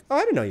be like, oh,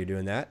 I didn't know you're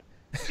doing that.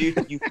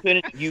 Dude, you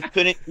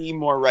couldn't be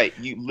more right.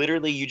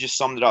 You just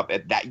summed it up.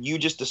 You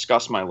just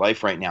discussed my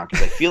life right now,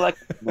 because I feel like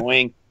I'm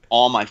annoying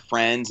all my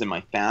friends and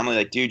my family.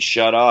 Like, dude,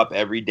 shut up.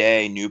 Every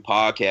day, new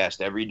podcast.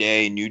 Every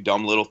day, new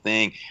dumb little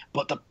thing.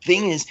 But the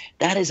thing is,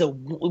 that is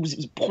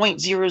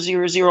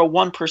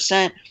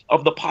 0.0001%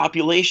 of the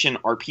population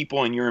are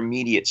people in your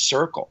immediate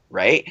circle,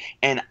 right?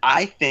 And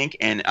I think,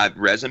 and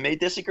Reza may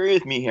disagree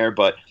with me here,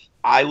 but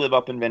I live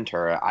up in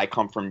Ventura. I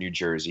come from New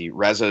Jersey.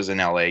 Reza's an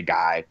LA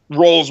guy,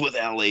 rolls with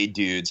LA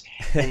dudes.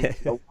 And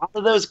a lot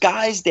of those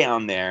guys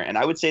down there, and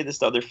I would say this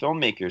to other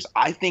filmmakers,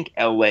 I think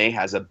LA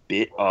has a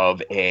bit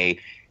of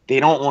they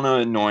don't want to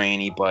annoy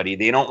anybody.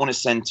 They don't want to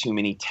send too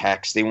many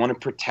texts. They want to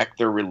protect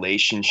their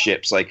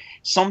relationships. Like,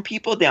 some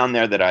people down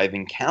there that I've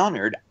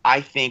encountered, I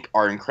think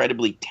are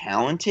incredibly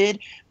talented,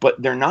 but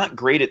they're not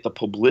great at the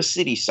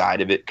publicity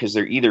side of it, because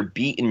they're either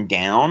beaten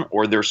down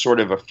or they're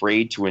sort of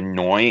afraid to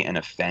annoy and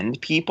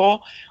offend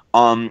people.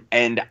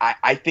 And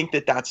I think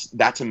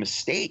that's a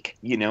mistake.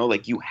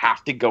 Like, you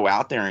have to go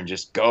out there and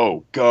just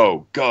go.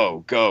 Because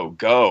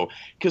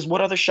what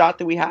other shot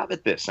do we have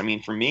at this? I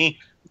mean, for me,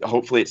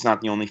 hopefully it's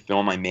not the only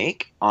film I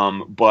make,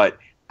 but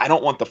I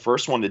don't want the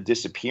first one to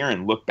disappear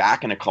and look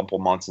back in a couple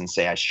months and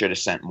say, I should have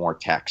sent more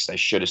text. I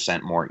should have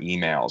sent more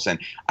emails. And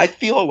I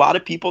feel a lot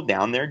of people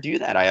down there do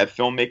that. I have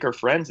filmmaker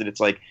friends, and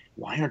it's like,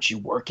 why aren't you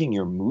working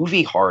your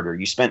movie harder?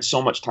 You spent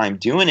so much time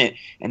doing it,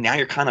 and now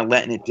you're kind of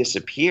letting it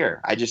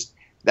disappear.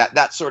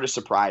 That sort of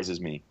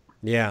surprises me.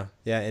 Yeah,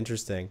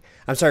 interesting.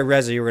 I'm sorry,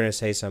 Reza, you were going to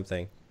say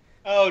something.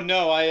 Oh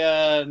no,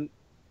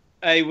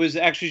 I was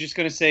actually just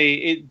going to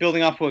say,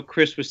 building off what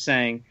Chris was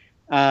saying.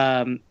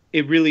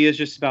 It really is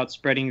just about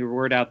spreading your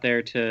word out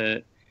there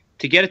to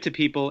get it to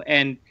people,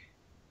 and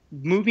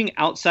moving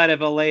outside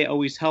of LA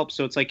always helps.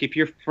 So it's like if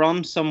you're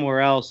from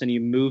somewhere else and you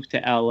move to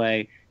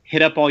LA,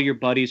 hit up all your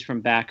buddies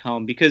from back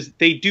home, because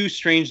they do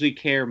strangely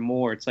care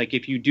more. It's like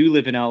if you do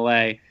live in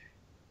LA,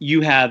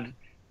 you have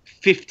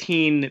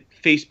 15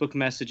 Facebook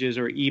messages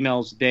or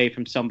emails a day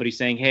from somebody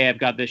saying, hey, I've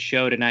got this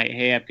show tonight.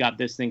 Hey, I've got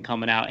this thing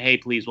coming out. Hey,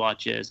 please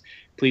watch this.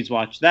 Please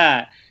watch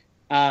that.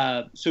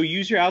 So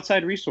use your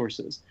outside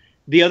resources.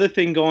 The other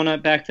thing going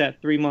on back to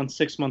that 3-month,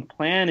 6-month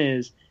plan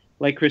is,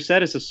 like Chris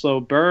said, it's a slow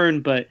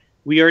burn, but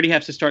we already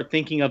have to start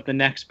thinking of the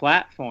next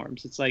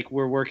platforms. It's like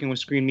we're working with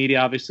Screen Media,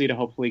 obviously, to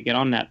hopefully get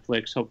on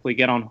Netflix, hopefully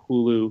get on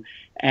Hulu,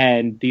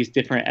 and these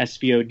different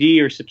SVOD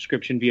or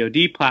subscription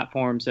VOD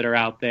platforms that are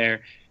out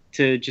there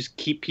to just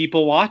keep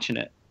people watching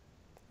it.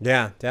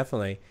 Yeah,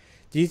 definitely.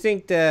 Do you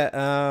think that,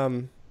 I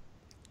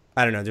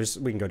don't know,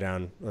 we can go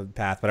down a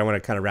path, but I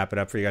want to kind of wrap it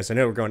up for you guys. I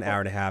know we're going an hour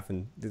and a half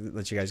and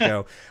let you guys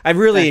go. I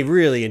really,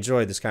 really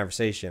enjoyed this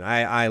conversation.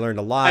 I learned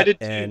a lot. I did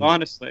too,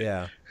 honestly.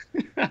 Yeah.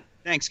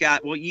 Thanks,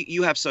 Scott. Well,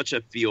 you have such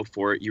a feel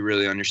for it. You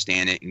really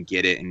understand it and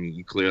get it, and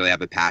you clearly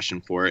have a passion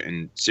for it.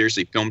 And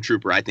seriously, Film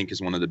Trooper, I think,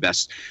 is one of the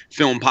best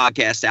film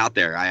podcasts out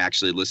there. I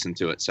actually listen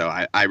to it, so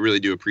I really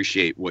do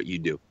appreciate what you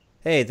do.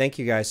 Hey, thank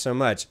you guys so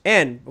much.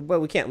 But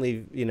we can't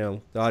leave,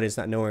 the audience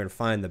not knowing where to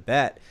find the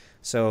bet.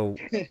 So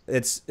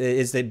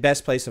is the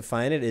best place to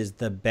find it is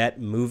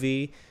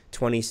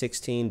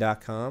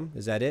thebetmovie2016.com.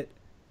 Is that it?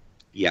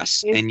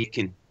 Yes, and you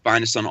can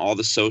find us on all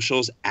the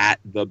socials at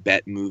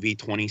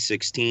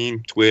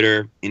thebetmovie2016,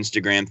 Twitter,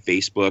 Instagram,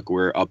 Facebook.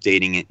 We're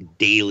updating it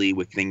daily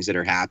with things that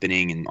are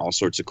happening and all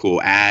sorts of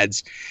cool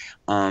ads.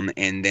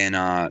 And then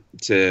Reza,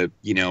 do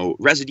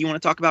you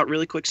want to talk about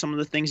really quick some of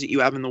the things that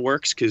you have in the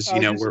works? Because I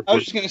was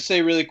just going to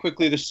say really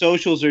quickly, the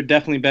socials are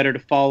definitely better to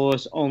follow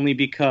us only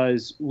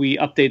because we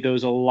update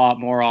those a lot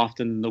more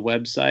often than the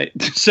website.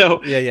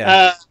 So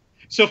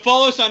so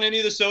follow us on any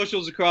of the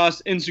socials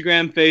across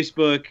Instagram,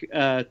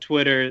 Facebook,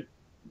 Twitter,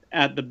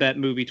 at the Bet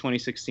Movie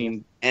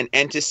 2016.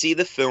 And to see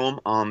the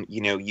film,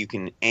 you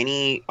can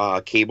any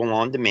cable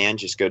on demand,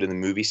 just go to the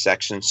movie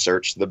section,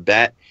 search The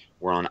Bet.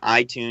 We're on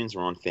iTunes,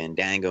 we're on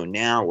Fandango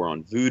now, we're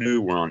on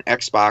Vudu, we're on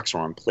Xbox,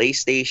 we're on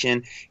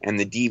PlayStation, and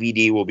the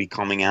DVD will be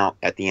coming out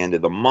at the end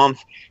of the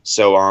month.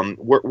 So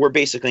we're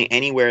basically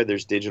anywhere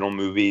there's digital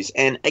movies.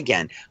 And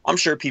again, I'm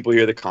sure people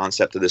hear the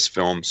concept of this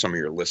film, some of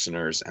your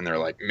listeners, and they're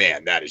like,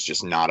 man, that is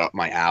just not up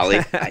my alley.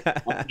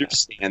 I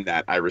understand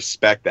that. I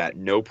respect that.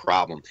 No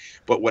problem.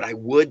 But what I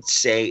would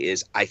say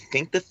is I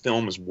think the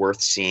film is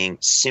worth seeing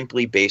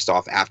simply based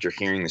off after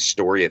hearing the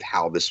story of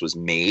how this was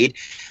made.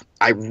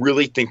 I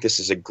really think this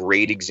is a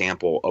great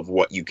example of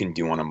what you can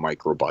do on a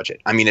micro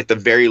budget. I mean, at the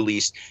very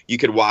least, you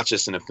could watch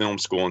this in a film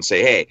school and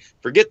say, hey,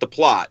 forget the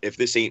plot if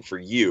this ain't for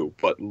you,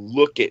 but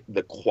look at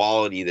the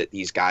quality that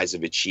these guys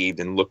have achieved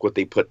and look what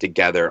they put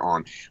together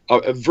on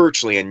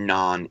virtually a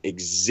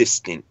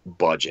non-existent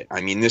budget.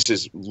 I mean, this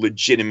is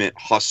legitimate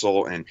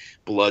hustle and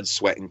blood,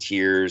 sweat, and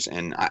tears.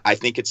 And I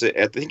think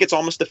it's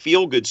almost a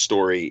feel-good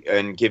story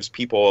and gives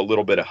people a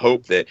little bit of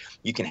hope that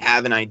you can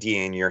have an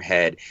idea in your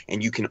head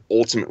and you can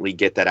ultimately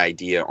get that idea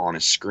on a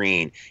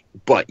screen,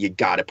 but you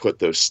got to put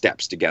those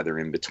steps together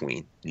in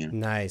between.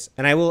 Nice.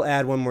 And I will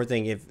add one more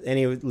thing. If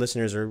any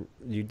listeners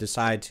you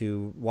decide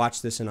to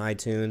watch this in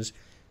iTunes,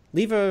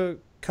 leave a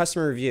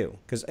customer review,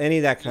 because any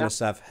of that kind of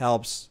stuff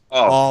helps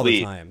all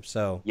the time.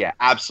 So yeah,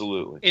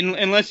 absolutely.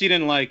 Unless you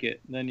didn't like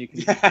it, then you can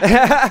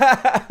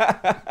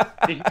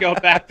you can go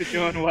back to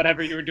doing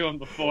whatever you were doing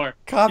before.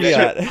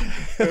 Caveat.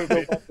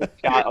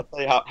 I'll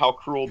tell you how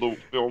cruel the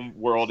film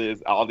world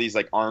is. All these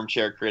like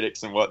armchair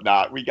critics and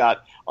whatnot. We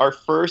got our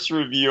first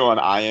review on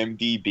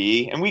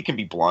IMDb, and we can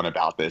be blunt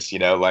about this.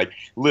 Like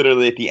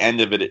literally at the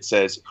end of it, it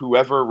says,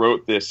 "Whoever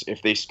wrote this,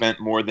 if they spent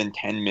more than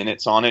 10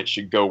 minutes on it,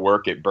 should go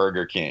work at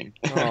Burger King."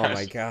 Oh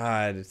my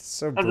God, it's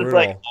so brutal. It's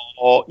like,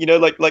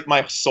 like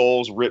my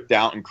soul's ripped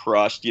out and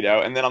crushed,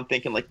 and then I'm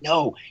thinking like,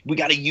 no, we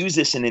got to use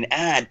this in an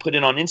ad, put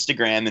it on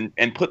Instagram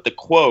and put the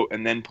quote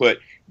and then put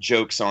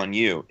jokes on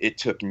you. It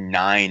took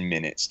 9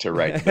 minutes to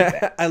write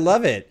that. I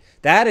love it.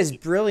 That is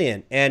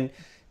brilliant. And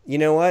you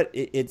know what?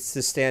 It's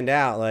to stand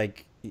out,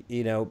 like,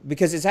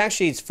 because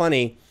it's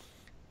funny.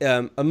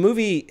 A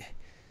movie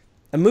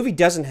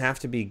doesn't have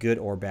to be good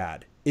or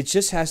bad. It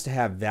just has to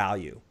have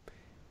value.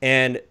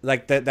 And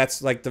like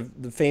that's like the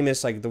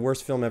famous, like the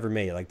worst film ever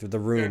made, like The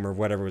Room or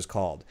whatever it was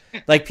called.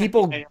 Like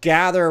people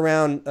gather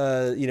around,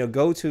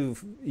 go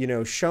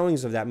to,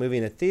 showings of that movie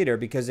in a theater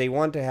because they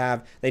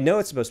know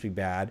it's supposed to be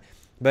bad,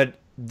 but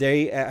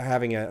they are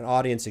having an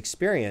audience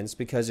experience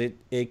because it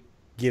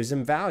gives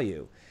them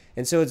value.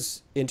 And so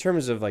it's in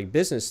terms of like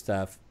business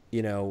stuff,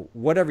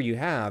 whatever you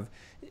have,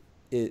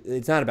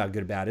 it's not about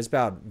good or bad. It's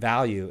about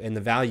value, and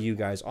the value you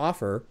guys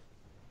offer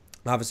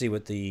obviously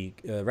with the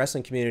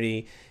wrestling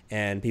community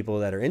and people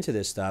that are into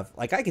this stuff,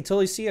 like I could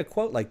totally see a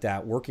quote like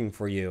that working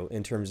for you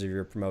in terms of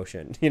your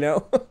promotion, you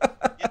know?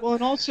 Well,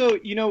 and also,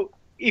 you know,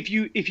 if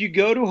you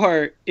go to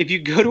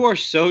our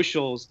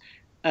socials,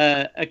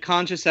 a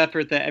conscious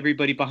effort that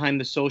everybody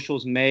behind the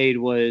socials made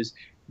was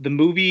the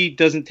movie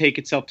doesn't take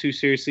itself too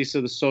seriously,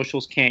 so the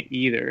socials can't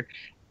either.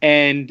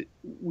 And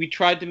we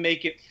tried to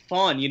make it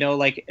fun, you know,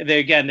 like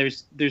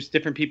there's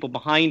different people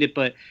behind it,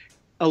 but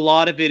a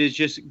lot of it is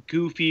just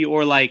goofy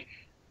or like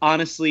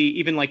honestly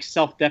even like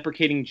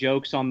self-deprecating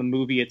jokes on the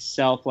movie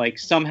itself. Like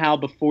somehow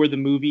before the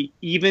movie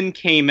even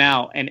came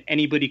out and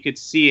anybody could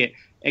see it,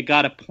 it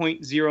got a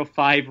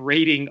 0.05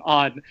 rating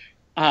on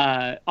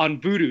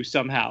Vudu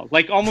somehow,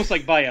 like almost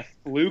like by a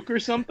fluke or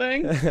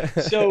something.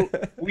 So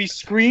we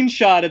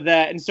screenshotted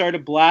that and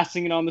started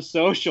blasting it on the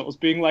socials,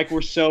 being like,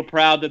 we're so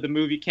proud that the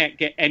movie can't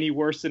get any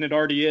worse than it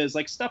already is,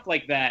 like stuff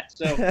like that.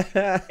 So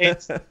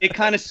it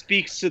kind of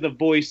speaks to the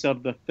voice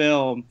of the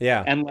film,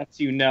 and lets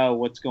you know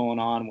what's going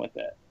on with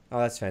it. Oh,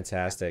 that's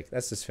fantastic.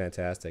 That's just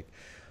fantastic.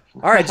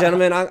 All right,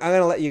 gentlemen, I'm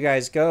going to let you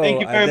guys go. Thank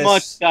you very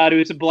much, Scott. It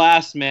was a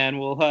blast, man.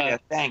 We'll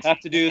thanks.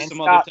 have to do and some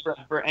Scott, other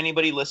time. For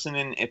anybody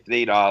listening, if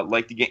they'd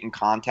like to get in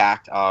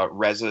contact,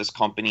 Reza's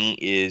company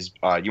is,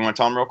 you want to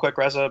tell them real quick,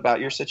 Reza, about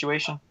your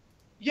situation?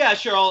 Yeah,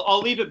 sure.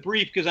 I'll leave it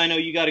brief because I know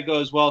you got to go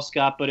as well,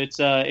 Scott. But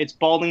it's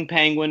Balding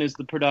Penguin is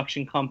the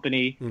production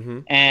company,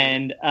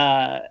 and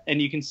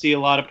you can see a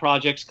lot of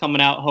projects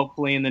coming out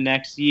hopefully in the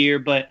next year.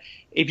 But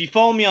if you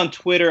follow me on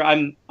Twitter,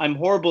 I'm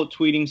horrible at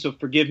tweeting, so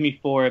forgive me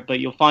for it.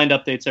 But you'll find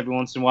updates every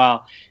once in a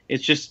while.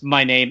 It's just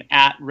my name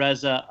at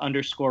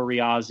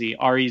Reza_Riazi,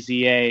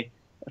 REZA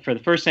for the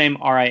first name,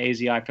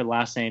 RIAZI for the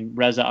last name,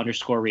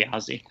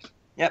 Reza_Riazi.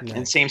 Yep, nice.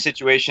 And same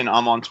situation.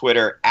 I'm on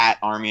Twitter at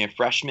Army of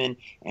Freshmen,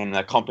 and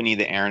the company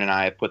that Aaron and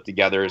I have put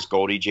together is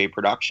Goldie J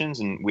Productions,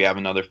 and we have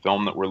another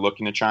film that we're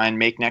looking to try and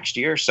make next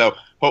year. So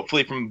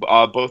hopefully from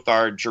both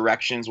our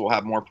directions, we'll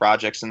have more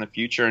projects in the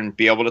future and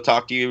be able to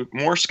talk to you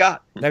more,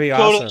 Scott. That'd be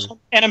awesome.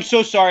 And I'm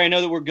so sorry. I know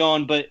that we're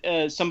going, but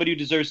somebody who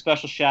deserves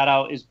special shout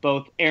out is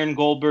both Aaron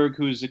Goldberg,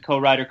 who's a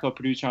co-writer,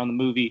 co-producer on the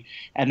movie,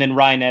 and then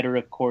Ryan Eder,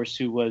 of course,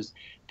 who was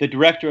the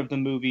director of the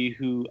movie,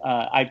 who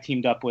I've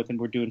teamed up with, and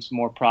we're doing some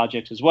more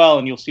projects as well.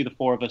 And you'll see the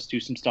four of us do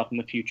some stuff in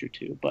the future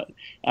too. But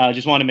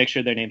just want to make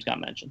sure their names got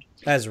mentioned.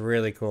 That's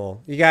really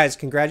cool. You guys,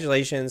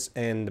 congratulations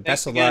and the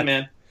best of luck,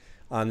 man,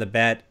 on the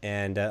bet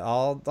and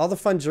all the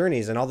fun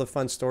journeys and all the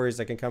fun stories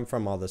that can come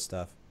from all this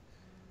stuff.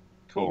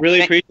 Cool.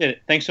 Really appreciate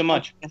it. Thanks so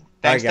much.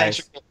 Thanks,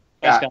 guys.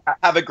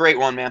 Have a great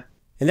one, man.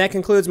 And that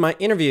concludes my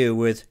interview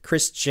with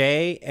Chris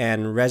J.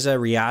 and Reza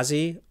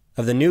Riazi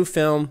of the new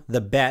film,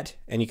 The Bet,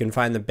 and you can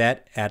find The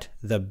Bet at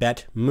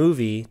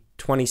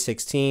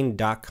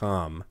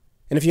thebetmovie2016.com.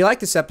 And if you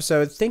like this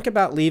episode, think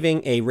about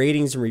leaving a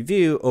ratings and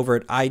review over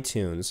at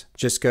iTunes.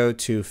 Just go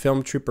to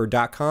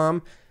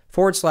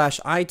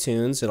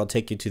filmtrooper.com/iTunes. It'll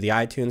take you to the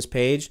iTunes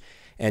page,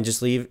 and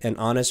just leave an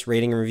honest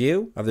rating and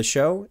review of the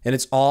show. And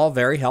it's all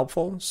very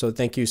helpful, so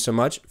thank you so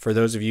much for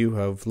those of you who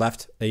have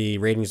left a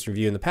ratings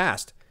review in the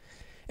past.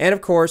 And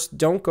of course,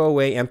 don't go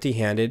away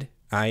empty-handed.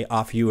 I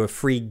offer you a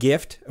free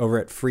gift over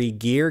at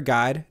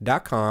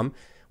freegearguide.com,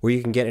 where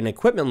you can get an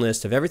equipment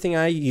list of everything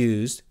I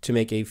used to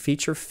make a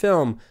feature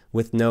film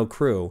with no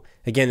crew.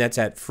 Again, that's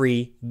at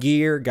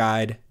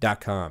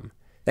freegearguide.com.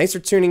 Thanks for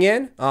tuning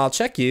in. I'll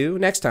check you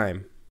next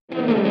time.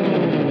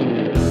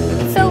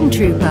 Film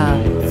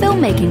Trooper,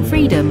 filmmaking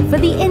freedom for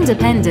the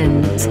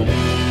independent.